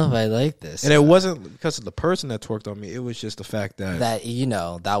don't know if I like this. and it wasn't because of the person that twerked on me. It was just the fact that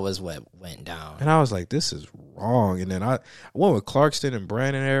that was what went down. and I was like, this is wrong. And then I went with Clarkston and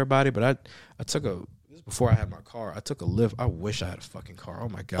Brandon and everybody, but I took this was before I had my car. I took a Lyft. I wish I had a fucking car. Oh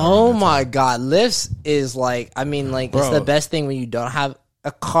my god. Oh my god, Lyft is like, I mean, like, Bro. it's the best thing when you don't have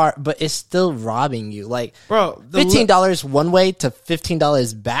a car, but it's still robbing you. Like, Bro, $15 one way to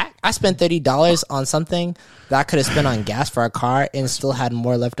 $15 back. I spent $30 on something that I could have spent on gas for a car and still had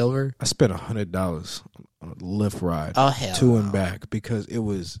more left over. I spent $100 on a Lyft ride hell to and back because it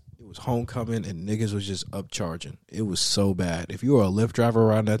was homecoming and niggas was just upcharging. It was so bad. If you were a Lyft driver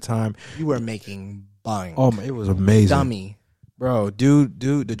around that time, You were making bang. oh my, it was amazing. Dummy. Bro, dude,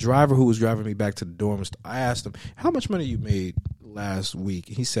 the driver who was driving me back to the dorms, I asked him, how much money you made last week?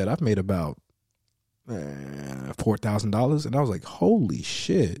 He said, I've made about $4,000. And I was like, holy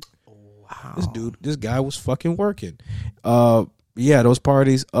shit. Wow. This guy was fucking working. Yeah, those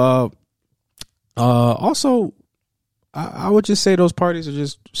parties. Also, I would just say those parties are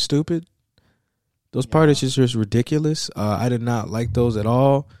just stupid. Those parties are just ridiculous. I did not like those at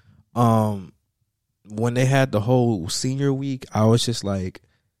all. When they had the whole senior week, I was just like,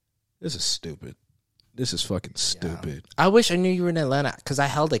 this is stupid. This is fucking stupid. I wish I knew you were in Atlanta because I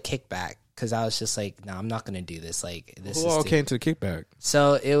held a kickback because I was just like, no, I'm not going to do this. Like, this Who is all stupid. came to the kickback?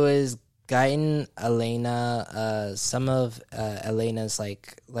 So it was Guyton, Elena, some of Elena's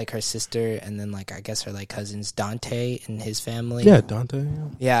like her sister, and then like I guess her like cousins, Dante and his family. Yeah, Dante.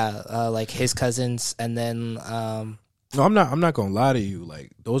 Yeah, like his cousins, and then No, I'm not gonna lie to you.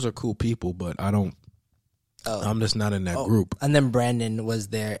 Like, those are cool people, but I'm just not in that group. And then Brandon was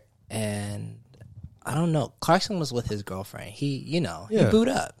there, and I don't know. Clarkson was with his girlfriend. He booed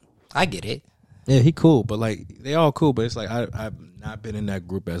up. I get it. Yeah, he cool, but like they all cool, but it's like I've not been in that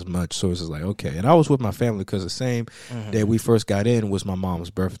group as much, so it's just like okay. And I was with my family because the same day we first got in was my mom's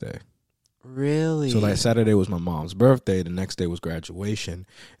birthday. Really? So like Saturday was my mom's birthday, the next day was graduation,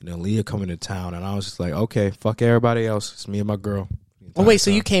 and then Leah coming to town, and I was just like, okay, fuck everybody else, it's me and my girl. Oh wait, so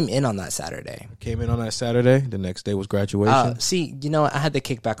you came in on that Saturday? Came in on that Saturday. The next day was graduation. See, you know what? I had the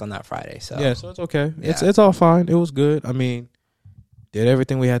kickback on that Friday, so Yeah, so it's okay. Yeah. It's all fine. It was good. I mean, did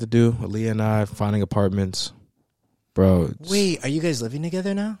everything we had to do. Leah and I finding apartments, bro. Wait, are you guys living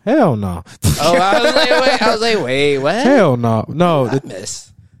together now? Hell no. Oh, I was like, wait, what? Hell no. No. I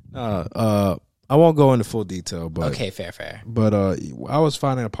miss. I won't go into full detail, but Okay, fair. But I was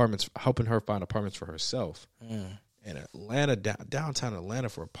finding apartments, helping her find apartments for herself. And Atlanta, downtown Atlanta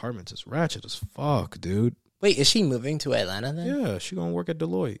for apartments is ratchet as fuck, dude. Wait, is she moving to Atlanta then? Yeah, she gonna work at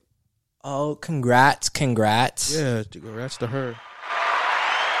Deloitte. Oh, congrats. Yeah, congrats to her.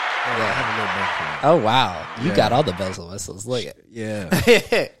 Oh, wow. You got all the bells and whistles. Look at Yeah.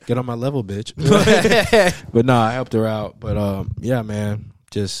 Get on my level, bitch. But no, I helped her out. But yeah, man,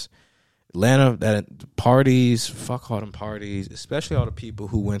 just Atlanta, that parties, fuck all them parties, especially all the people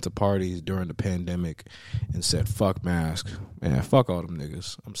who went to parties during the pandemic and said, fuck masks. Man, fuck all them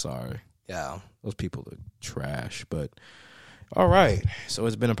niggas. I'm sorry. Yeah. Those people are trash. But all right. So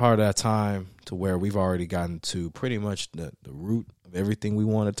it's been a part of that time to where we've already gotten to pretty much the root of everything we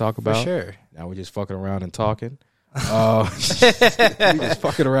want to talk about. For sure. Now we're just fucking around and talking. We just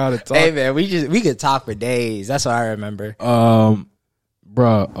fucking around and talking. Hey, man, we could talk for days. That's what I remember.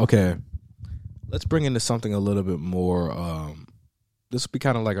 Bruh, okay. Let's bring into something a little bit more. This will be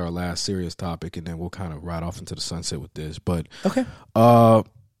kind of like our last serious topic, and then we'll kind of ride off into the sunset with this. But Okay.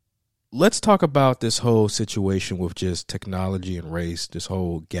 Let's talk about this whole situation with just technology and race, this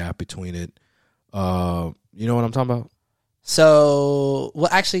whole gap between it. You know what I'm talking about? So, well,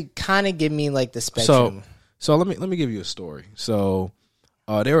 actually, kind of give me like the spectrum. So let me give you a story. So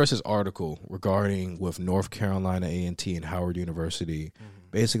there was this article regarding with North Carolina A&T and Howard University.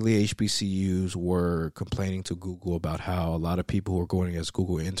 Basically, HBCUs were complaining to Google about how a lot of people who were going as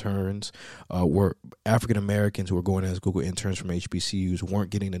Google interns were African Americans who were going as Google interns from HBCUs weren't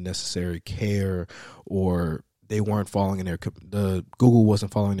getting the necessary care, or they weren't following Google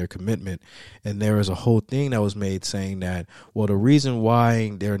wasn't following their commitment. And there was a whole thing that was made saying that, well, the reason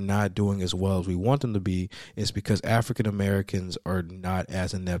why they're not doing as well as we want them to be is because African Americans are not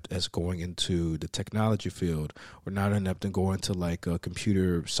as inept as going into the technology field, or not inept in going to like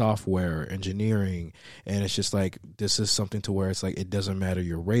computer software engineering. And it's just like, this is something to where it's like, it doesn't matter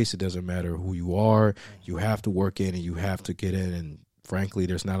your race, it doesn't matter who you are, you have to work in and you have to get in. And frankly,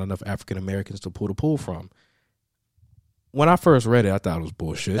 there's not enough African Americans to pull the pool from. When I first read it, I thought it was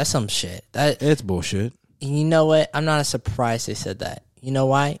bullshit. That's some shit. It's bullshit. You know what? I'm not surprised they said that. You know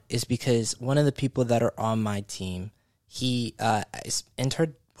why? It's because one of the people that are on my team, he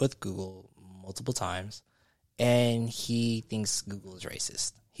entered with Google multiple times, and he thinks Google is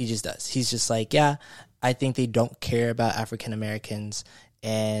racist. He just does. He's just like, yeah, I think they don't care about African Americans,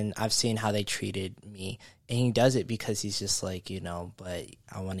 and I've seen how they treated me. And he does it because he's just like, but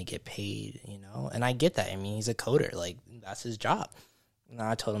I want to get paid, and I get that. I mean, he's a coder. Like, that's his job. And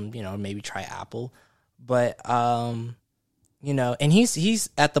I told him, maybe try Apple. But, and he's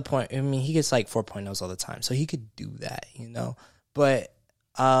at the point, I mean, he gets like 4.0s all the time. So he could do that, But,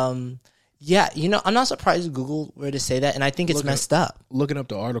 yeah, I'm not surprised Google were to say that. And I think it's messed up. Looking up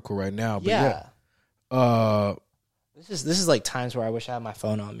the article right now. But yeah. This is like times where I wish I had my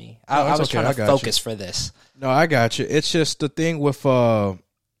phone on me. I was trying to focus for this. No, I got you. It's just the thing with I'm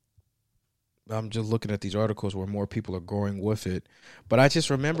just looking at these articles where more people are going with it. But I just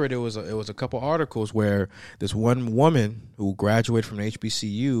remembered it was a couple articles where this one woman who graduated from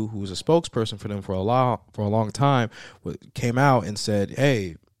HBCU, who was a spokesperson for them for a long time, came out and said,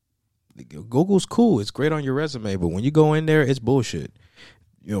 "Hey, Google's cool. It's great on your resume, but when you go in there, it's bullshit."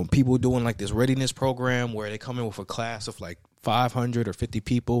 People doing like this readiness program where they come in with a class of like 500 or 50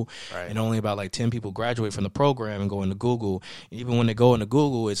 people, right, and only about like 10 people graduate from the program and go into Google. And even when they go into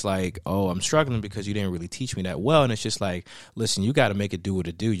Google, it's like, oh, I'm struggling because you didn't really teach me that well. And it's just like, listen, you got to make it do what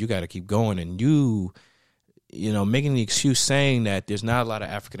it do. You got to keep going. And making the excuse saying that there's not a lot of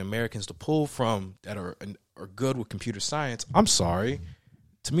African Americans to pull from that are good with computer science. I'm sorry.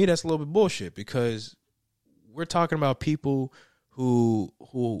 To me, that's a little bit bullshit, because we're talking about people who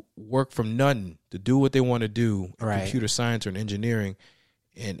work from nothing to do what they want to do, right, computer science or in engineering,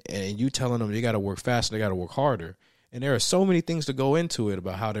 and you telling them they got to work faster, they got to work harder, and there are so many things to go into it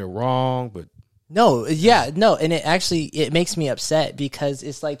about how they're wrong, but no, and it makes me upset because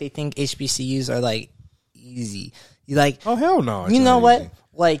it's like they think HBCUs are like easy. You like, oh hell no, you know what? Easy.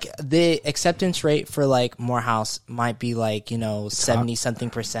 Like the acceptance rate for like Morehouse might be like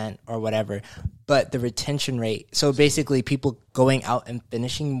 70-something% or whatever, but the retention rate, so basically people going out and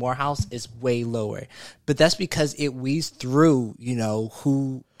finishing Morehouse, is way lower. But that's because it weaves through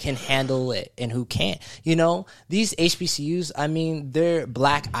who can handle it and who can't. These HBCUs, I mean, they're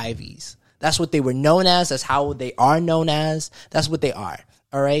Black Ivies. That's what they were known as. That's how they are known as. That's what they are.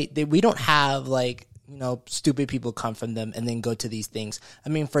 All right, we don't have like stupid people come from them and then go to these things. I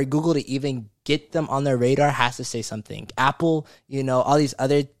mean, for Google to even get them on their radar has to say something. Apple, all these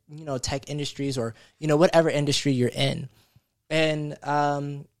other, tech industries or, whatever industry you're in. And,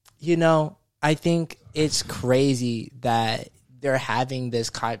 I think it's crazy that they're having this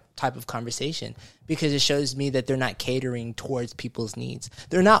type of conversation, because it shows me that they're not catering towards people's needs.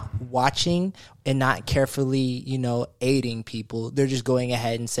 They're not watching and not carefully, aiding people. They're just going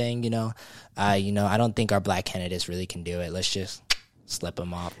ahead and saying, I don't think our Black candidates really can do it. Let's just slip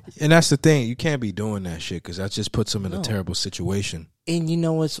them off. And that's the thing. You can't be doing that shit, because that just puts them in a terrible situation.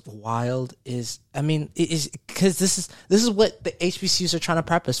 And what's wild is, I mean, it is because this is what the HBCUs are trying to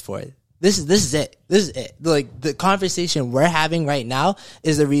prep us for. This is it. This is it. Like, the conversation we're having right now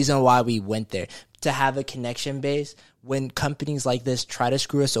is the reason why we went there, to have a connection base when companies like this try to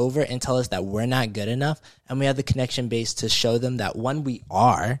screw us over and tell us that we're not good enough. And we have the connection base to show them that, one, we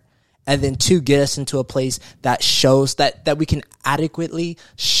are, and then two, get us into a place that shows that we can adequately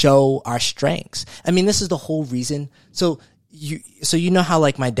show our strengths. I mean, this is the whole reason. So you know how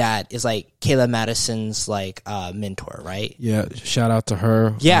like my dad is like Kayla Madison's like mentor, right? Yeah, shout out to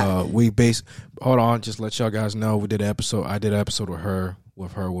her. Yeah, hold on, just let y'all guys know we did an episode. I did an episode with her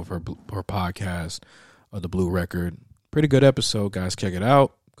podcast, The Blue Record. Pretty good episode, guys. Check it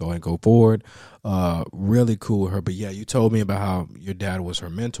out. Go ahead and go forward. Really cool with her. But yeah, you told me about how your dad was her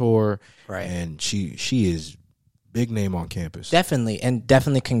mentor, right? And she is big name on campus. Definitely, and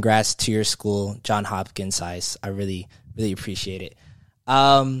definitely congrats to your school, John Hopkins SAIS. I really appreciate it.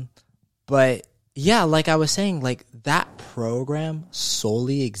 But yeah, like I was saying, like that program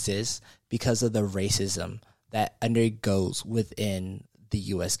solely exists because of the racism that undergoes within the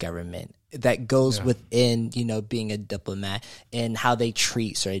U.S. government, that goes within, being a diplomat, and how they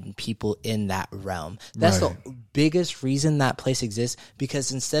treat certain people in that realm. That's the biggest reason that place exists,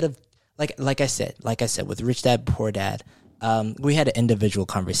 because instead of, like I said, with Rich Dad, Poor Dad, we had an individual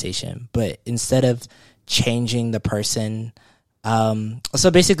conversation, but instead of changing the person, so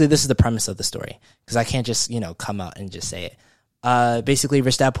basically this is the premise of the story, because I can't just, come out and just say it. Basically,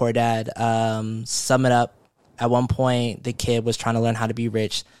 Rich Dad, Poor Dad, sum it up. At one point, the kid was trying to learn how to be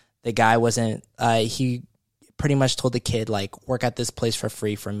rich. The guy wasn't, he pretty much told the kid, like, work at this place for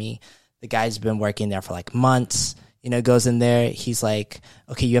free for me. The guy's been working there for like months, goes in there. He's like,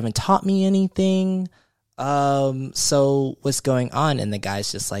 okay, you haven't taught me anything. So what's going on? And the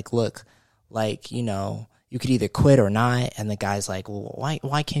guy's just like, look, like, you could either quit or not. And the guy's like, well,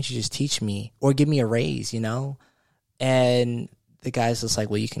 why can't you just teach me or give me a raise, you know? And the guy's just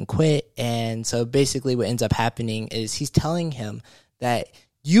like, well, you can quit. And so basically what ends up happening is he's telling him that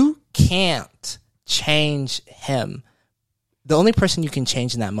you can't change him. The only person you can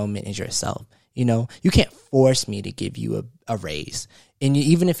change in that moment is yourself. You know, you can't force me to give you a raise. And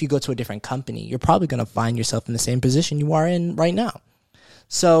even if you go to a different company, you're probably going to find yourself in the same position you are in right now.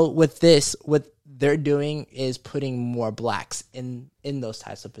 So with this, what they're doing is putting more blacks in those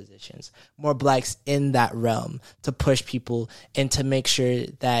types of positions, more blacks in that realm to push people and to make sure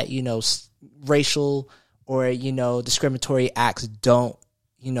that, you know, racial or, you know, discriminatory acts don't,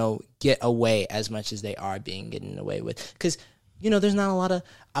 you know, get away as much as they are being getting away with. Because, you know, there's not a lot of,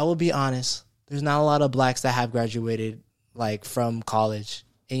 I will be honest, there's not a lot of blacks that have graduated like from college.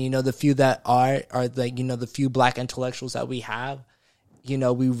 And, you know, the few that are like, you know, the few black intellectuals that we have, you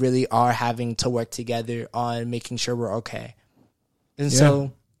know, we really are having to work together on making sure we're okay. And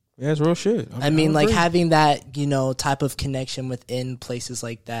so, yeah, it's real shit. I mean, like having that, you know, type of connection within places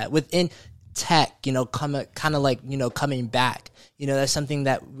like that, within tech, you know, kind of like, you know, coming back, you know, that's something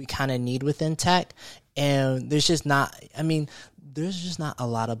that we kind of need within tech. And there's just not a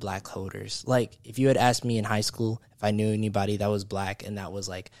lot of black coders. Like, if you had asked me in high school if I knew anybody that was black and that was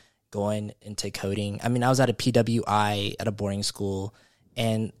like going into coding, I mean, I was at a PWI at a boarding school,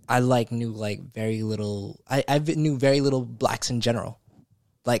 and I like knew like very little. I knew very little blacks in general.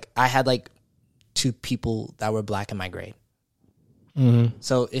 Like, I had like 2 people that were black in my grade. Mm-hmm.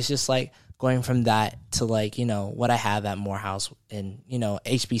 So it's just like going from that to like, you know, what I have at Morehouse and, you know,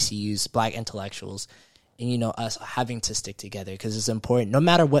 HBCUs, black intellectuals, and, you know, us having to stick together because it's important. No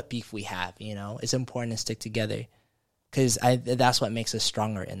matter what beef we have, you know, it's important to stick together because that's what makes us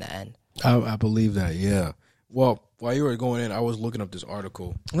stronger in the end. I believe that, yeah. Well, while you were going in, I was looking up this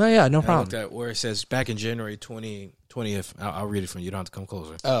article. Oh, yeah, no problem. I looked at where it says back in January 20th. I'll read it from you. You don't have to come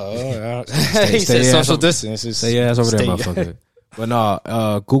closer. Oh, he said social distance. Stay your ass over there, motherfucker. But no,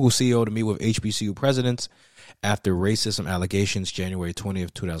 Google CEO to meet with HBCU presidents after racism allegations, January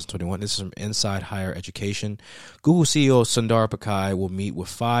 20th, 2021. This is from Inside Higher Education. Google CEO Sundar Pichai will meet with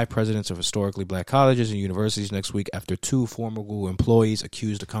 5 presidents of historically black colleges and universities next week after 2 former Google employees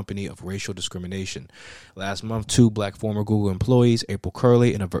accused the company of racial discrimination. Last month, 2 black former Google employees, April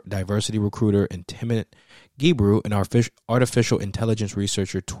Curley and a diversity recruiter, and Timothy Gebru, an artificial intelligence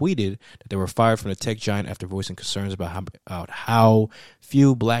researcher, tweeted that they were fired from the tech giant after voicing concerns about how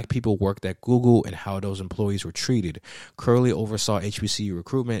few black people worked at Google and how those employees were treated. Curley oversaw HBCU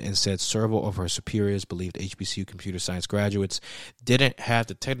recruitment and said several of her superiors believed HBCU computer science graduates didn't have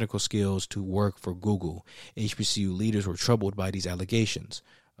the technical skills to work for Google. HBCU leaders were troubled by these allegations.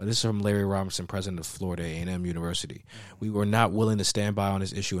 This is from Larry Robinson, president of Florida A&M University. We were not willing to stand by on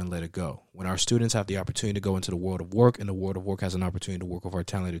this issue and let it go. When our students have the opportunity to go into the world of work and the world of work has an opportunity to work with our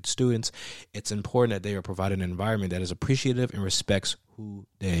talented students, it's important that they are provided an environment that is appreciative and respects who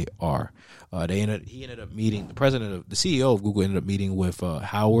they are. He ended up meeting, the CEO of Google ended up meeting with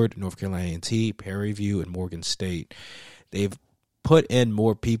Howard, North Carolina A&T, Prairie View, and Morgan State. They've put in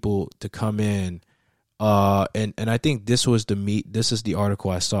more people to come in. And I think this was this is the article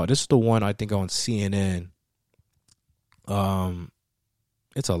I saw. This is the one I think on CNN.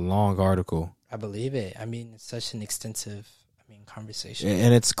 It's a long article. I believe it. I mean, it's such an extensive, conversation.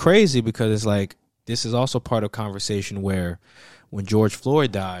 And it's crazy because it's like, this is also part of conversation where when George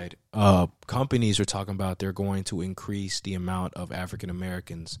Floyd died, companies are talking about they're going to increase the amount of African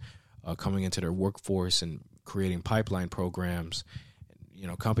Americans coming into their workforce and creating pipeline programs. You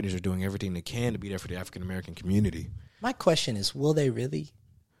know, companies are doing everything they can to be there for the African American community. My question is, will they really?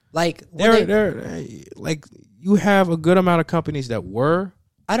 Like, like you have a good amount of companies that were.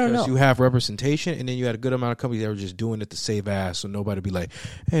 I don't know. You have representation, and then you had a good amount of companies that were just doing it to save ass, so nobody be like,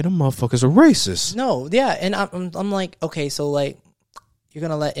 "Hey, them motherfuckers are racist." No, yeah, and I'm like, okay, so like, you're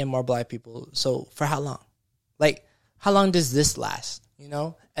gonna let in more black people. So for how long? Like, how long does this last? You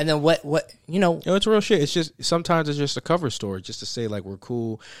know, and then what? You know, it's real shit. It's just sometimes it's just a cover story, just to say like we're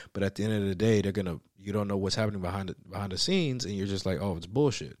cool, but at the end of the day, you don't know what's happening behind the scenes, and you're just like, oh, it's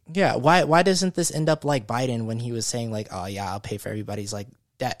bullshit. Yeah. Why doesn't this end up like Biden when he was saying like, oh yeah, I'll pay for everybody's like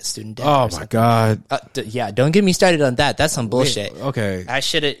student debt? Oh my god. Yeah. Don't get me started on that. That's some bullshit. Wait, okay. I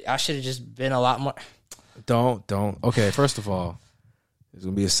should have just been a lot more. Don't. Okay. First of all, it's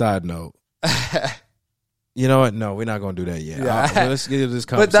gonna be a side note. You know what? No, we're not going to do that yet. Yeah. Let's get into this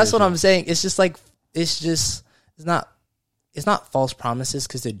conversation. But that's what I'm saying. It's just like, it's not false promises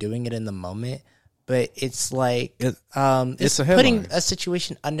because they're doing it in the moment, but it's like, it's putting a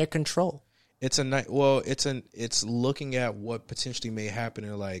situation under control. It's looking at what potentially may happen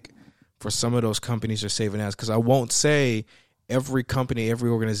in like for some of those companies are saving ass, because I won't say every company, every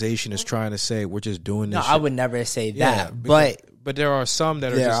organization is trying to say we're just doing this. No, shit. I would never say that, because, but but there are some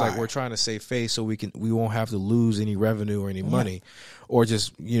that are just like, are. we're trying to save face so we won't have to lose any revenue or any money, or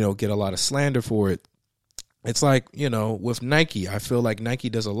just get a lot of slander for it. It's like, with Nike, I feel like Nike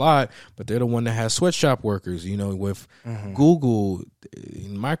does a lot, but they're the one that has sweatshop workers. With Google,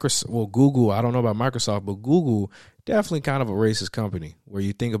 Microsoft. Well, Google, I don't know about Microsoft, but Google definitely kind of a racist company where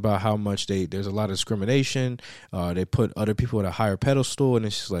you think about how much there's a lot of discrimination. They put other people at a higher pedestal, and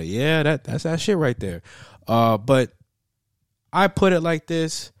it's just like, yeah, that's that shit right there. But I put it like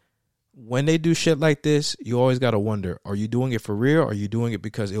this. When they do shit like this, you always got to wonder, are you doing it for real, or are you doing it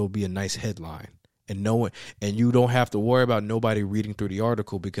because it will be a nice headline? And you don't have to worry about nobody reading through the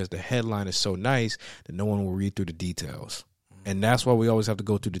article because the headline is so nice that no one will read through the details. And that's why we always have to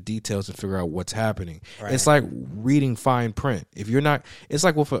go through the details and figure out what's happening. Right. It's like reading fine print. If you're not, it's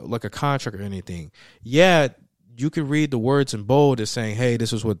like with a contract or anything. Yeah, you can read the words in bold as saying, hey,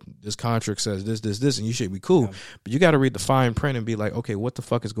 this is what this contract says, this, and you should be cool. Yeah. But you got to read the fine print and be like, okay, what the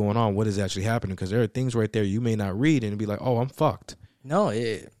fuck is going on? What is actually happening? Because there are things right there you may not read and be like, oh, I'm fucked. No,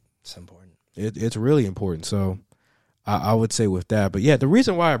 it's important. It's really important. So I would say with that. But yeah, the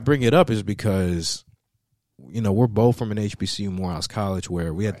reason why I bring it up is because, we're both from an HBCU Morehouse College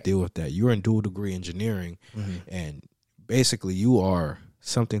where we had to deal with that. You're in dual degree engineering, and basically you are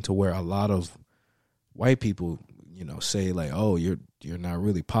something to where a lot of white people, say like, oh, you're not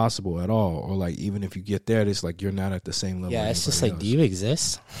really possible at all. Or like, even if you get there, it's like you're not at the same level. Yeah, it's just like, else. Do you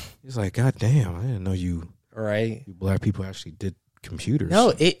exist? It's like, God damn, I didn't know you black people actually did computers.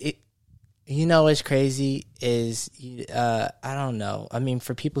 No, what's crazy is, I don't know. I mean,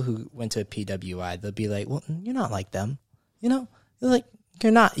 for people who went to a PWI, they'll be like, well, you're not like them. They're like,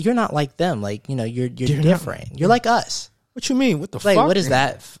 you're not like them. Like, you're different. You're like us. What you mean? What the fuck? Like, what is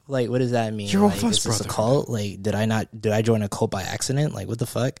that? Like, what does that mean? You're like, a fuss is this brother. A cult? Like, did I join a cult by accident? Like, what the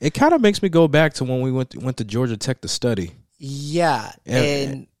fuck? It kind of makes me go back to when we went to Georgia Tech to study. Yeah.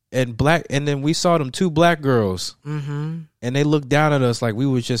 And then we saw them two black girls, and they looked down at us like we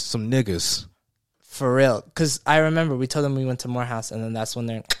was just some niggas. For real, because I remember we told them we went to Morehouse, and then that's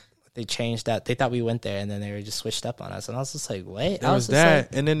when they changed that. They thought we went there, and then they were just switched up on us, and I was just like, "Wait." There was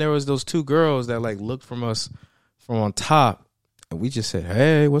that, and then there was those two girls that like looked from us from on top, and we just said,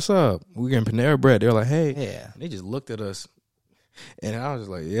 "Hey, what's up?" We getting Panera Bread. They're like, "Hey," yeah. And they just looked at us, and I was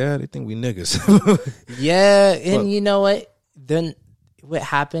just like, "Yeah, they think we niggas." Yeah, and you know what? Then what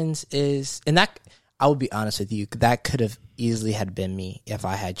happens is, and that I will be honest with you, that could have easily had been me if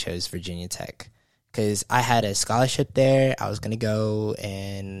I had chose Virginia Tech. Because I had a scholarship there, I was going to go,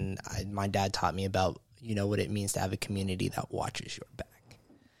 and my dad taught me about, what it means to have a community that watches your back.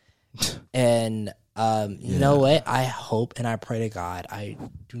 And you know what? I hope and I pray to God, I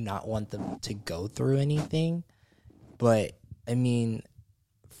do not want them to go through anything. But, I mean,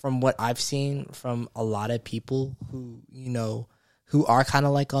 from what I've seen from a lot of people who, who are kind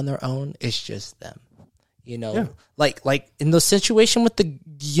of like on their own, it's just them. Like in the situation with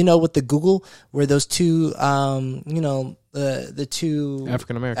with the Google, where those two, the two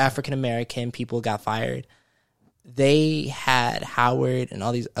African American people got fired, they had Howard and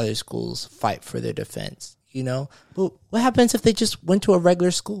all these other schools fight for their defense. But what happens if they just went to a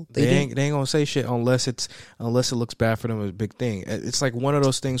regular school? They ain't gonna say shit unless it looks bad for them as a big thing. It's like one of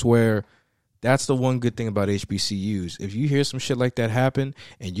those things where. That's the one good thing about HBCUs. If you hear some shit like that happen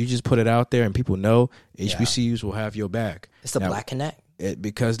and you just put it out there and people know, HBCUs will have your back. It's the Black Connect.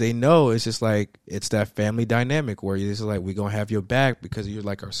 Because they know it's just like, it's that family dynamic where you're just like, we're going to have your back because you're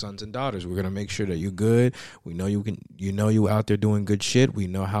like our sons and daughters. We're going to make sure that you're good. We know you out there doing good shit. We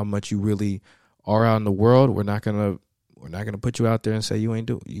know how much you really are out in the world. We're not going to put you out there and say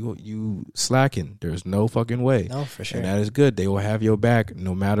you slacking. There's no fucking way. No, for sure. And that is good. They will have your back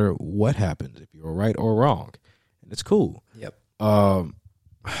no matter what happens, if you're right or wrong. And it's cool. Yep.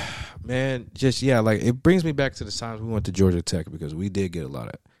 Man, like it brings me back to the times we went to Georgia Tech because we did get a lot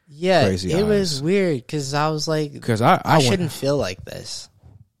of crazy it was weird because I was like, because I shouldn't feel like this.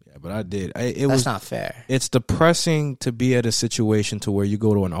 Yeah, but I did. That's not fair. It's depressing to be at a situation to where you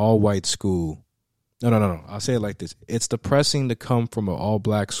go to an all-white school. No. I'll say it like this. It's depressing to come from an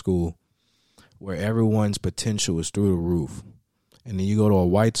all-black school where everyone's potential is through the roof. And then you go to a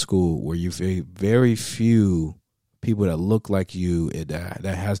white school where you have very few people that look like you that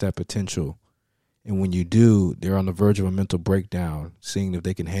has that potential. And when you do, they're on the verge of a mental breakdown, seeing if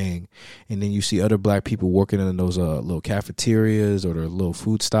they can hang. And then you see other black people working in those little cafeterias or their little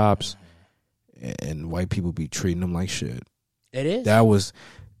food stops. And white people be treating them like shit. It is. That was...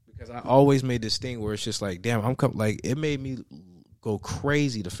 Because I always made this thing where it's just like, damn, it made me go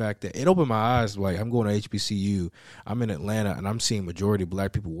crazy. The fact that it opened my eyes. Like, I'm going to HBCU. I'm in Atlanta, and I'm seeing majority of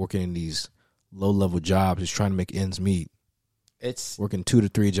black people working in these low-level jobs, just trying to make ends meet. It's working 2 to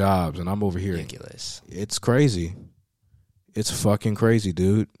 3 jobs, and I'm over here. ridiculous. It's crazy. It's fucking crazy,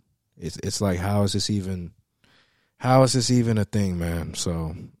 dude. It's like, how is this even a thing, man?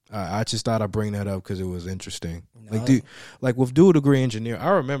 So I just thought I'd bring that up because it was interesting. No. Like with dual degree engineer, I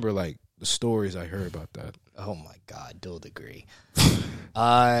remember like the stories I heard about that. Oh my God, dual degree.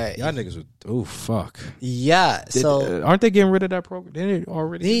 Y'all niggas would, oh fuck. Yeah. So aren't they getting rid of that program? Didn't it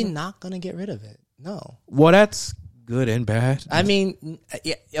already? they're not gonna get rid of it. No. Well, that's good and bad. I mean,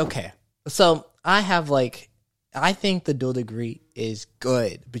 yeah, okay. So I think the dual degree is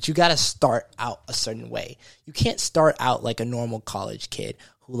good, but you got to start out a certain way. You can't start out like a normal college kid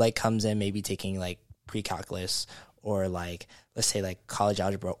who like comes in maybe taking like pre-calculus or like, let's say like college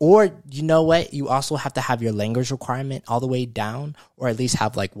algebra. Or you know what? You also have to have your language requirement all the way down, or at least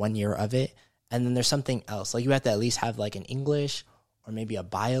have like 1 year of it. And then there's something else. Like you have to at least have like an English or maybe a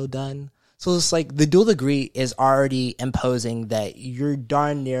bio done. So it's like the dual degree is already imposing that you're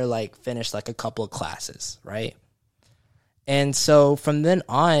darn near like finished like a couple of classes, right? And so from then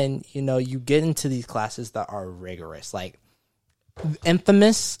on, you know, you get into these classes that are rigorous, like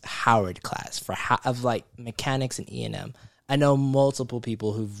infamous Howard class of like mechanics and E&M. I know multiple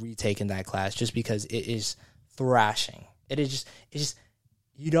people who've retaken that class just because it is thrashing. It's just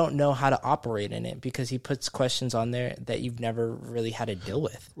you don't know how to operate in it because he puts questions on there that you've never really had to deal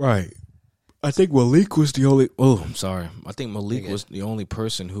with. Right. I think Malik was the only. Oh, I'm sorry. I think Malik was the only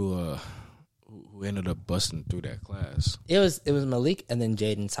person who ended up busting through that class. It was Malik and then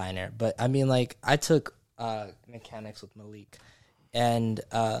Jaden Signer. But I mean, like I took mechanics with Malik, and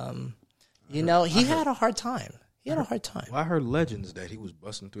you know he had a hard time. Well, I heard legends that he was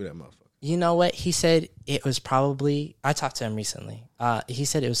busting through that motherfucker. You know what? He said it was probably. I talked to him recently. He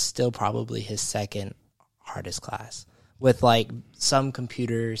said it was still probably his second hardest class, with like some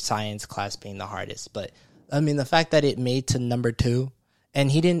computer science class being the hardest. But I mean, the fact that it made to number 2,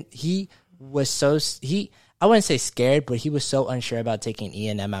 and I wouldn't say scared, but he was so unsure about taking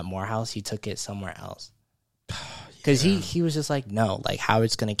E&M at Morehouse, he took it somewhere else. Because he was just like, no, like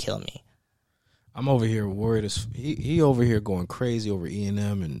Howard's gonna kill me. I'm over here worried as he over here going crazy over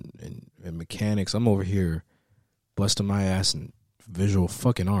E&M and mechanics. I'm over here busting my ass in visual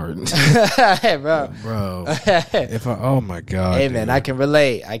fucking art. Hey, bro. Oh my God. Hey, man, dude. I can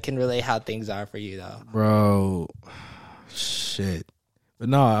relate how things are for you, though. Bro. Shit. But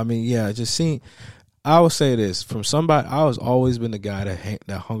no, I mean, yeah, I would say this from somebody. I was always been the guy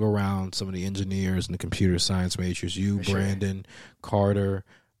that hung around some of the engineers and the computer science majors. You, for Brandon, sure. Carter,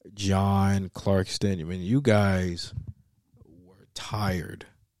 John, Clarkston. I mean, you guys were tired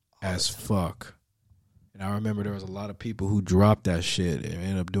as fuck. And I remember there was a lot of people who dropped that shit and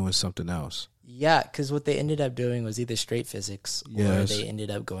ended up doing something else. Yeah, because what they ended up doing was either straight physics or they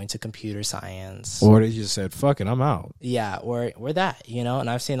ended up going to computer science. Or they just said, fuck it, I'm out. Yeah, or that, you know, and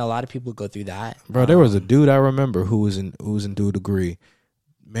I've seen a lot of people go through that. Bro, there was a dude I remember who was in dual degree.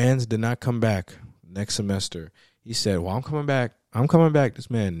 Mans did not come back next semester. He said, well, I'm coming back. This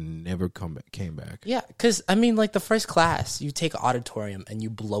man never came back. Yeah, because, I mean, like the first class, you take auditorium and you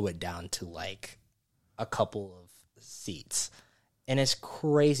blow it down to like a couple of seats. And it's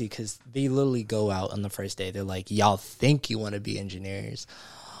crazy because they literally go out on the first day. They're like, y'all think you want to be engineers,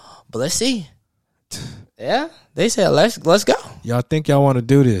 but let's see. Yeah, they said, let's go. Y'all think y'all want to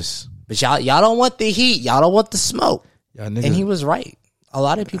do this. But y'all don't want the heat. Y'all don't want the smoke. And he was right. A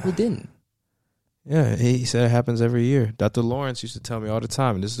lot of people didn't. Yeah, he said it happens every year. Dr. Lawrence used to tell me all the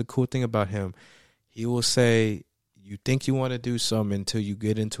time, and this is the cool thing about him. He will say, you think you want to do something until you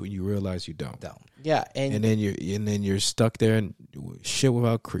get into it and you realize you don't. Yeah, and then you're stuck there and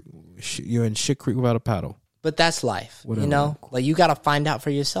you're in shit creek without a paddle. But that's life, you know? Like you got to find out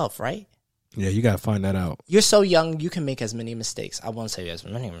for yourself, right? Yeah, you got to find that out. You're so young, you can make as many mistakes. I won't say as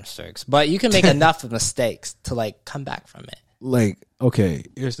many mistakes, but you can make enough of mistakes to like come back from it. Like, okay,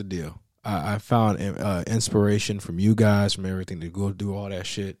 here's the deal. I found inspiration from you guys, from everything to go do all that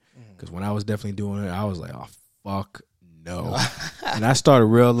shit. Because when I was definitely doing it, I was like, oh, fuck no. And I started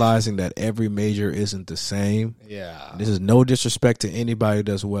realizing that every major isn't the same. Yeah. This is no disrespect to anybody who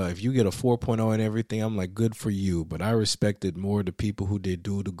does well. If you get a 4.0 and everything, I'm like, good for you. But I respected more the people who did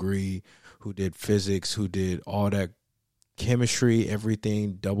dual degree, who did physics, who did all that chemistry,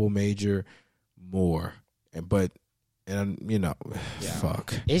 everything, double major, more. And you know,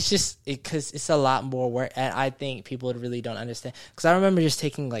 fuck. It's just because it's a lot more work, and I think people really don't understand. Because I remember just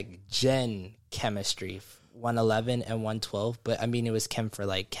taking like gen chemistry 111 and 112, but I mean it was chem for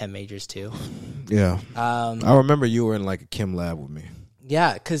like chem majors too. Yeah. I remember you were in like a chem lab with me.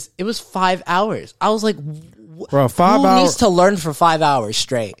 Yeah, because it was 5 hours. I was like, bro, 5 who hours needs to learn for 5 hours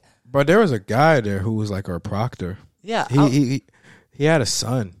straight? But there was a guy there who was like our proctor. Yeah, he had a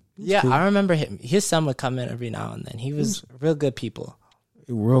son. Yeah, cool. I remember him. His son would come in every now and then. He was real good people.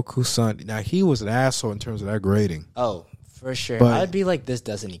 A real cool son. Now he was an asshole in terms of that grading. Oh, for sure. But I'd be like, this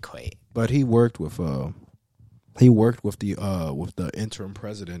doesn't equate. But he worked with the interim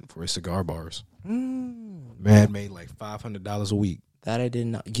president for his cigar bars. Man made like $500 a week. That I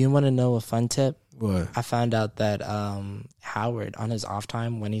didn't know. You want to know a fun tip? What? I found out that Howard, on his off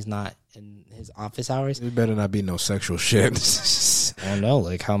time, when he's not in his office hours, It better not be no sexual shit. I don't know,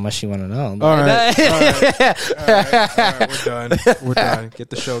 like how much you want to know. All right. We're done. We're done.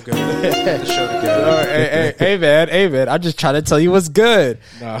 Get the show going. Get the show together. Hey man, I'm just trying to tell you what's good.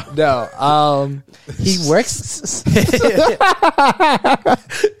 No. He works.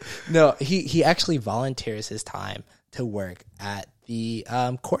 No, he actually volunteers his time to work at the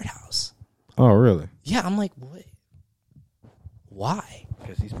courthouse. Oh, really? Yeah, I'm like, what? Why?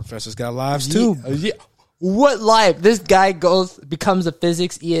 Because these professors got lives too. Yeah. What life? This guy becomes a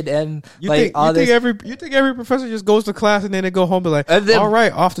physics E&M. You think every professor just goes to class and then they go home and be like, And then- all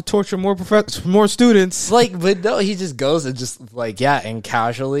right, off to torture more students. Like, but no, he just goes and just like, yeah, and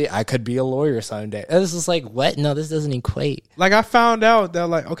casually, I could be a lawyer someday. And it's just like, what? No, this doesn't equate. Like, I found out that,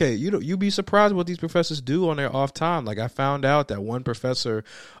 like, okay, you'd be surprised what these professors do on their off time. Like, I found out that one professor,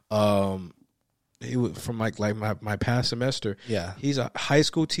 he was from like my past semester. Yeah. He's a high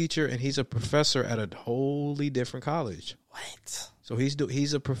school teacher and he's a professor at a wholly different college. What? So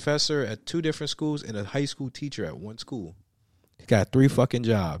he's a professor at 2 different schools and a high school teacher at one school. He got 3 fucking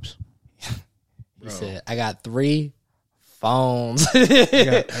jobs. He said, I got 3 phones.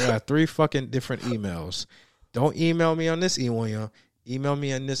 I got 3 fucking different emails. Don't email me on this email. Email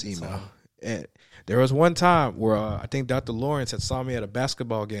me on this email. And there was one time where I think Dr. Lawrence had saw me at a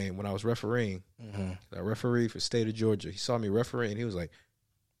basketball game when I was refereeing. I refereed for state of Georgia. He saw me refereeing. He was like,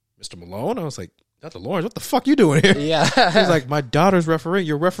 Mr. Malone? I was like, Dr. Lawrence, what the fuck you doing here? Yeah. He was like, my daughter's refereeing.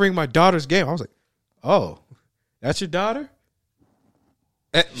 You're refereeing my daughter's game. I was like, oh, that's your daughter?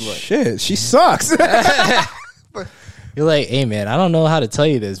 Shit, she sucks. You're like, hey, man, I don't know how to tell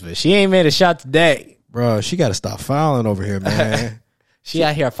you this, but she ain't made a shot today. Bro, she got to stop fouling over here, man. She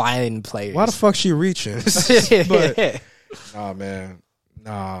out here finding players. Why the fuck she reaching? But, nah, man.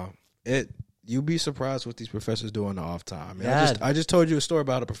 Nah. You'd be surprised what these professors do on the off time. Man, Yeah. I just told you a story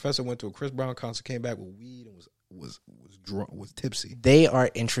about a professor went to a Chris Brown concert, came back with weed and was drunk, was tipsy. They are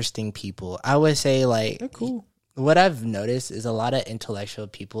interesting people. I would say, like, They're cool. What I've noticed is a lot of intellectual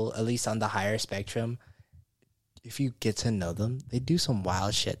people, at least on the higher spectrum, if you get to know them, they do some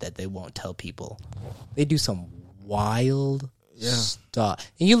wild shit that they won't tell people. They do some wild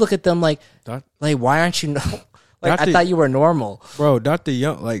stuff. And you look at them like why aren't you like, I thought you were normal. Bro, Dr.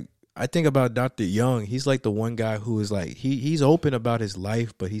 Young, like, I think about Dr. Young. He's like the one guy who is like, he's open about his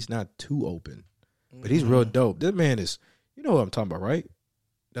life, but he's not too open. But he's real dope. This man is, you know what I'm talking about, right?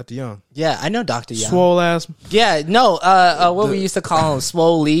 Dr. Young. Yeah, I know Dr. Young. Swole ass. Yeah, no, we used to call him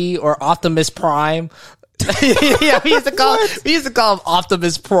Swole Lee or Optimus Prime. Yeah, we used to call him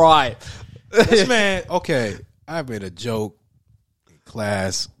Optimus Prime. This man, okay, I made a joke in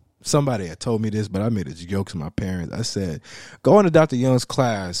class. Somebody had told me this, but I made a joke to my parents. I said, going to Dr. Young's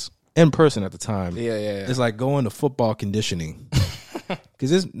class in person at the time. Yeah. It's like going to football conditioning.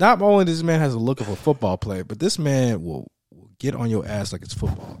 Because not only this man has a look of a football player, but this man will get on your ass like it's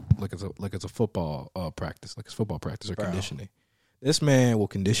football, like it's a football practice, like it's football practice or conditioning. This man will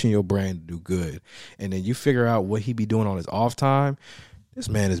condition your brain to do good, and then you figure out what he be doing on his off time. This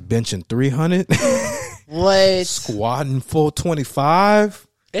man is benching 300, What? squatting full 25.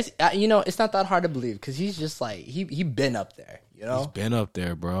 It's it's not that hard to believe because he's just like he been up there, you know. He's been up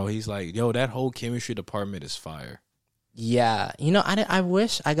there, bro. He's like, yo, that whole chemistry department is fire. Yeah, I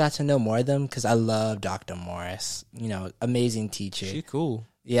wish I got to know more of them because I love Dr. Morris. Amazing teacher. She cool.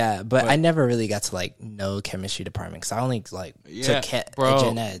 Yeah, but I never really got to like know chemistry department because I only took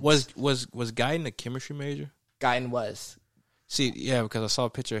gen eds. Was Guyton a chemistry major? Guyton was. See, yeah, because I saw a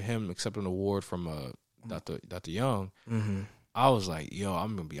picture of him accepting an award from Dr. Young. Mm-hmm. I was like, yo,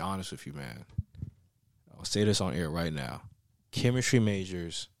 I'm gonna be honest with you, man. I'll say this on air right now. Chemistry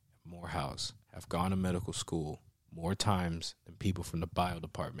majors at Morehouse have gone to medical school more times than people from the bio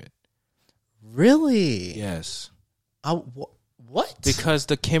department. Really? Yes. What? Because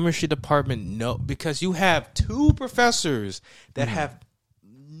the chemistry department because you have 2 professors that have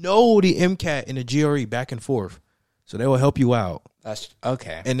know the MCAT and the GRE back and forth. So they will help you out. That's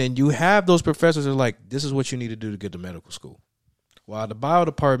okay. And then you have those professors that are like, this is what you need to do to get to medical school. While the bio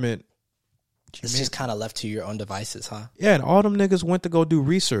department, It's just kind of left to your own devices, huh? yeah, and all them niggas went to go do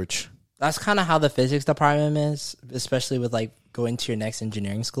research. That's kind of how the physics department is, especially with like going to your next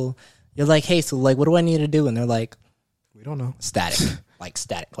engineering school. You're like, hey, so like, what do I need to do? And they're like, We don't know. static,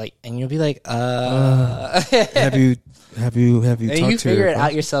 like, and you'll be like, Have you and talked you to figure your it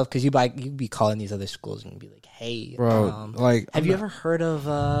out yourself because you be calling these other schools and you'd be like, hey, bro? Like, have you ever heard of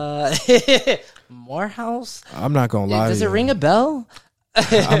Morehouse? I'm not gonna lie. Does to it you. ring a bell?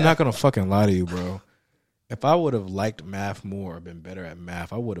 I'm not gonna fucking lie to you, bro. If I would have liked math more or been better at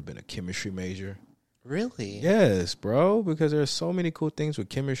math, I would have been a chemistry major. Really? Yes, bro, because there's so many cool things with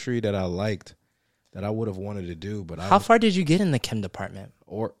chemistry that I liked that I would have wanted to do. But How far did you get in the chem department?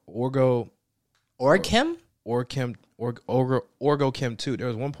 Orgo Chem? Orgo Chem 2. There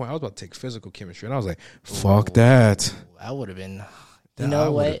was one point I was about to take physical chemistry, and I was like, fuck that. That would have been. I You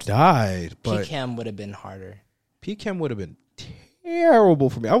know would have what? died. But P-Chem would have been harder. P-Chem would have been terrible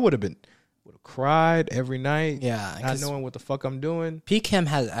for me. I would have cried every night. Yeah, Not knowing what the fuck I'm doing. P-Chem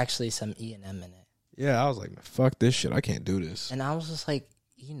has actually some E&M in it. Yeah, I was like, man, fuck this shit. I can't do this. And I was just like,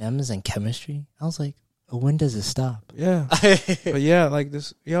 E&M is in chemistry? I was like, when does it stop? Yeah. But yeah, like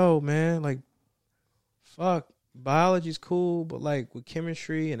this, man, like, fuck. Biology's cool, but like with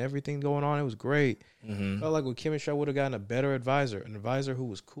chemistry and everything going on, it was great. Felt like with chemistry, I would have gotten a better advisor, an advisor who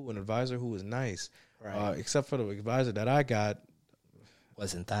was cool, an advisor who was nice. Right. Except for the advisor that I got.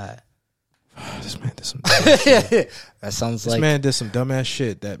 Wasn't that? This man did some dumbass shit. That sounds This like... man did some dumbass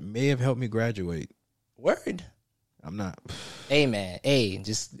shit that may have helped me graduate. Word. I'm not. Hey, man. Hey,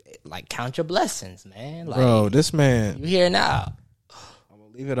 just like count your blessings, man. Like, Bro, this man, you here now. I'm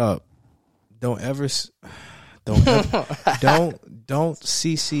going to leave it up. Don't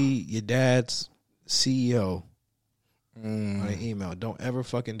CC your dad's CEO on an email. Don't ever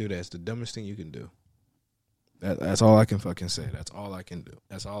fucking do that. It's the dumbest thing you can do. That's all I can fucking say. That's all I can do.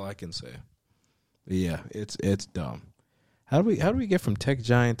 That's all I can say. But yeah, it's dumb. How do we get from tech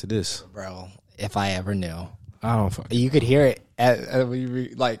giant to this? Bro, if I ever knew. I don't fucking. You could hear it as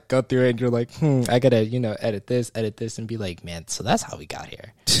we like go through it and you're like, I gotta, edit this and be like, man, so that's how we got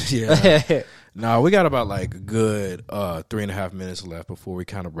here. Yeah. No, we got about like a good 3.5 minutes left before we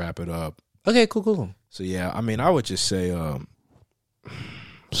kind of wrap it up. Okay, cool. So yeah, I mean, I would just say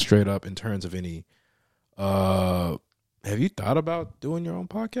straight up in terms of any have you thought about doing your own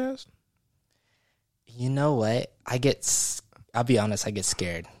podcast? You know what? I'll be honest, I get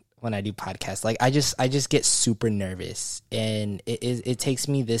scared when I do podcasts. Like I just get super nervous, and it takes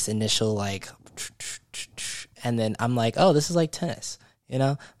me this initial like, and then I'm like, oh, this is like tennis,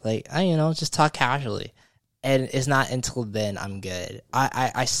 like I just talk casually, and it's not until then I'm good.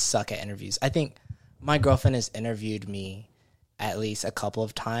 I suck at interviews. I think my girlfriend has interviewed me at least a couple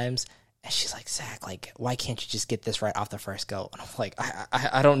of times. And she's like, Zach, like, why can't you just get this right off the first go? And I'm like,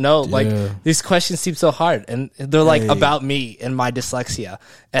 I don't know. Yeah. Like, these questions seem so hard. And they're like about me and my dyslexia.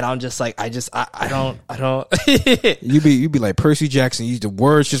 And I'm just like, I don't. You be like Percy Jackson. The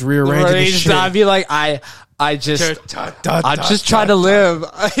words just rearranging and shit. I'd be like, I'm just trying to live.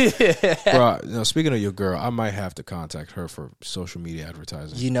 Bro, speaking of your girl, I might have to contact her for social media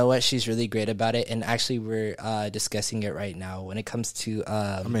advertising. You know what? She's really great about it. And actually, we're discussing it right now when it comes to.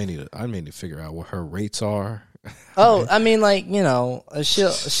 I may need to figure out what her rates are. Oh, I mean, like,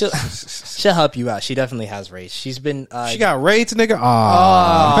 she'll help you out. She definitely has rates. She's been. She got rates, nigga.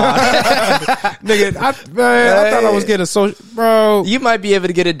 Nigga, I thought I was getting social, bro. You might be able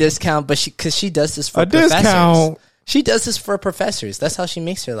to get a discount, but because she does this for a professors. Discount. She does this for professors. That's how she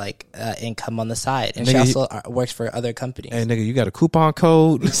makes her like income on the side, and nigga, she also works for other companies. Hey, nigga, you got a coupon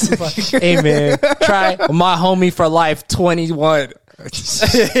code? Hey man, try my homie for life 21.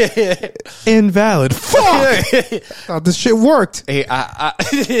 Invalid. Fuck. Thought this shit worked. Hey,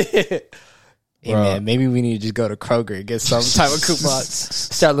 hey man, maybe we need to just go to Kroger and get some type of coupon.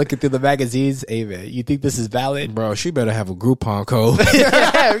 Start looking through the magazines. Hey man, you think this is valid? Bro, she better have a Groupon code.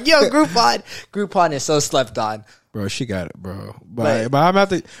 Yo, Groupon is so slept on. Bro, she got it, bro. But I'm about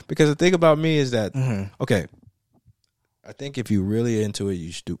to, because the thing about me is that, okay, I think if you're really into it,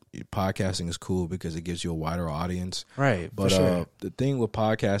 podcasting is cool because it gives you a wider audience. Right. But sure. The thing with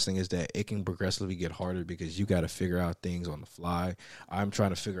podcasting is that it can progressively get harder because you got to figure out things on the fly. I'm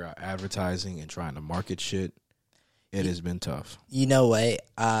trying to figure out advertising and trying to market shit. It has been tough. You know what?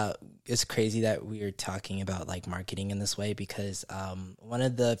 It's crazy that we are talking about like marketing in this way because one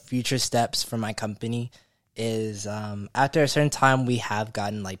of the future steps for my company is after a certain time we have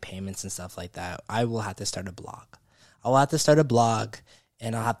gotten like payments and stuff like that, I will have to start a blog. I will have to start a blog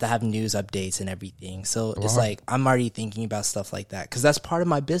and I'll have to have news updates and everything. So it's like I'm already thinking about stuff like that because that's part of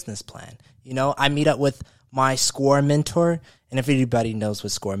my business plan. You know, I meet up with my SCORE mentor, and if anybody knows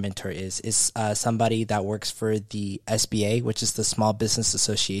what SCORE mentor is, it's somebody that works for the SBA, which is the Small Business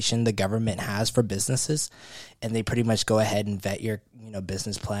Association the government has for businesses, and they pretty much go ahead and vet your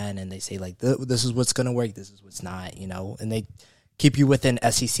business plan, and they say like this is what's going to work, this is what's not, and they keep you within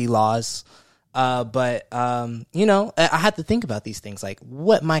SEC laws. But I had to think about these things, like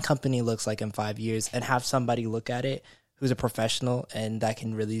what my company looks like in 5 years, and have somebody look at it who's a professional and that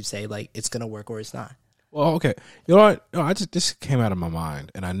can really say like it's going to work or it's not. Well, okay. You know what? No, this came out of my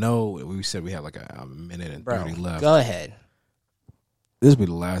mind, and I know we said we had like a minute and 30 left. Go ahead. This will be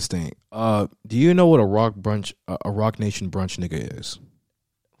the last thing. Do you know what a Rock Nation brunch nigga is?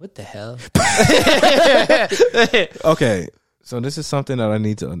 What the hell? Okay, so this is something that I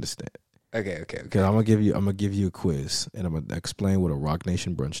need to understand. Okay. Because I'm gonna give you a quiz, and I'm gonna explain what a Rock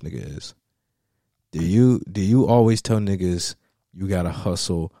Nation brunch nigga is. Do you always tell niggas you gotta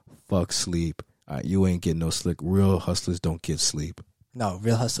hustle, fuck sleep? You ain't getting no slick. Real hustlers don't get sleep. No,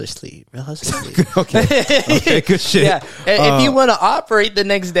 real hustlers sleep. Sleep. Okay, good shit. Yeah, if you want to operate the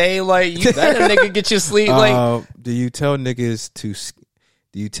next day, like you better nigga get your sleep. Like, do you tell niggas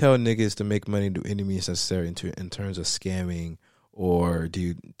to make money to any means necessary in terms of scamming, or do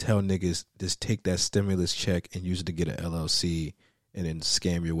you tell niggas just take that stimulus check and use it to get an LLC and then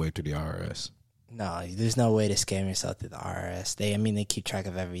scam your way through the IRS? No, there's no way to scam yourself through the IRS. They keep track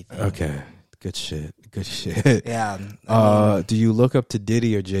of everything. Okay. Good shit. Yeah. Do you look up to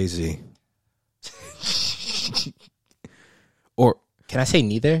Diddy or Jay-Z? Or can I say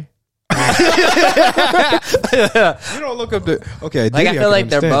neither? You don't look up to okay. Like Diddy, I feel like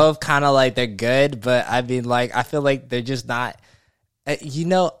understand. they're both kind of like they're good, but I mean, like I feel like they're just not.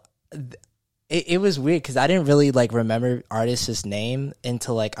 It was weird because I didn't really like remember artist's name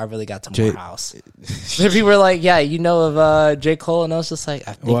until like I really got to Morehouse. People were like, "Yeah, you know of J. Cole," and I was just like,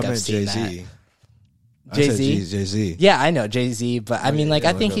 "I think I've seen Jay-Z. that." Jay-Z. Jay-Z. Yeah, I know Jay-Z, but I mean, like,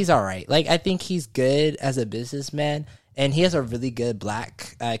 I think he's all right. Like, I think he's good as a businessman, and he has a really good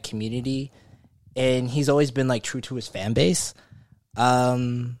black community, and he's always been like true to his fan base.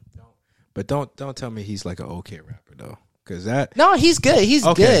 But don't tell me he's like an okay rapper though, because that no, he's good. He's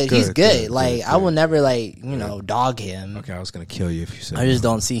okay, good. He's good. Like good. I will never like dog him. Okay, I was gonna kill you if you said. I just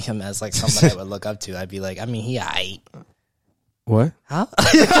don't see him as like somebody I would look up to. I'd be like, I mean, he aight. What? Huh?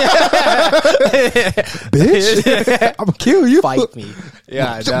 Bitch, I'm gonna kill you. Fight me.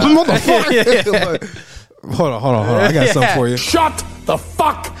 Yeah, motherfucker. Hold on. I got something for you. Shut the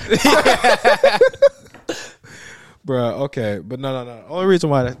fuck. Bruh, okay, but no. The only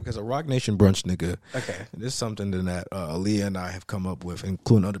reason why because a Rock Nation brunch nigga. Okay. This is something that Aaliyah and I have come up with,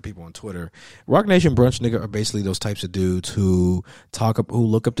 including other people on Twitter. Rock Nation brunch nigga are basically those types of dudes who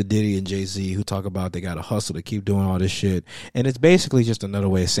look up to Diddy and Jay-Z, who talk about they got to hustle to keep doing all this shit, and it's basically just another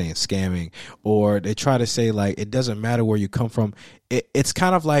way of saying scamming, or they try to say like it doesn't matter where you come from. It's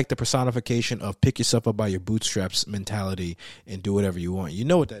kind of like the personification of pick yourself up by your bootstraps mentality and do whatever you want. You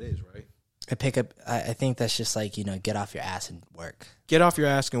know what that is, right? I think that's just like, get off your ass and work. Get off your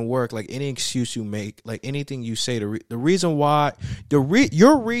ass and work. Like any excuse you make, like anything you say, the reason why,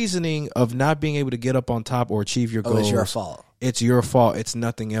 your reasoning of not being able to get up on top or achieve your goals. It's your fault. It's your fault. It's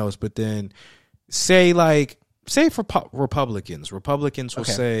nothing else. But then say for Republicans will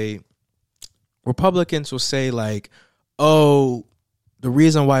say like, oh, the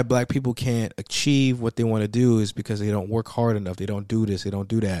reason why black people can't achieve what they want to do is because they don't work hard enough. They don't do this. They don't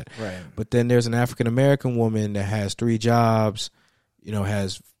do that. Right. But then there's an African American woman that has 3 jobs,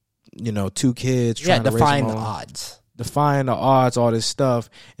 has 2 kids. Trying to defying raise the them all. odds. Defying the odds, all this stuff,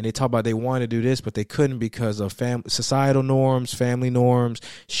 and they talk about they want to do this, but they couldn't because of societal norms, family norms,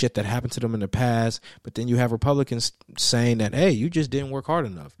 shit that happened to them in the past. But then you have Republicans saying that, hey, you just didn't work hard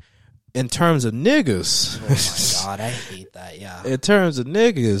enough. In terms of niggas, oh my god, I hate that. Yeah. In terms of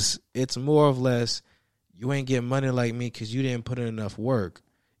niggas, it's more or less you ain't getting money like me because you didn't put in enough work.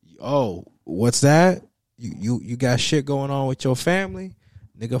 Oh, what's that? You got shit going on with your family,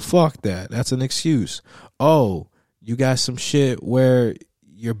 nigga. Fuck that. That's an excuse. Oh, you got some shit where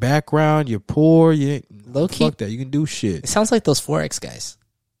your background, you're poor. You low key. Fuck that. You can do shit. It sounds like those Forex guys.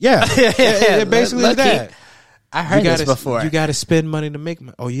 Yeah, it basically is that. I heard this before. You got to spend money to make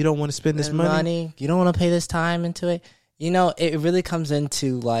money. Oh, you don't want to spend this money? You don't want to pay this time into it? It really comes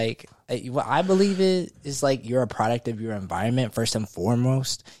into like what I believe is like you're a product of your environment first and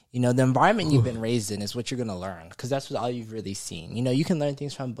foremost. The environment you've been raised in is what you're going to learn because that's what all you've really seen. You can learn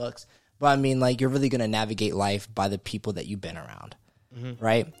things from books, but I mean like you're really going to navigate life by the people that you've been around,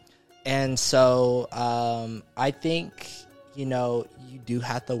 right? And so I think you know, you do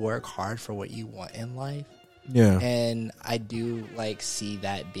have to work hard for what you want in life. Yeah. And I do like see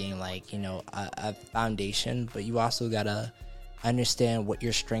that being like, you know, a foundation, but you also gotta understand what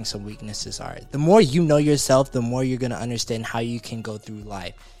your strengths and weaknesses are. The more you know yourself, the more you're gonna understand how you can go through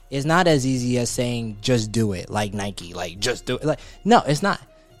life. It's not as easy as saying just do it, like Nike, like just do it. Like, no, it's not.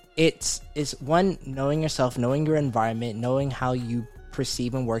 It's one, knowing yourself, knowing your environment, knowing how you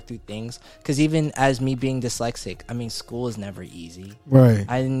perceive and work through things. Because even as me being dyslexic, I mean, school is never easy. Right.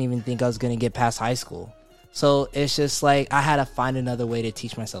 I didn't even think I was gonna get past high school. So it's just like I had to find another way to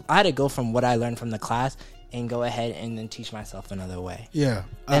teach myself. I had to go from what I learned from the class and go ahead and then teach myself another way. Yeah.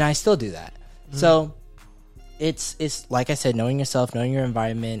 And I still do that. Mm-hmm. So it's like I said, knowing yourself, knowing your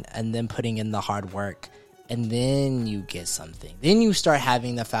environment, and then putting in the hard work. And then you get something. Then you start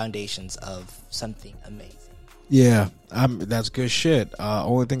having the foundations of something amazing. Yeah. That's good shit.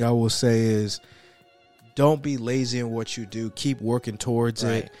 Only thing I will say is, don't be lazy in what you do. Keep working towards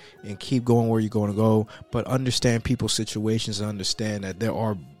it and keep going where you're going to go. But understand people's situations and understand that there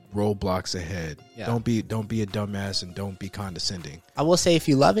are roadblocks ahead. Yeah. Don't be a dumbass and don't be condescending. I will say, if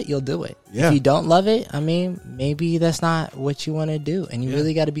you love it, you'll do it. Yeah. If you don't love it, I mean, maybe that's not what you want to do. And you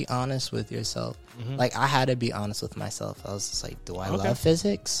really got to be honest with yourself. Mm-hmm. Like, I had to be honest with myself. I was just like, do I love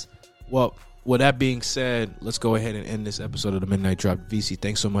physics? Well, with that being said, let's go ahead and end this episode of the Midnight Drop. VC,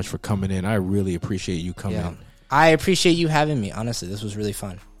 thanks so much for coming in. I really appreciate you coming in. I appreciate you having me. Honestly, this was really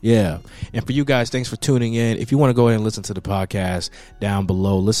fun. Yeah. And for you guys, thanks for tuning in. If you want to go ahead and listen to the podcast down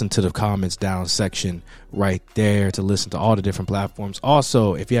below, listen to the comments down section right there to listen to all the different platforms.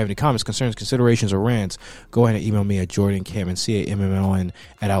 Also, if you have any comments, concerns, considerations, or rants, go ahead and email me at JordanCammon, CAMMON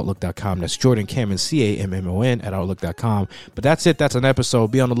 @outlook.com. That's JordanCammon, CAMMON @outlook.com. But that's it. That's an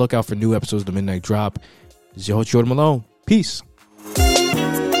episode. Be on the lookout for new episodes of The Midnight Drop. This is your host, Jordan Malone. Peace.